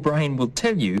 your brain will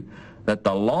tell you that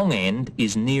the long end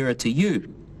is nearer to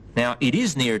you. Now, it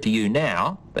is nearer to you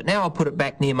now, but now I'll put it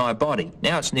back near my body.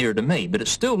 Now it's nearer to me, but it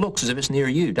still looks as if it's nearer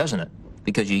you, doesn't it?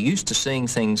 Because you're used to seeing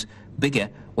things bigger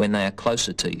when they are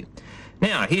closer to you.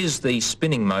 Now, here's the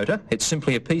spinning motor. It's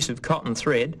simply a piece of cotton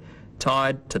thread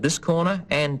tied to this corner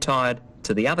and tied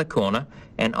to the other corner,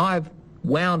 and I've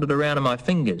wound it around in my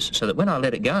fingers so that when I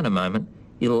let it go in a moment,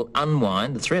 it'll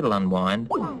unwind, the thread will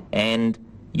unwind, and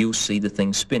you'll see the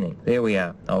thing spinning. There we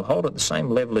are. I'll hold it at the same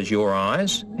level as your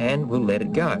eyes, and we'll let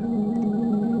it go.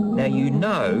 Now, you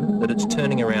know that it's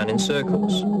turning around in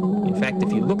circles. In fact,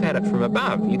 if you look at it from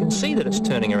above, you can see that it's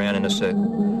turning around in a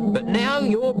circle. But now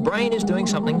your brain is doing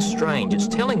something strange. It's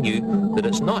telling you that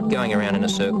it's not going around in a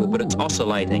circle, but it's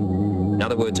oscillating. In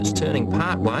other words, it's turning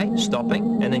part way,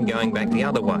 stopping, and then going back the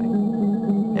other way.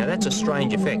 Now, that's a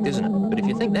strange effect, isn't it? But if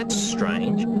you think that's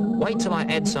strange, wait till I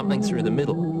add something through the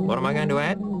middle. What am I going to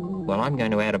add? Well, I'm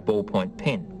going to add a ballpoint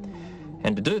pen.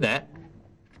 And to do that,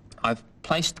 I've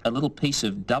placed a little piece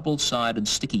of double-sided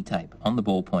sticky tape on the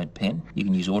ballpoint pen. You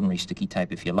can use ordinary sticky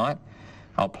tape if you like.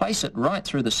 I'll place it right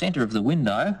through the center of the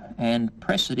window and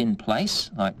press it in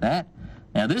place like that.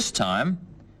 Now, this time,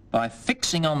 by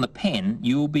fixing on the pen,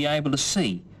 you'll be able to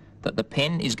see that the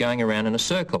pen is going around in a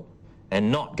circle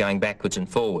and not going backwards and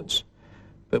forwards.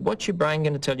 But what's your brain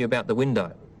going to tell you about the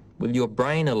window? Will your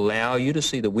brain allow you to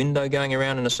see the window going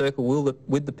around in a circle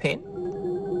with the pen?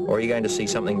 Or are you going to see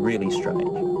something really strange?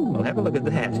 Well, have a look at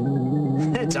that.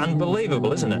 That's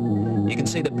unbelievable, isn't it? You can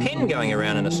see the pen going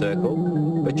around in a circle,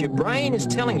 but your brain is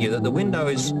telling you that the window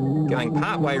is going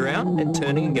part way around and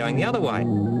turning and going the other way.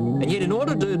 And yet in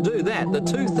order to do that, the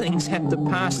two things have to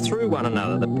pass through one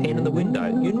another, the pen and the window.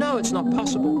 You know it's not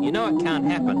possible. You know it can't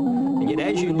happen. And yet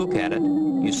as you look at it,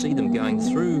 you see them going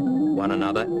through one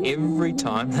another every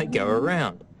time they go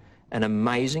around. an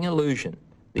amazing illusion,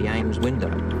 the Ames window.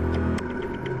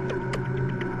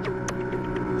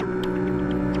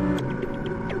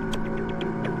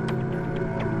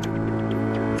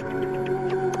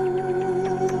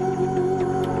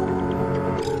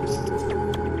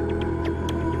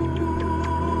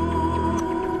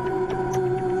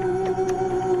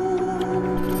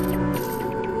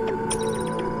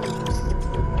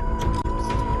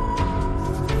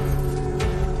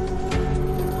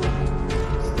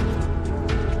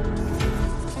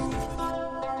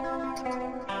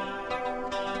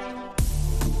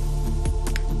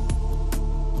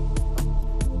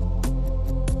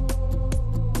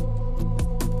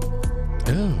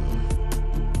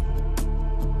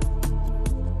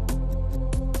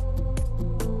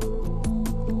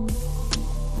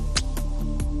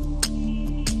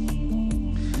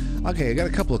 Okay, I got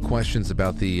a couple of questions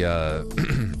about the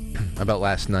about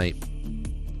last night.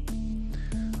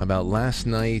 About last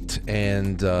night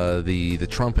and the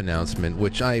Trump announcement,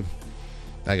 which I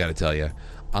got to tell you,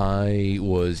 I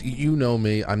was, you know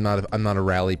me, I'm not a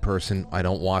rally person. I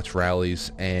don't watch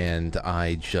rallies, and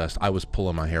I was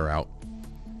pulling my hair out.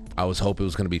 I was hoping it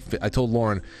was going to be. I told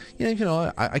Lauren,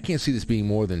 I can't see this being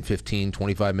more than 15,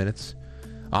 25 minutes.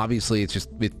 Obviously,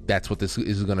 that's what this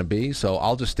is going to be, so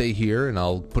I'll just stay here and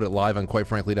I'll put it live on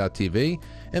quitefrankly.tv,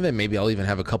 and then maybe I'll even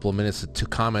have a couple of minutes to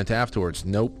comment afterwards.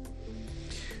 Nope.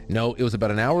 No, it was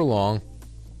about an hour long,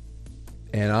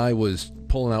 and I was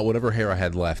pulling out whatever hair I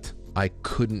had left. I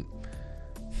couldn't.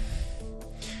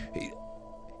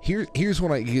 Here's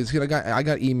what I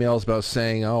got emails about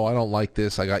saying, oh, I don't like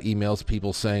this. I got emails of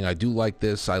people saying, I do like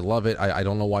this. I love it. I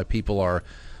don't know why people are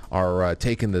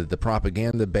taking the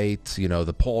propaganda bait,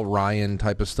 the Paul Ryan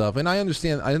type of stuff. And I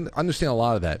understand a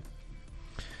lot of that.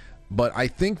 But I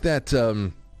think that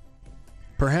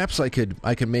perhaps I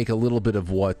could make a little bit of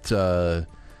what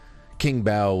King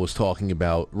Bao was talking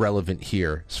about relevant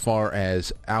here, as far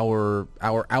as our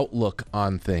outlook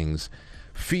on things.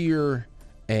 Fear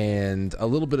and a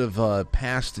little bit of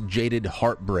past jaded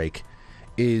heartbreak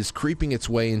is creeping its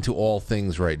way into all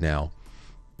things right now.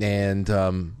 And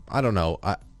I don't know.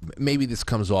 Maybe this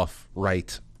comes off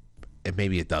right, and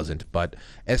maybe it doesn't. But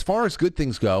as far as good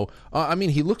things go,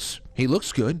 he looks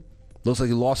good. Looks like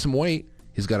he lost some weight.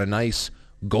 He's got a nice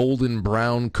golden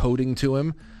brown coating to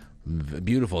him.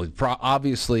 Beautiful.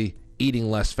 Obviously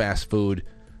eating less fast food.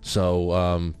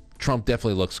 So Trump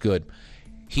definitely looks good.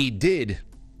 He did.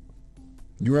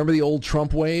 You remember the old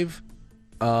Trump wave?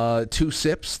 2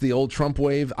 sips, the old Trump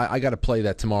wave. I got to play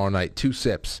that tomorrow night. 2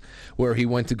 sips, where he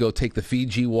went to go take the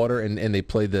Fiji water, and they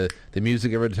played the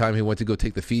music every time he went to go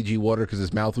take the Fiji water because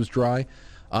his mouth was dry.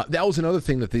 That was another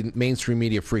thing that the mainstream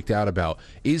media freaked out about.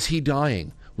 Is he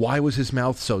dying? Why was his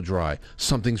mouth so dry?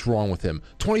 Something's wrong with him.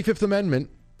 25th Amendment.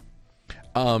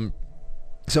 So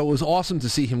it was awesome to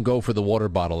see him go for the water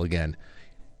bottle again.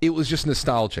 It was just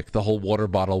nostalgic, the whole water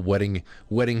bottle wetting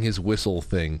his whistle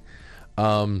thing.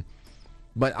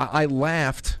 But I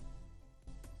laughed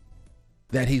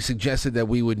that he suggested that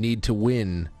we would need to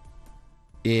win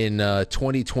in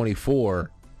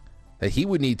 2024, that he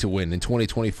would need to win in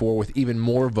 2024 with even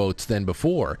more votes than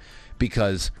before,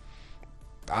 because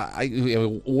what are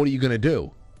you going to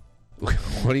do? What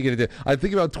are you going to do? I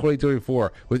think about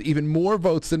 2024 with even more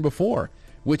votes than before,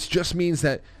 which just means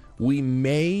that we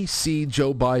may see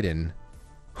Joe Biden,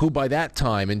 who by that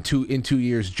time, in two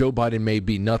years, Joe Biden may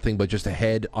be nothing but just a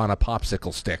head on a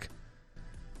popsicle stick.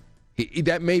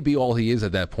 That may be all he is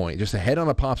at that point, just a head on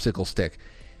a popsicle stick.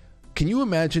 Can you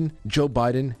imagine Joe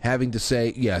Biden having to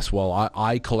say, yes, well,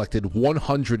 I collected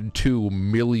 102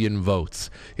 million votes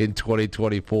in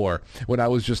 2024 when I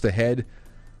was just a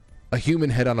human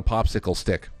head on a popsicle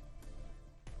stick?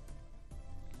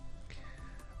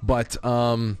 But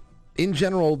in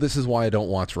general, this is why I don't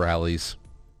watch rallies.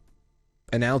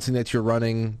 Announcing that you're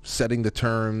running, setting the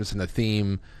terms and the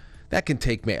theme, that can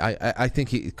take me. I think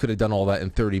he could have done all that in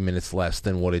 30 minutes less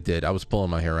than what it did. I was pulling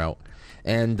my hair out.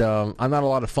 And I'm not a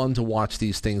lot of fun to watch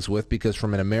these things with, because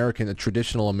from a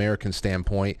traditional American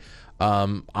standpoint,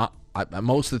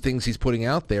 most of the things he's putting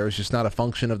out there is just not a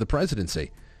function of the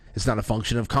presidency. It's not a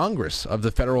function of Congress, of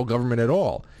the federal government at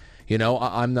all.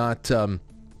 I'm not,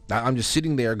 I'm just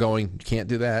sitting there going, you can't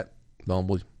do that.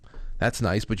 Well, that's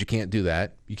nice, but you can't do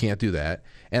that. You can't do that.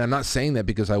 And I'm not saying that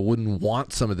because I wouldn't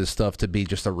want some of this stuff to be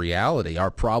just a reality.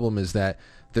 Our problem is that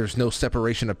there's no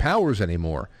separation of powers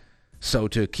anymore. So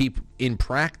to keep, in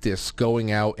practice,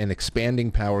 going out and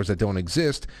expanding powers that don't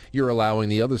exist, you're allowing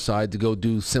the other side to go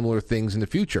do similar things in the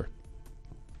future.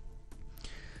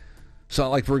 So,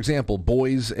 like, for example,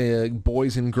 boys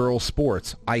and girls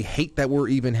sports. I hate that we're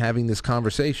even having this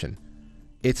conversation.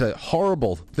 It's a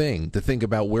horrible thing to think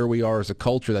about where we are as a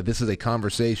culture, that this is a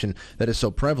conversation that is so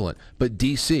prevalent. But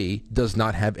D.C. does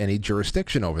not have any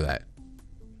jurisdiction over that.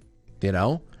 You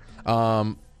know?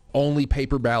 Only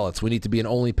paper ballots. We need to be in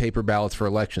only paper ballots for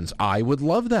elections. I would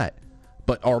love that.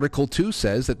 But Article 2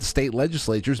 says that the state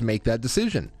legislatures make that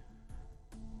decision.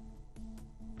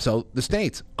 So the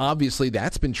states, obviously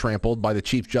that's been trampled by the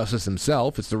Chief Justice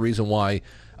himself. It's the reason why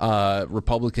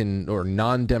Republican or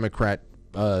non-Democrat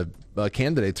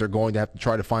candidates are going to have to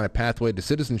try to find a pathway to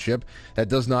citizenship that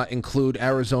does not include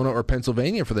Arizona or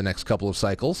Pennsylvania for the next couple of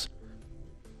cycles.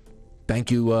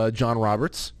 Thank you, John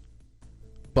Roberts.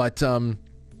 But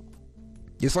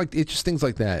it's just things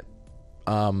like that.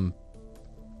 And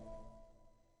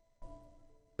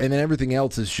then everything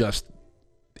else is just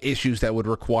issues that would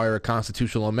require a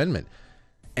constitutional amendment.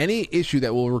 Any issue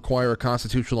that will require a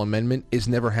constitutional amendment is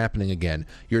never happening again.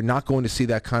 You're not going to see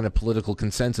that kind of political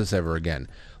consensus ever again.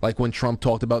 Like when Trump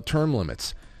talked about term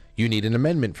limits. You need an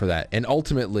amendment for that. And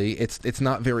ultimately, it's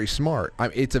not very smart.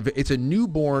 It's a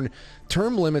newborn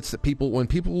term limits that when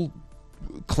people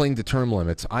cling to term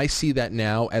limits, I see that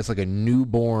now as like a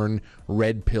newborn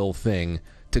red pill thing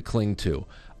to cling to.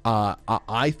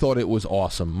 I thought it was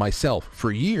awesome myself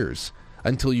for years,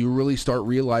 until you really start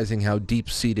realizing how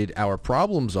deep-seated our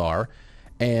problems are,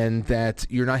 and that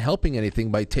you're not helping anything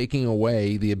by taking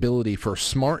away the ability for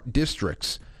smart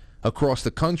districts across the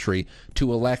country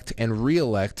to elect and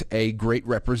re-elect a great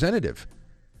representative.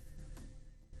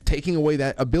 Taking away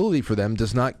that ability for them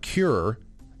does not cure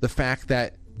the fact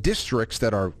that districts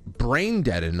that are brain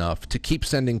dead enough to keep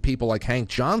sending people like Hank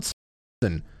Johnson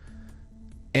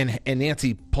and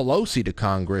Nancy Pelosi to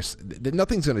Congress,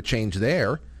 nothing's going to change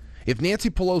there. If Nancy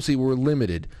Pelosi were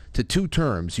limited to 2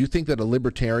 terms, you think that a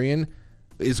libertarian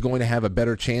is going to have a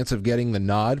better chance of getting the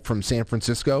nod from San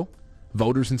Francisco,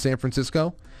 voters in San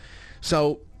Francisco?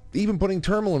 So even putting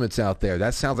term limits out there,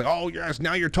 that sounds like, oh, yes,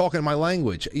 now you're talking my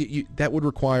language. That would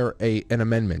require an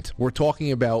amendment. We're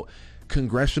talking about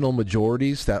congressional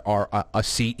majorities that are a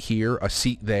seat here, a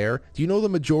seat there. Do you know the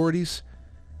majorities?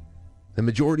 The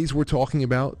majorities we're talking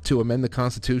about to amend the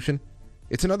Constitution?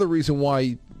 It's another reason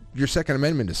why your Second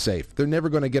Amendment is safe. They're never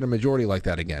going to get a majority like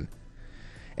that again.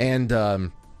 And,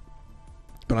 but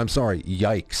I'm sorry,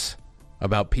 yikes,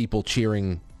 about people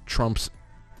cheering Trump's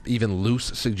even loose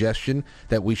suggestion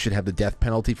that we should have the death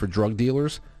penalty for drug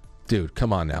dealers. Dude,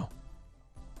 come on now.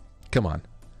 Come on.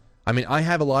 I mean, I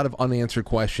have a lot of unanswered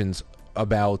questions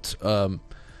about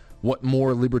what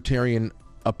more libertarian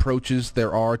approaches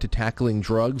there are to tackling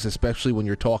drugs, especially when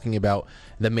you're talking about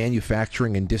the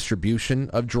manufacturing and distribution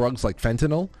of drugs like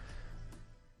fentanyl.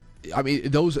 I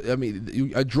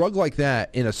mean, a drug like that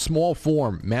in a small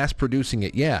form, mass producing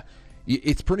it, yeah,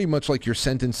 it's pretty much like you're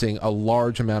sentencing a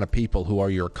large amount of people who are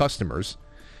your customers,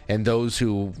 and those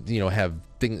who, have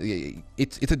things.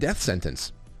 It's a death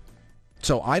sentence.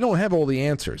 So I don't have all the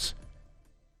answers.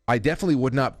 I definitely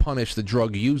would not punish the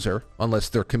drug user unless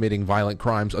they're committing violent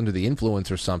crimes under the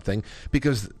influence or something,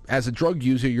 because as a drug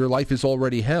user, your life is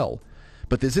already hell.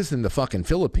 But this isn't the fucking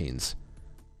Philippines.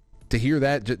 To hear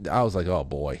that, I was like, oh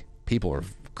boy, people are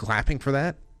clapping for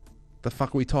that? The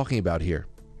fuck are we talking about here?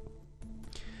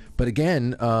 But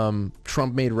again,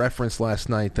 Trump made reference last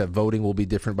night that voting will be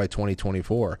different by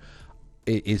 2024.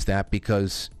 Is that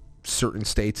because certain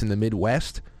states in the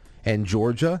Midwest and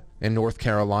Georgia and North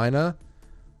Carolina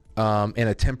and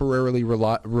a temporarily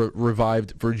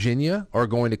revived Virginia are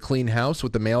going to clean house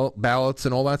with the mail ballots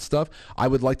and all that stuff? I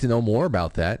would like to know more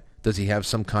about that. Does he have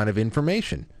some kind of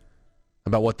information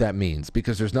about what that means?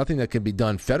 Because there's nothing that can be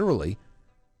done federally.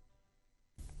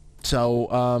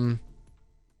 So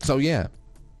yeah.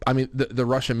 I mean, the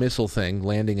Russian missile thing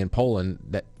landing in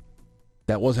Poland,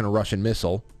 that wasn't a Russian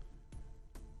missile.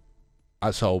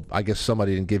 So I guess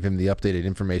somebody didn't give him the updated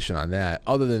information on that.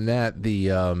 Other than that,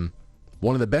 the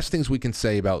one of the best things we can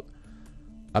say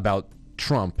about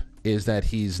Trump is that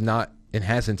he's not and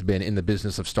hasn't been in the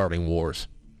business of starting wars.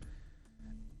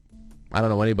 I don't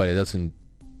know anybody that doesn't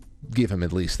give him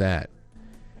at least that.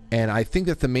 And I think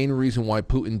that the main reason why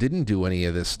Putin didn't do any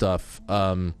of this stuff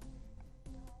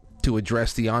to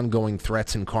address the ongoing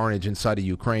threats and carnage inside of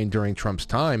Ukraine during Trump's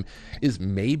time is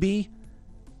maybe,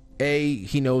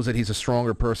 he knows that he's a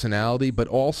stronger personality, but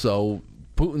also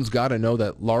Putin's got to know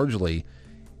that largely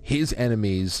his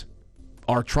enemies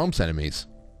are Trump's enemies.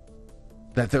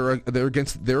 That they're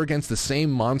against the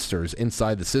same monsters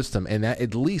inside the system, and that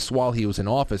at least while he was in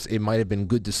office, it might have been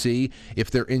good to see if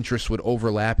their interests would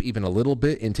overlap even a little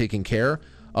bit in taking care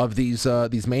of these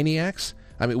maniacs.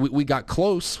 I mean, we got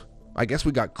close. I guess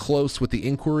we got close with the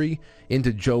inquiry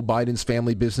into Joe Biden's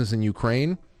family business in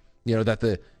Ukraine. You know,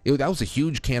 that was a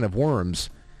huge can of worms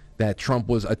that Trump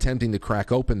was attempting to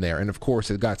crack open there. And, of course,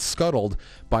 it got scuttled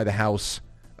by the House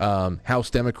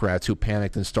Democrats who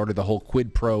panicked and started the whole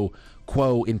quid pro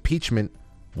quo impeachment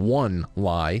one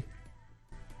lie.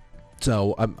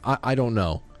 So I don't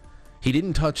know. He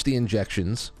didn't touch the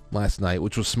injections last night,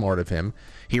 which was smart of him.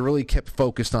 He really kept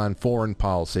focused on foreign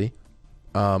policy.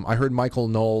 I heard Michael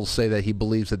Knowles say that he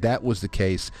believes that was the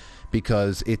case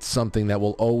because it's something that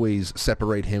will always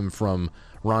separate him from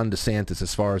Ron DeSantis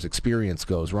as far as experience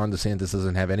goes. Ron DeSantis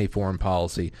doesn't have any foreign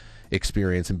policy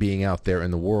experience in being out there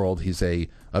in the world. He's a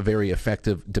very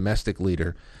effective domestic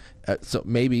leader. So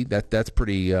maybe that's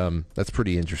pretty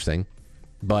interesting.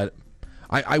 But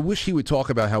I wish he would talk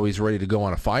about how he's ready to go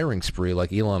on a firing spree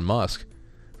like Elon Musk.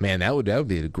 Man, that would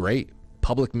be great.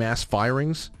 Public mass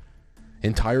firings,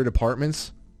 entire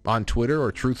departments on Twitter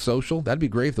or Truth Social. That'd be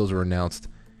great if those were announced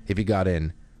if he got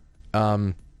in.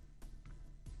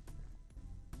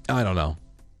 I don't know.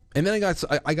 And then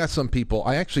I got some people.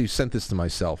 I actually sent this to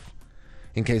myself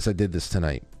in case I did this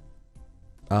tonight.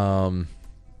 I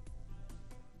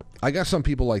got some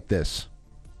people like this.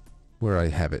 Where I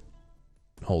have it.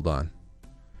 Hold on.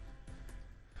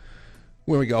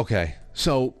 Where we go. Okay.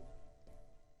 So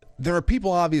there are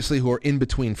people obviously who are in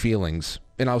between feelings.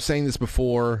 And I was saying this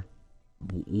before.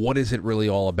 What is it really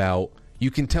all about? You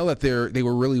can tell that they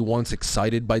were really once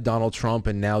excited by Donald Trump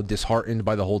and now disheartened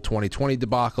by the whole 2020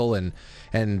 debacle, and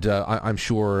I'm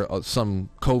sure some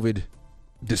COVID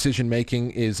decision making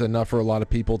is enough for a lot of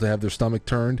people to have their stomach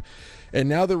turned, and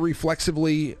now they're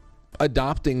reflexively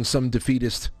adopting some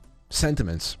defeatist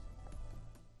sentiments.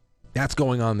 That's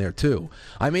going on there too.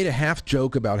 I made a half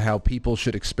joke about how people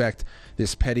should expect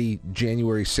this petty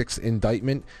January 6th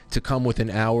indictment to come within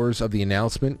hours of the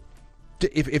announcement.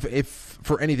 If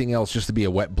for anything else, just to be a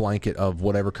wet blanket of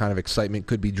whatever kind of excitement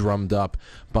could be drummed up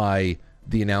by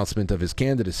the announcement of his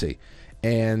candidacy.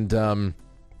 And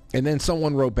then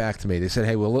someone wrote back to me. They said,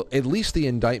 hey, well, at least the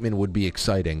indictment would be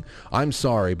exciting. I'm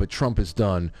sorry, but Trump is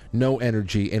done. No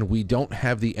energy, and we don't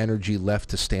have the energy left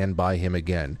to stand by him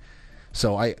again.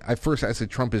 So I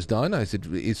said, Trump is done. I said,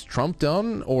 is Trump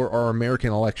done, or are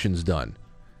American elections done?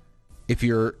 If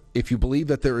you believe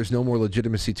that there is no more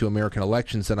legitimacy to American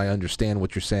elections, then I understand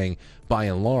what you're saying by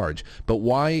and large. But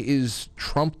why is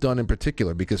Trump done in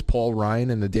particular? Because Paul Ryan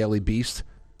and the Daily Beast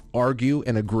argue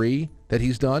and agree that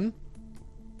he's done?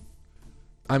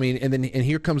 I mean, and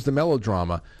here comes the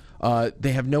melodrama.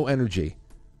 They have no energy.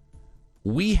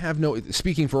 We have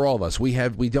speaking for all of us, we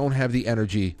don't have the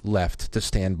energy left to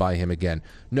stand by him again.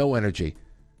 No energy.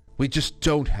 We just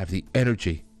don't have the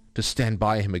energy to stand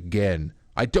by him again.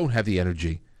 I don't have the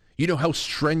energy. You know how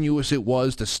strenuous it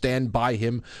was to stand by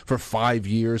him for 5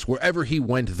 years? Wherever he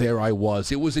went, there I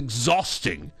was. It was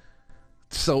exhausting.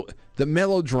 So the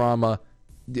melodrama,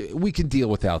 we can deal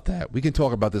without that. We can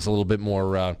talk about this a little bit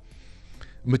more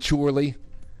maturely.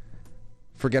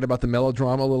 Forget about the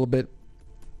melodrama a little bit.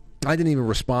 I didn't even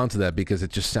respond to that because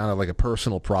it just sounded like a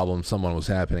personal problem someone was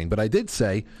happening. But I did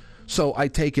say, so I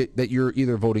take it that you're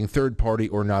either voting third party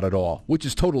or not at all, which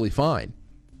is totally fine.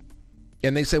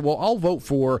 And they say, well, I'll vote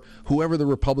for whoever the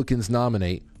Republicans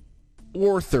nominate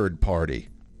or third party.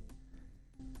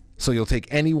 So you'll take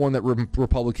anyone that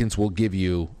Republicans will give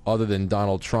you other than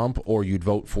Donald Trump, or you'd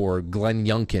vote for Glenn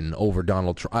Youngkin over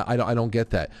Donald Trump. I don't get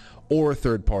that. Or a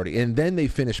third party. And then they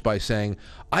finish by saying,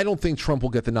 I don't think Trump will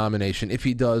get the nomination. If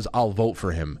he does, I'll vote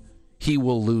for him. He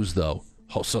will lose, though.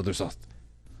 Oh, so there's a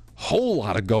whole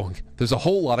lot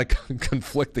of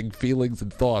conflicting feelings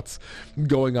and thoughts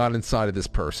going on inside of this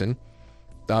person.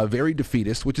 Very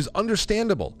defeatist, which is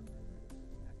understandable,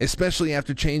 especially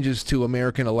after changes to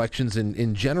American elections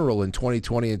in general in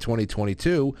 2020 and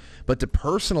 2022. But to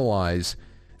personalize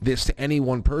this to any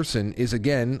one person is,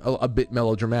 again, a bit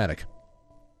melodramatic.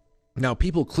 Now,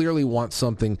 people clearly want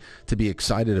something to be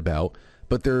excited about,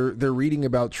 but they're reading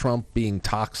about Trump being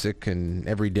toxic and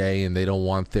every day, and they don't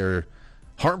want their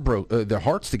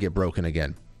hearts to get broken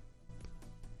again.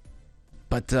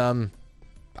 But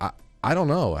I don't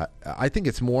know. I think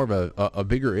it's more of a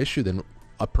bigger issue than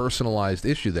a personalized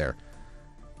issue there.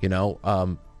 You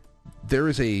know, there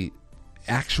is a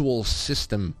actual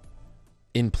system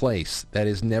in place that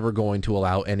is never going to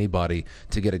allow anybody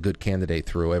to get a good candidate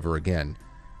through ever again.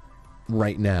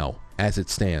 Right now, as it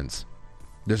stands,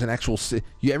 there's an actual.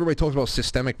 Everybody talks about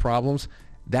systemic problems.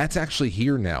 That's actually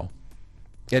here now,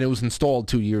 and it was installed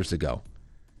 2 years ago.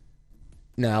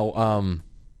 Now,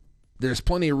 there's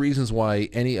plenty of reasons why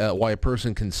why a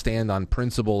person can stand on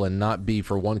principle and not be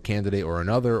for one candidate or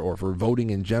another, or for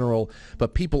voting in general.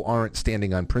 But people aren't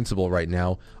standing on principle right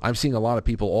now. I'm seeing a lot of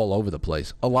people all over the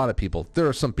place. A lot of people. There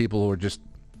are some people who are just,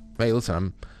 hey,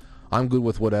 listen, I'm good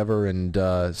with whatever, and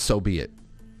so be it.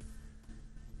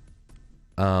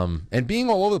 And being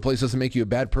all over the place doesn't make you a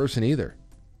bad person either.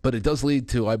 But it does lead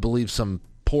to, I believe, some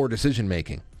poor decision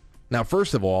making. Now,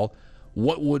 first of all,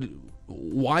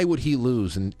 why would he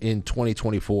lose in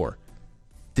 2024?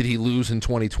 Did he lose in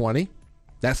 2020?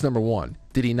 That's number one.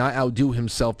 Did he not outdo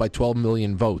himself by 12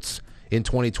 million votes in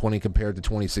 2020 compared to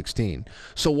 2016?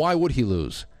 So why would he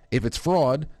lose? If it's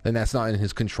fraud, then that's not in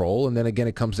his control. And then again,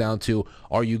 it comes down to,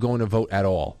 are you going to vote at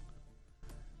all?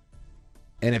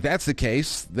 And if that's the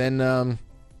case, then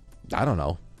I don't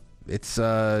know. If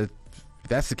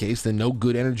that's the case, then no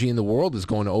good energy in the world is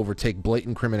going to overtake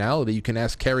blatant criminality. You can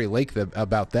ask Carrie Lake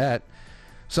about that.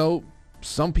 So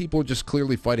some people are just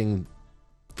clearly fighting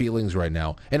feelings right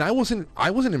now. And I wasn't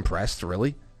impressed,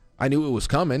 really. I knew it was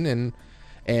coming, and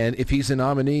if he's a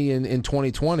nominee in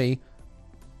 2020,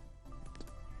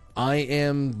 I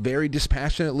am very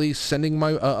dispassionately sending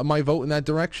my vote in that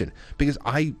direction, because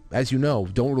I, as you know,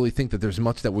 don't really think that there's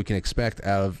much that we can expect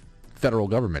out of federal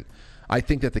government. I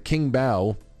think that the King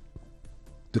Bao,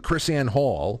 the Chris Ann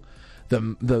Hall,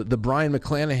 the Brian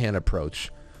McClanahan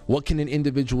approach, what can an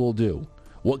individual do?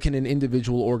 What can an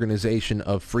individual organization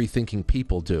of free-thinking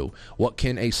people do? What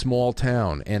can a small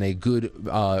town and a good,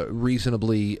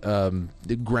 reasonably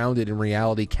grounded in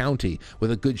reality county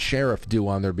with a good sheriff do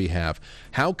on their behalf?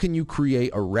 How can you create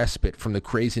a respite from the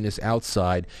craziness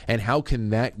outside, and how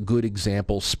can that good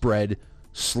example spread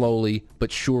slowly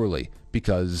but surely?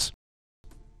 Because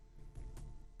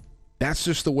that's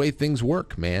just the way things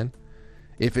work, man.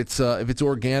 If it's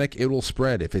organic, it will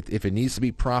spread. If it needs to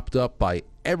be propped up by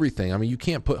everything, I mean, you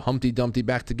can't put Humpty Dumpty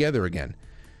back together again.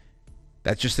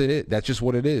 That's just it. That's just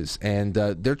what it is. And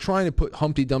they're trying to put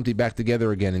Humpty Dumpty back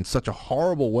together again in such a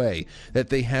horrible way that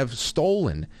they have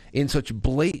stolen in such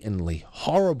blatantly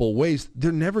horrible ways.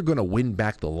 They're never going to win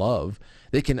back the love.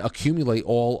 They can accumulate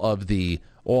all of the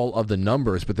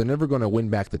numbers, but they're never going to win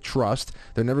back the trust.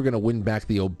 They're never going to win back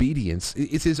the obedience.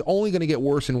 It's only going to get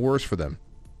worse and worse for them.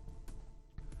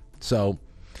 So,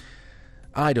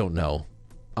 I don't know.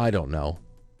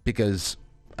 Because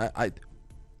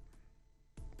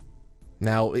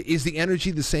now, is the energy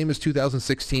the same as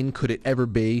 2016? Could it ever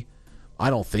be?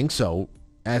 I don't think so.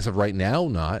 As of right now,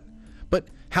 not. But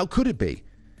how could it be?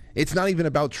 It's not even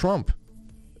about Trump.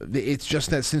 It's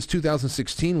just that since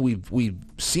 2016, we've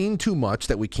seen too much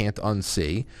that we can't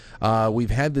unsee. We've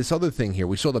had this other thing here.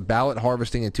 We saw the ballot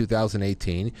harvesting in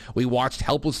 2018. We watched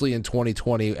helplessly in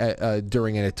 2020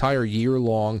 during an entire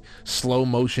year-long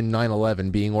slow-motion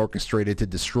 9/11 being orchestrated to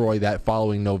destroy that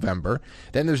following November.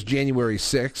 Then there's January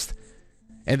 6th.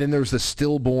 And then there's the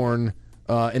stillborn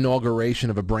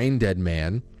inauguration of a brain-dead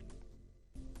man.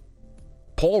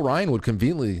 Paul Ryan would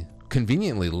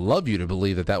conveniently love you to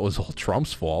believe that was all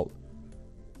Trump's fault,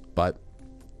 but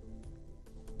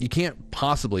you can't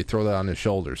possibly throw that on his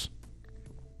shoulders.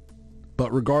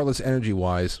 But regardless,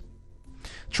 energy-wise,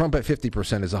 Trump at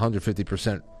 50% is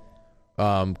 150%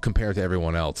 compared to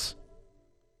everyone else.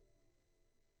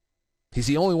 He's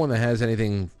the only one that has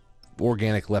anything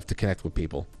organic left to connect with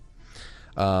people.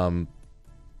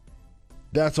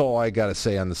 That's all I got to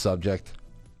say on the subject,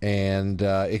 and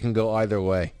it can go either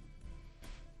way.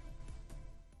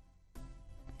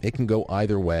 It can go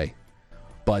either way.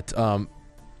 But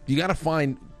you got to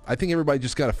find, I think everybody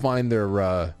just got to find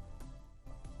their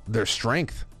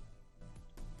strength.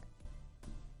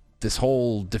 This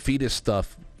whole defeatist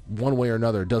stuff, one way or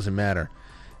another, doesn't matter.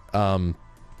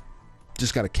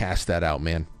 Just got to cast that out,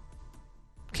 man.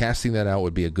 Casting that out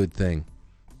would be a good thing.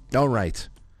 All right.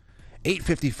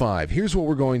 8:55. Here's what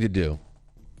we're going to do.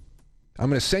 I'm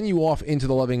going to send you off into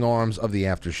the loving arms of the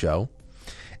after show.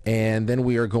 And then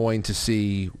we are going to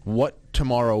see what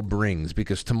tomorrow brings,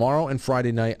 because tomorrow and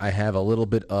Friday night I have a little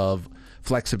bit of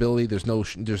flexibility. There's no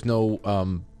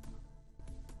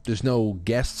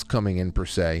guests coming in per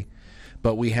se,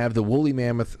 but we have the woolly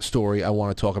mammoth story I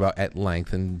want to talk about at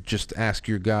length, and just ask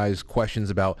your guys questions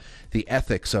about the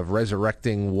ethics of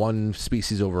resurrecting one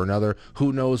species over another.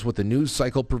 Who knows what the news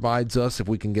cycle provides us, if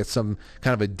we can get some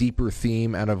kind of a deeper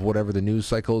theme out of whatever the news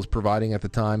cycle is providing at the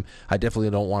time. I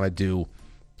definitely don't want to do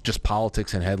just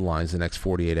politics and headlines the next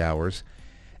 48 hours.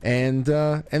 And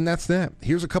that's that.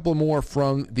 Here's a couple more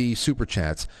from the Super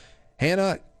Chats.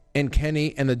 Hannah and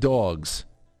Kenny and the dogs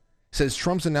says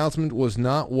Trump's announcement was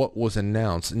not what was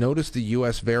announced. Notice the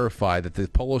U.S. verified that the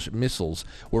Polish missiles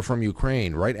were from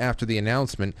Ukraine. Right after the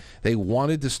announcement, they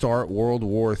wanted to start World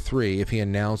War III if he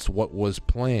announced what was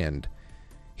planned.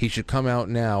 He should come out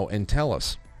now and tell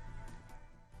us.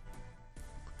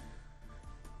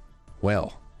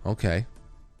 Well, okay.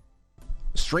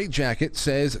 Straight Jacket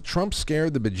says Trump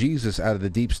scared the bejesus out of the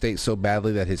deep state so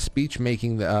badly that his speech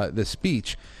making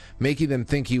them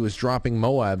think he was dropping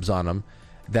Moabs on them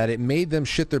that it made them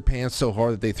shit their pants so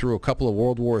hard that they threw a couple of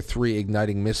World War III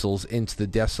igniting missiles into the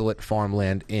desolate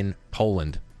farmland in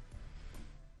Poland.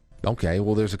 Okay,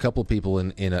 well, there's a couple of people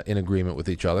in agreement with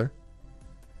each other.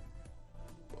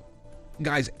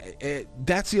 Guys,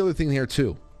 that's the other thing here,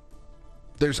 too.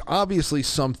 There's obviously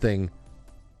something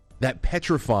that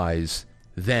petrifies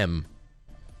them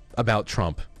about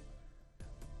Trump.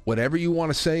 Whatever you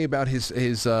want to say about his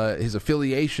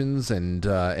affiliations and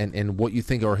what you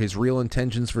think are his real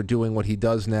intentions for doing what he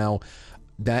does now,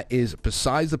 that is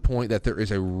besides the point. That there is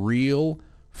a real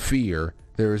fear,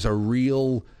 there is a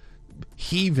real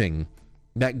heaving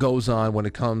that goes on when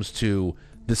it comes to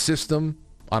the system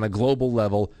on a global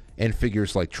level and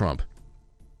figures like Trump.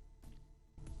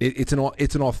 It's an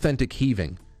authentic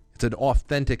heaving. It's an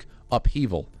authentic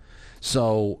upheaval.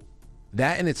 So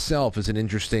that in itself is an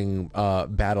interesting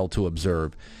battle to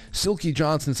observe. Silky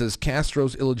Johnson says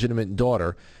Castro's illegitimate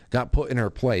daughter got put in her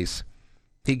place.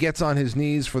 He gets on his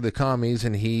knees for the commies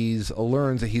and he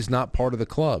learns that he's not part of the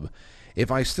club.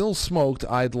 If I still smoked,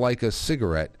 I'd like a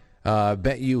cigarette.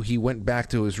 Bet you he went back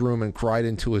to his room and cried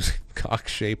into his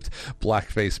cock-shaped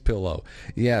blackface pillow.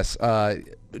 Yes.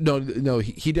 No,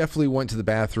 he definitely went to the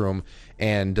bathroom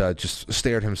and just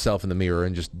stared himself in the mirror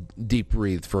and just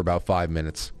deep-breathed for about 5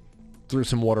 minutes. Threw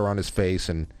some water on his face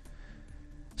and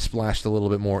splashed a little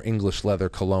bit more English leather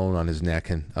cologne on his neck,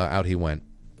 and out he went.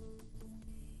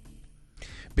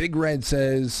 Big Red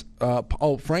says,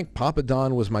 Frank, Papa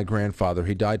Don was my grandfather.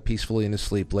 He died peacefully in his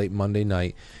sleep late Monday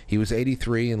night. He was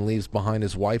 83 and leaves behind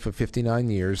his wife of 59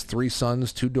 years, 3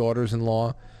 sons, 2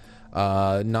 daughters-in-law,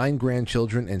 9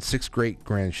 grandchildren, and 6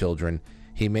 great-grandchildren.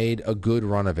 He made a good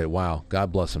run of it. Wow.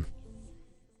 God bless him.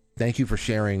 Thank you for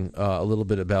sharing a little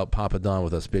bit about Papa Don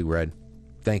with us, Big Red.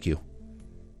 Thank you.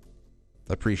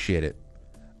 Appreciate it.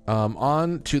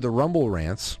 On to the Rumble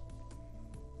rants.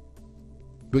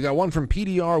 We got one from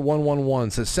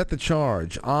PDR111. Says, set the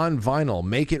charge on vinyl.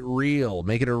 Make it real.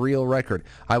 Make it a real record.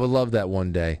 I would love that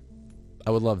one day.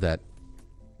 I would love that.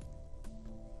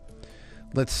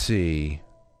 Let's see.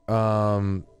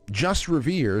 Just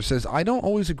Revere says, I don't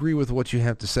always agree with what you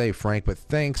have to say, Frank, but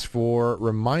thanks for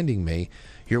reminding me.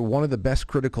 You're one of the best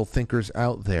critical thinkers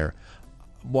out there.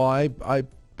 Well,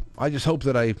 I just hope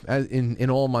that in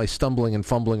all my stumbling and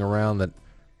fumbling around, that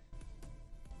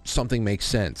something makes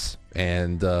sense.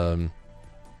 And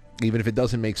even if it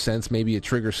doesn't make sense, maybe it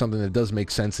triggers something that does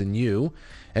make sense in you.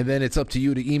 And then it's up to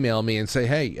you to email me and say,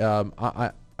 hey,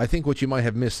 I think what you might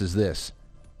have missed is this.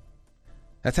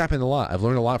 That's happened a lot. I've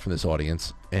learned a lot from this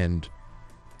audience. And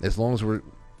as long as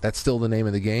that's still the name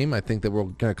of the game, I think that we're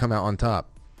going to come out on top.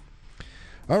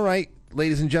 All right,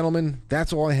 ladies and gentlemen,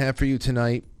 that's all I have for you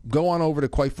tonight. Go on over to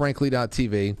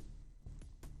quitefrankly.tv.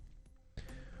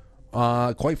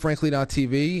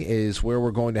 Quitefrankly.tv is where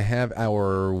we're going to have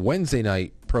our Wednesday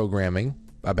night programming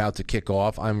about to kick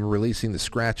off. I'm releasing the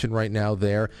scratching right now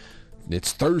there.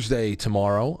 It's Thursday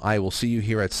tomorrow. I will see you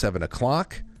here at 7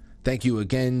 o'clock. Thank you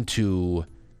again to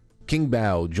King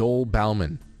Bao, Joel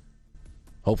Bauman.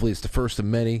 Hopefully it's the first of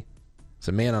many. It's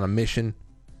a man on a mission.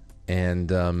 And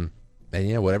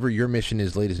yeah, whatever your mission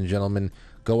is, ladies and gentlemen,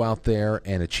 go out there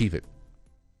and achieve it.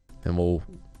 And we'll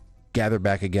gather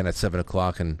back again at 7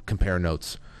 o'clock and compare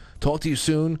notes. Talk to you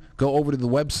soon. Go over to the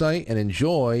website and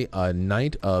enjoy a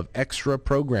night of extra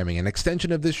programming, an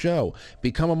extension of this show.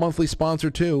 Become a monthly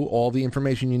sponsor, too. All the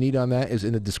information you need on that is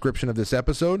in the description of this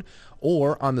episode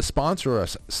or on the Sponsor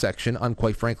Us section on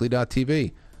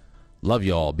quitefrankly.tv. Love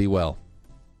you all. Be well.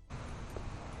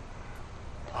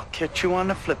 I'll catch you on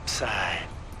the flip side.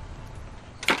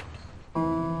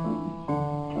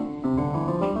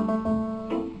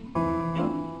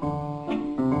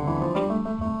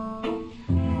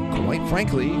 Quite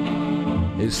Frankly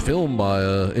is filmed by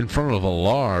in front of a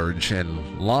large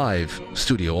and live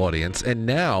studio audience. And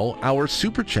now our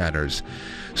super chatters,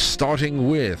 starting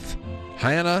with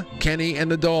Hannah, Kenny,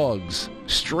 and the Dogs,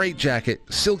 Straight Jacket,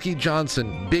 Silky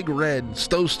Johnson, Big Red,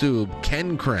 Stowstube,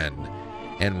 Ken Kren,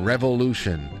 and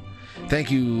Revolution.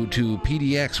 Thank you to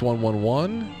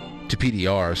PDX111, to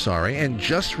PDR, and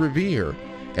Just Revere.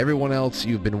 Everyone else,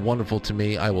 you've been wonderful to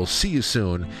me. I will see you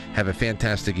soon. Have a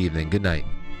fantastic evening. Good night.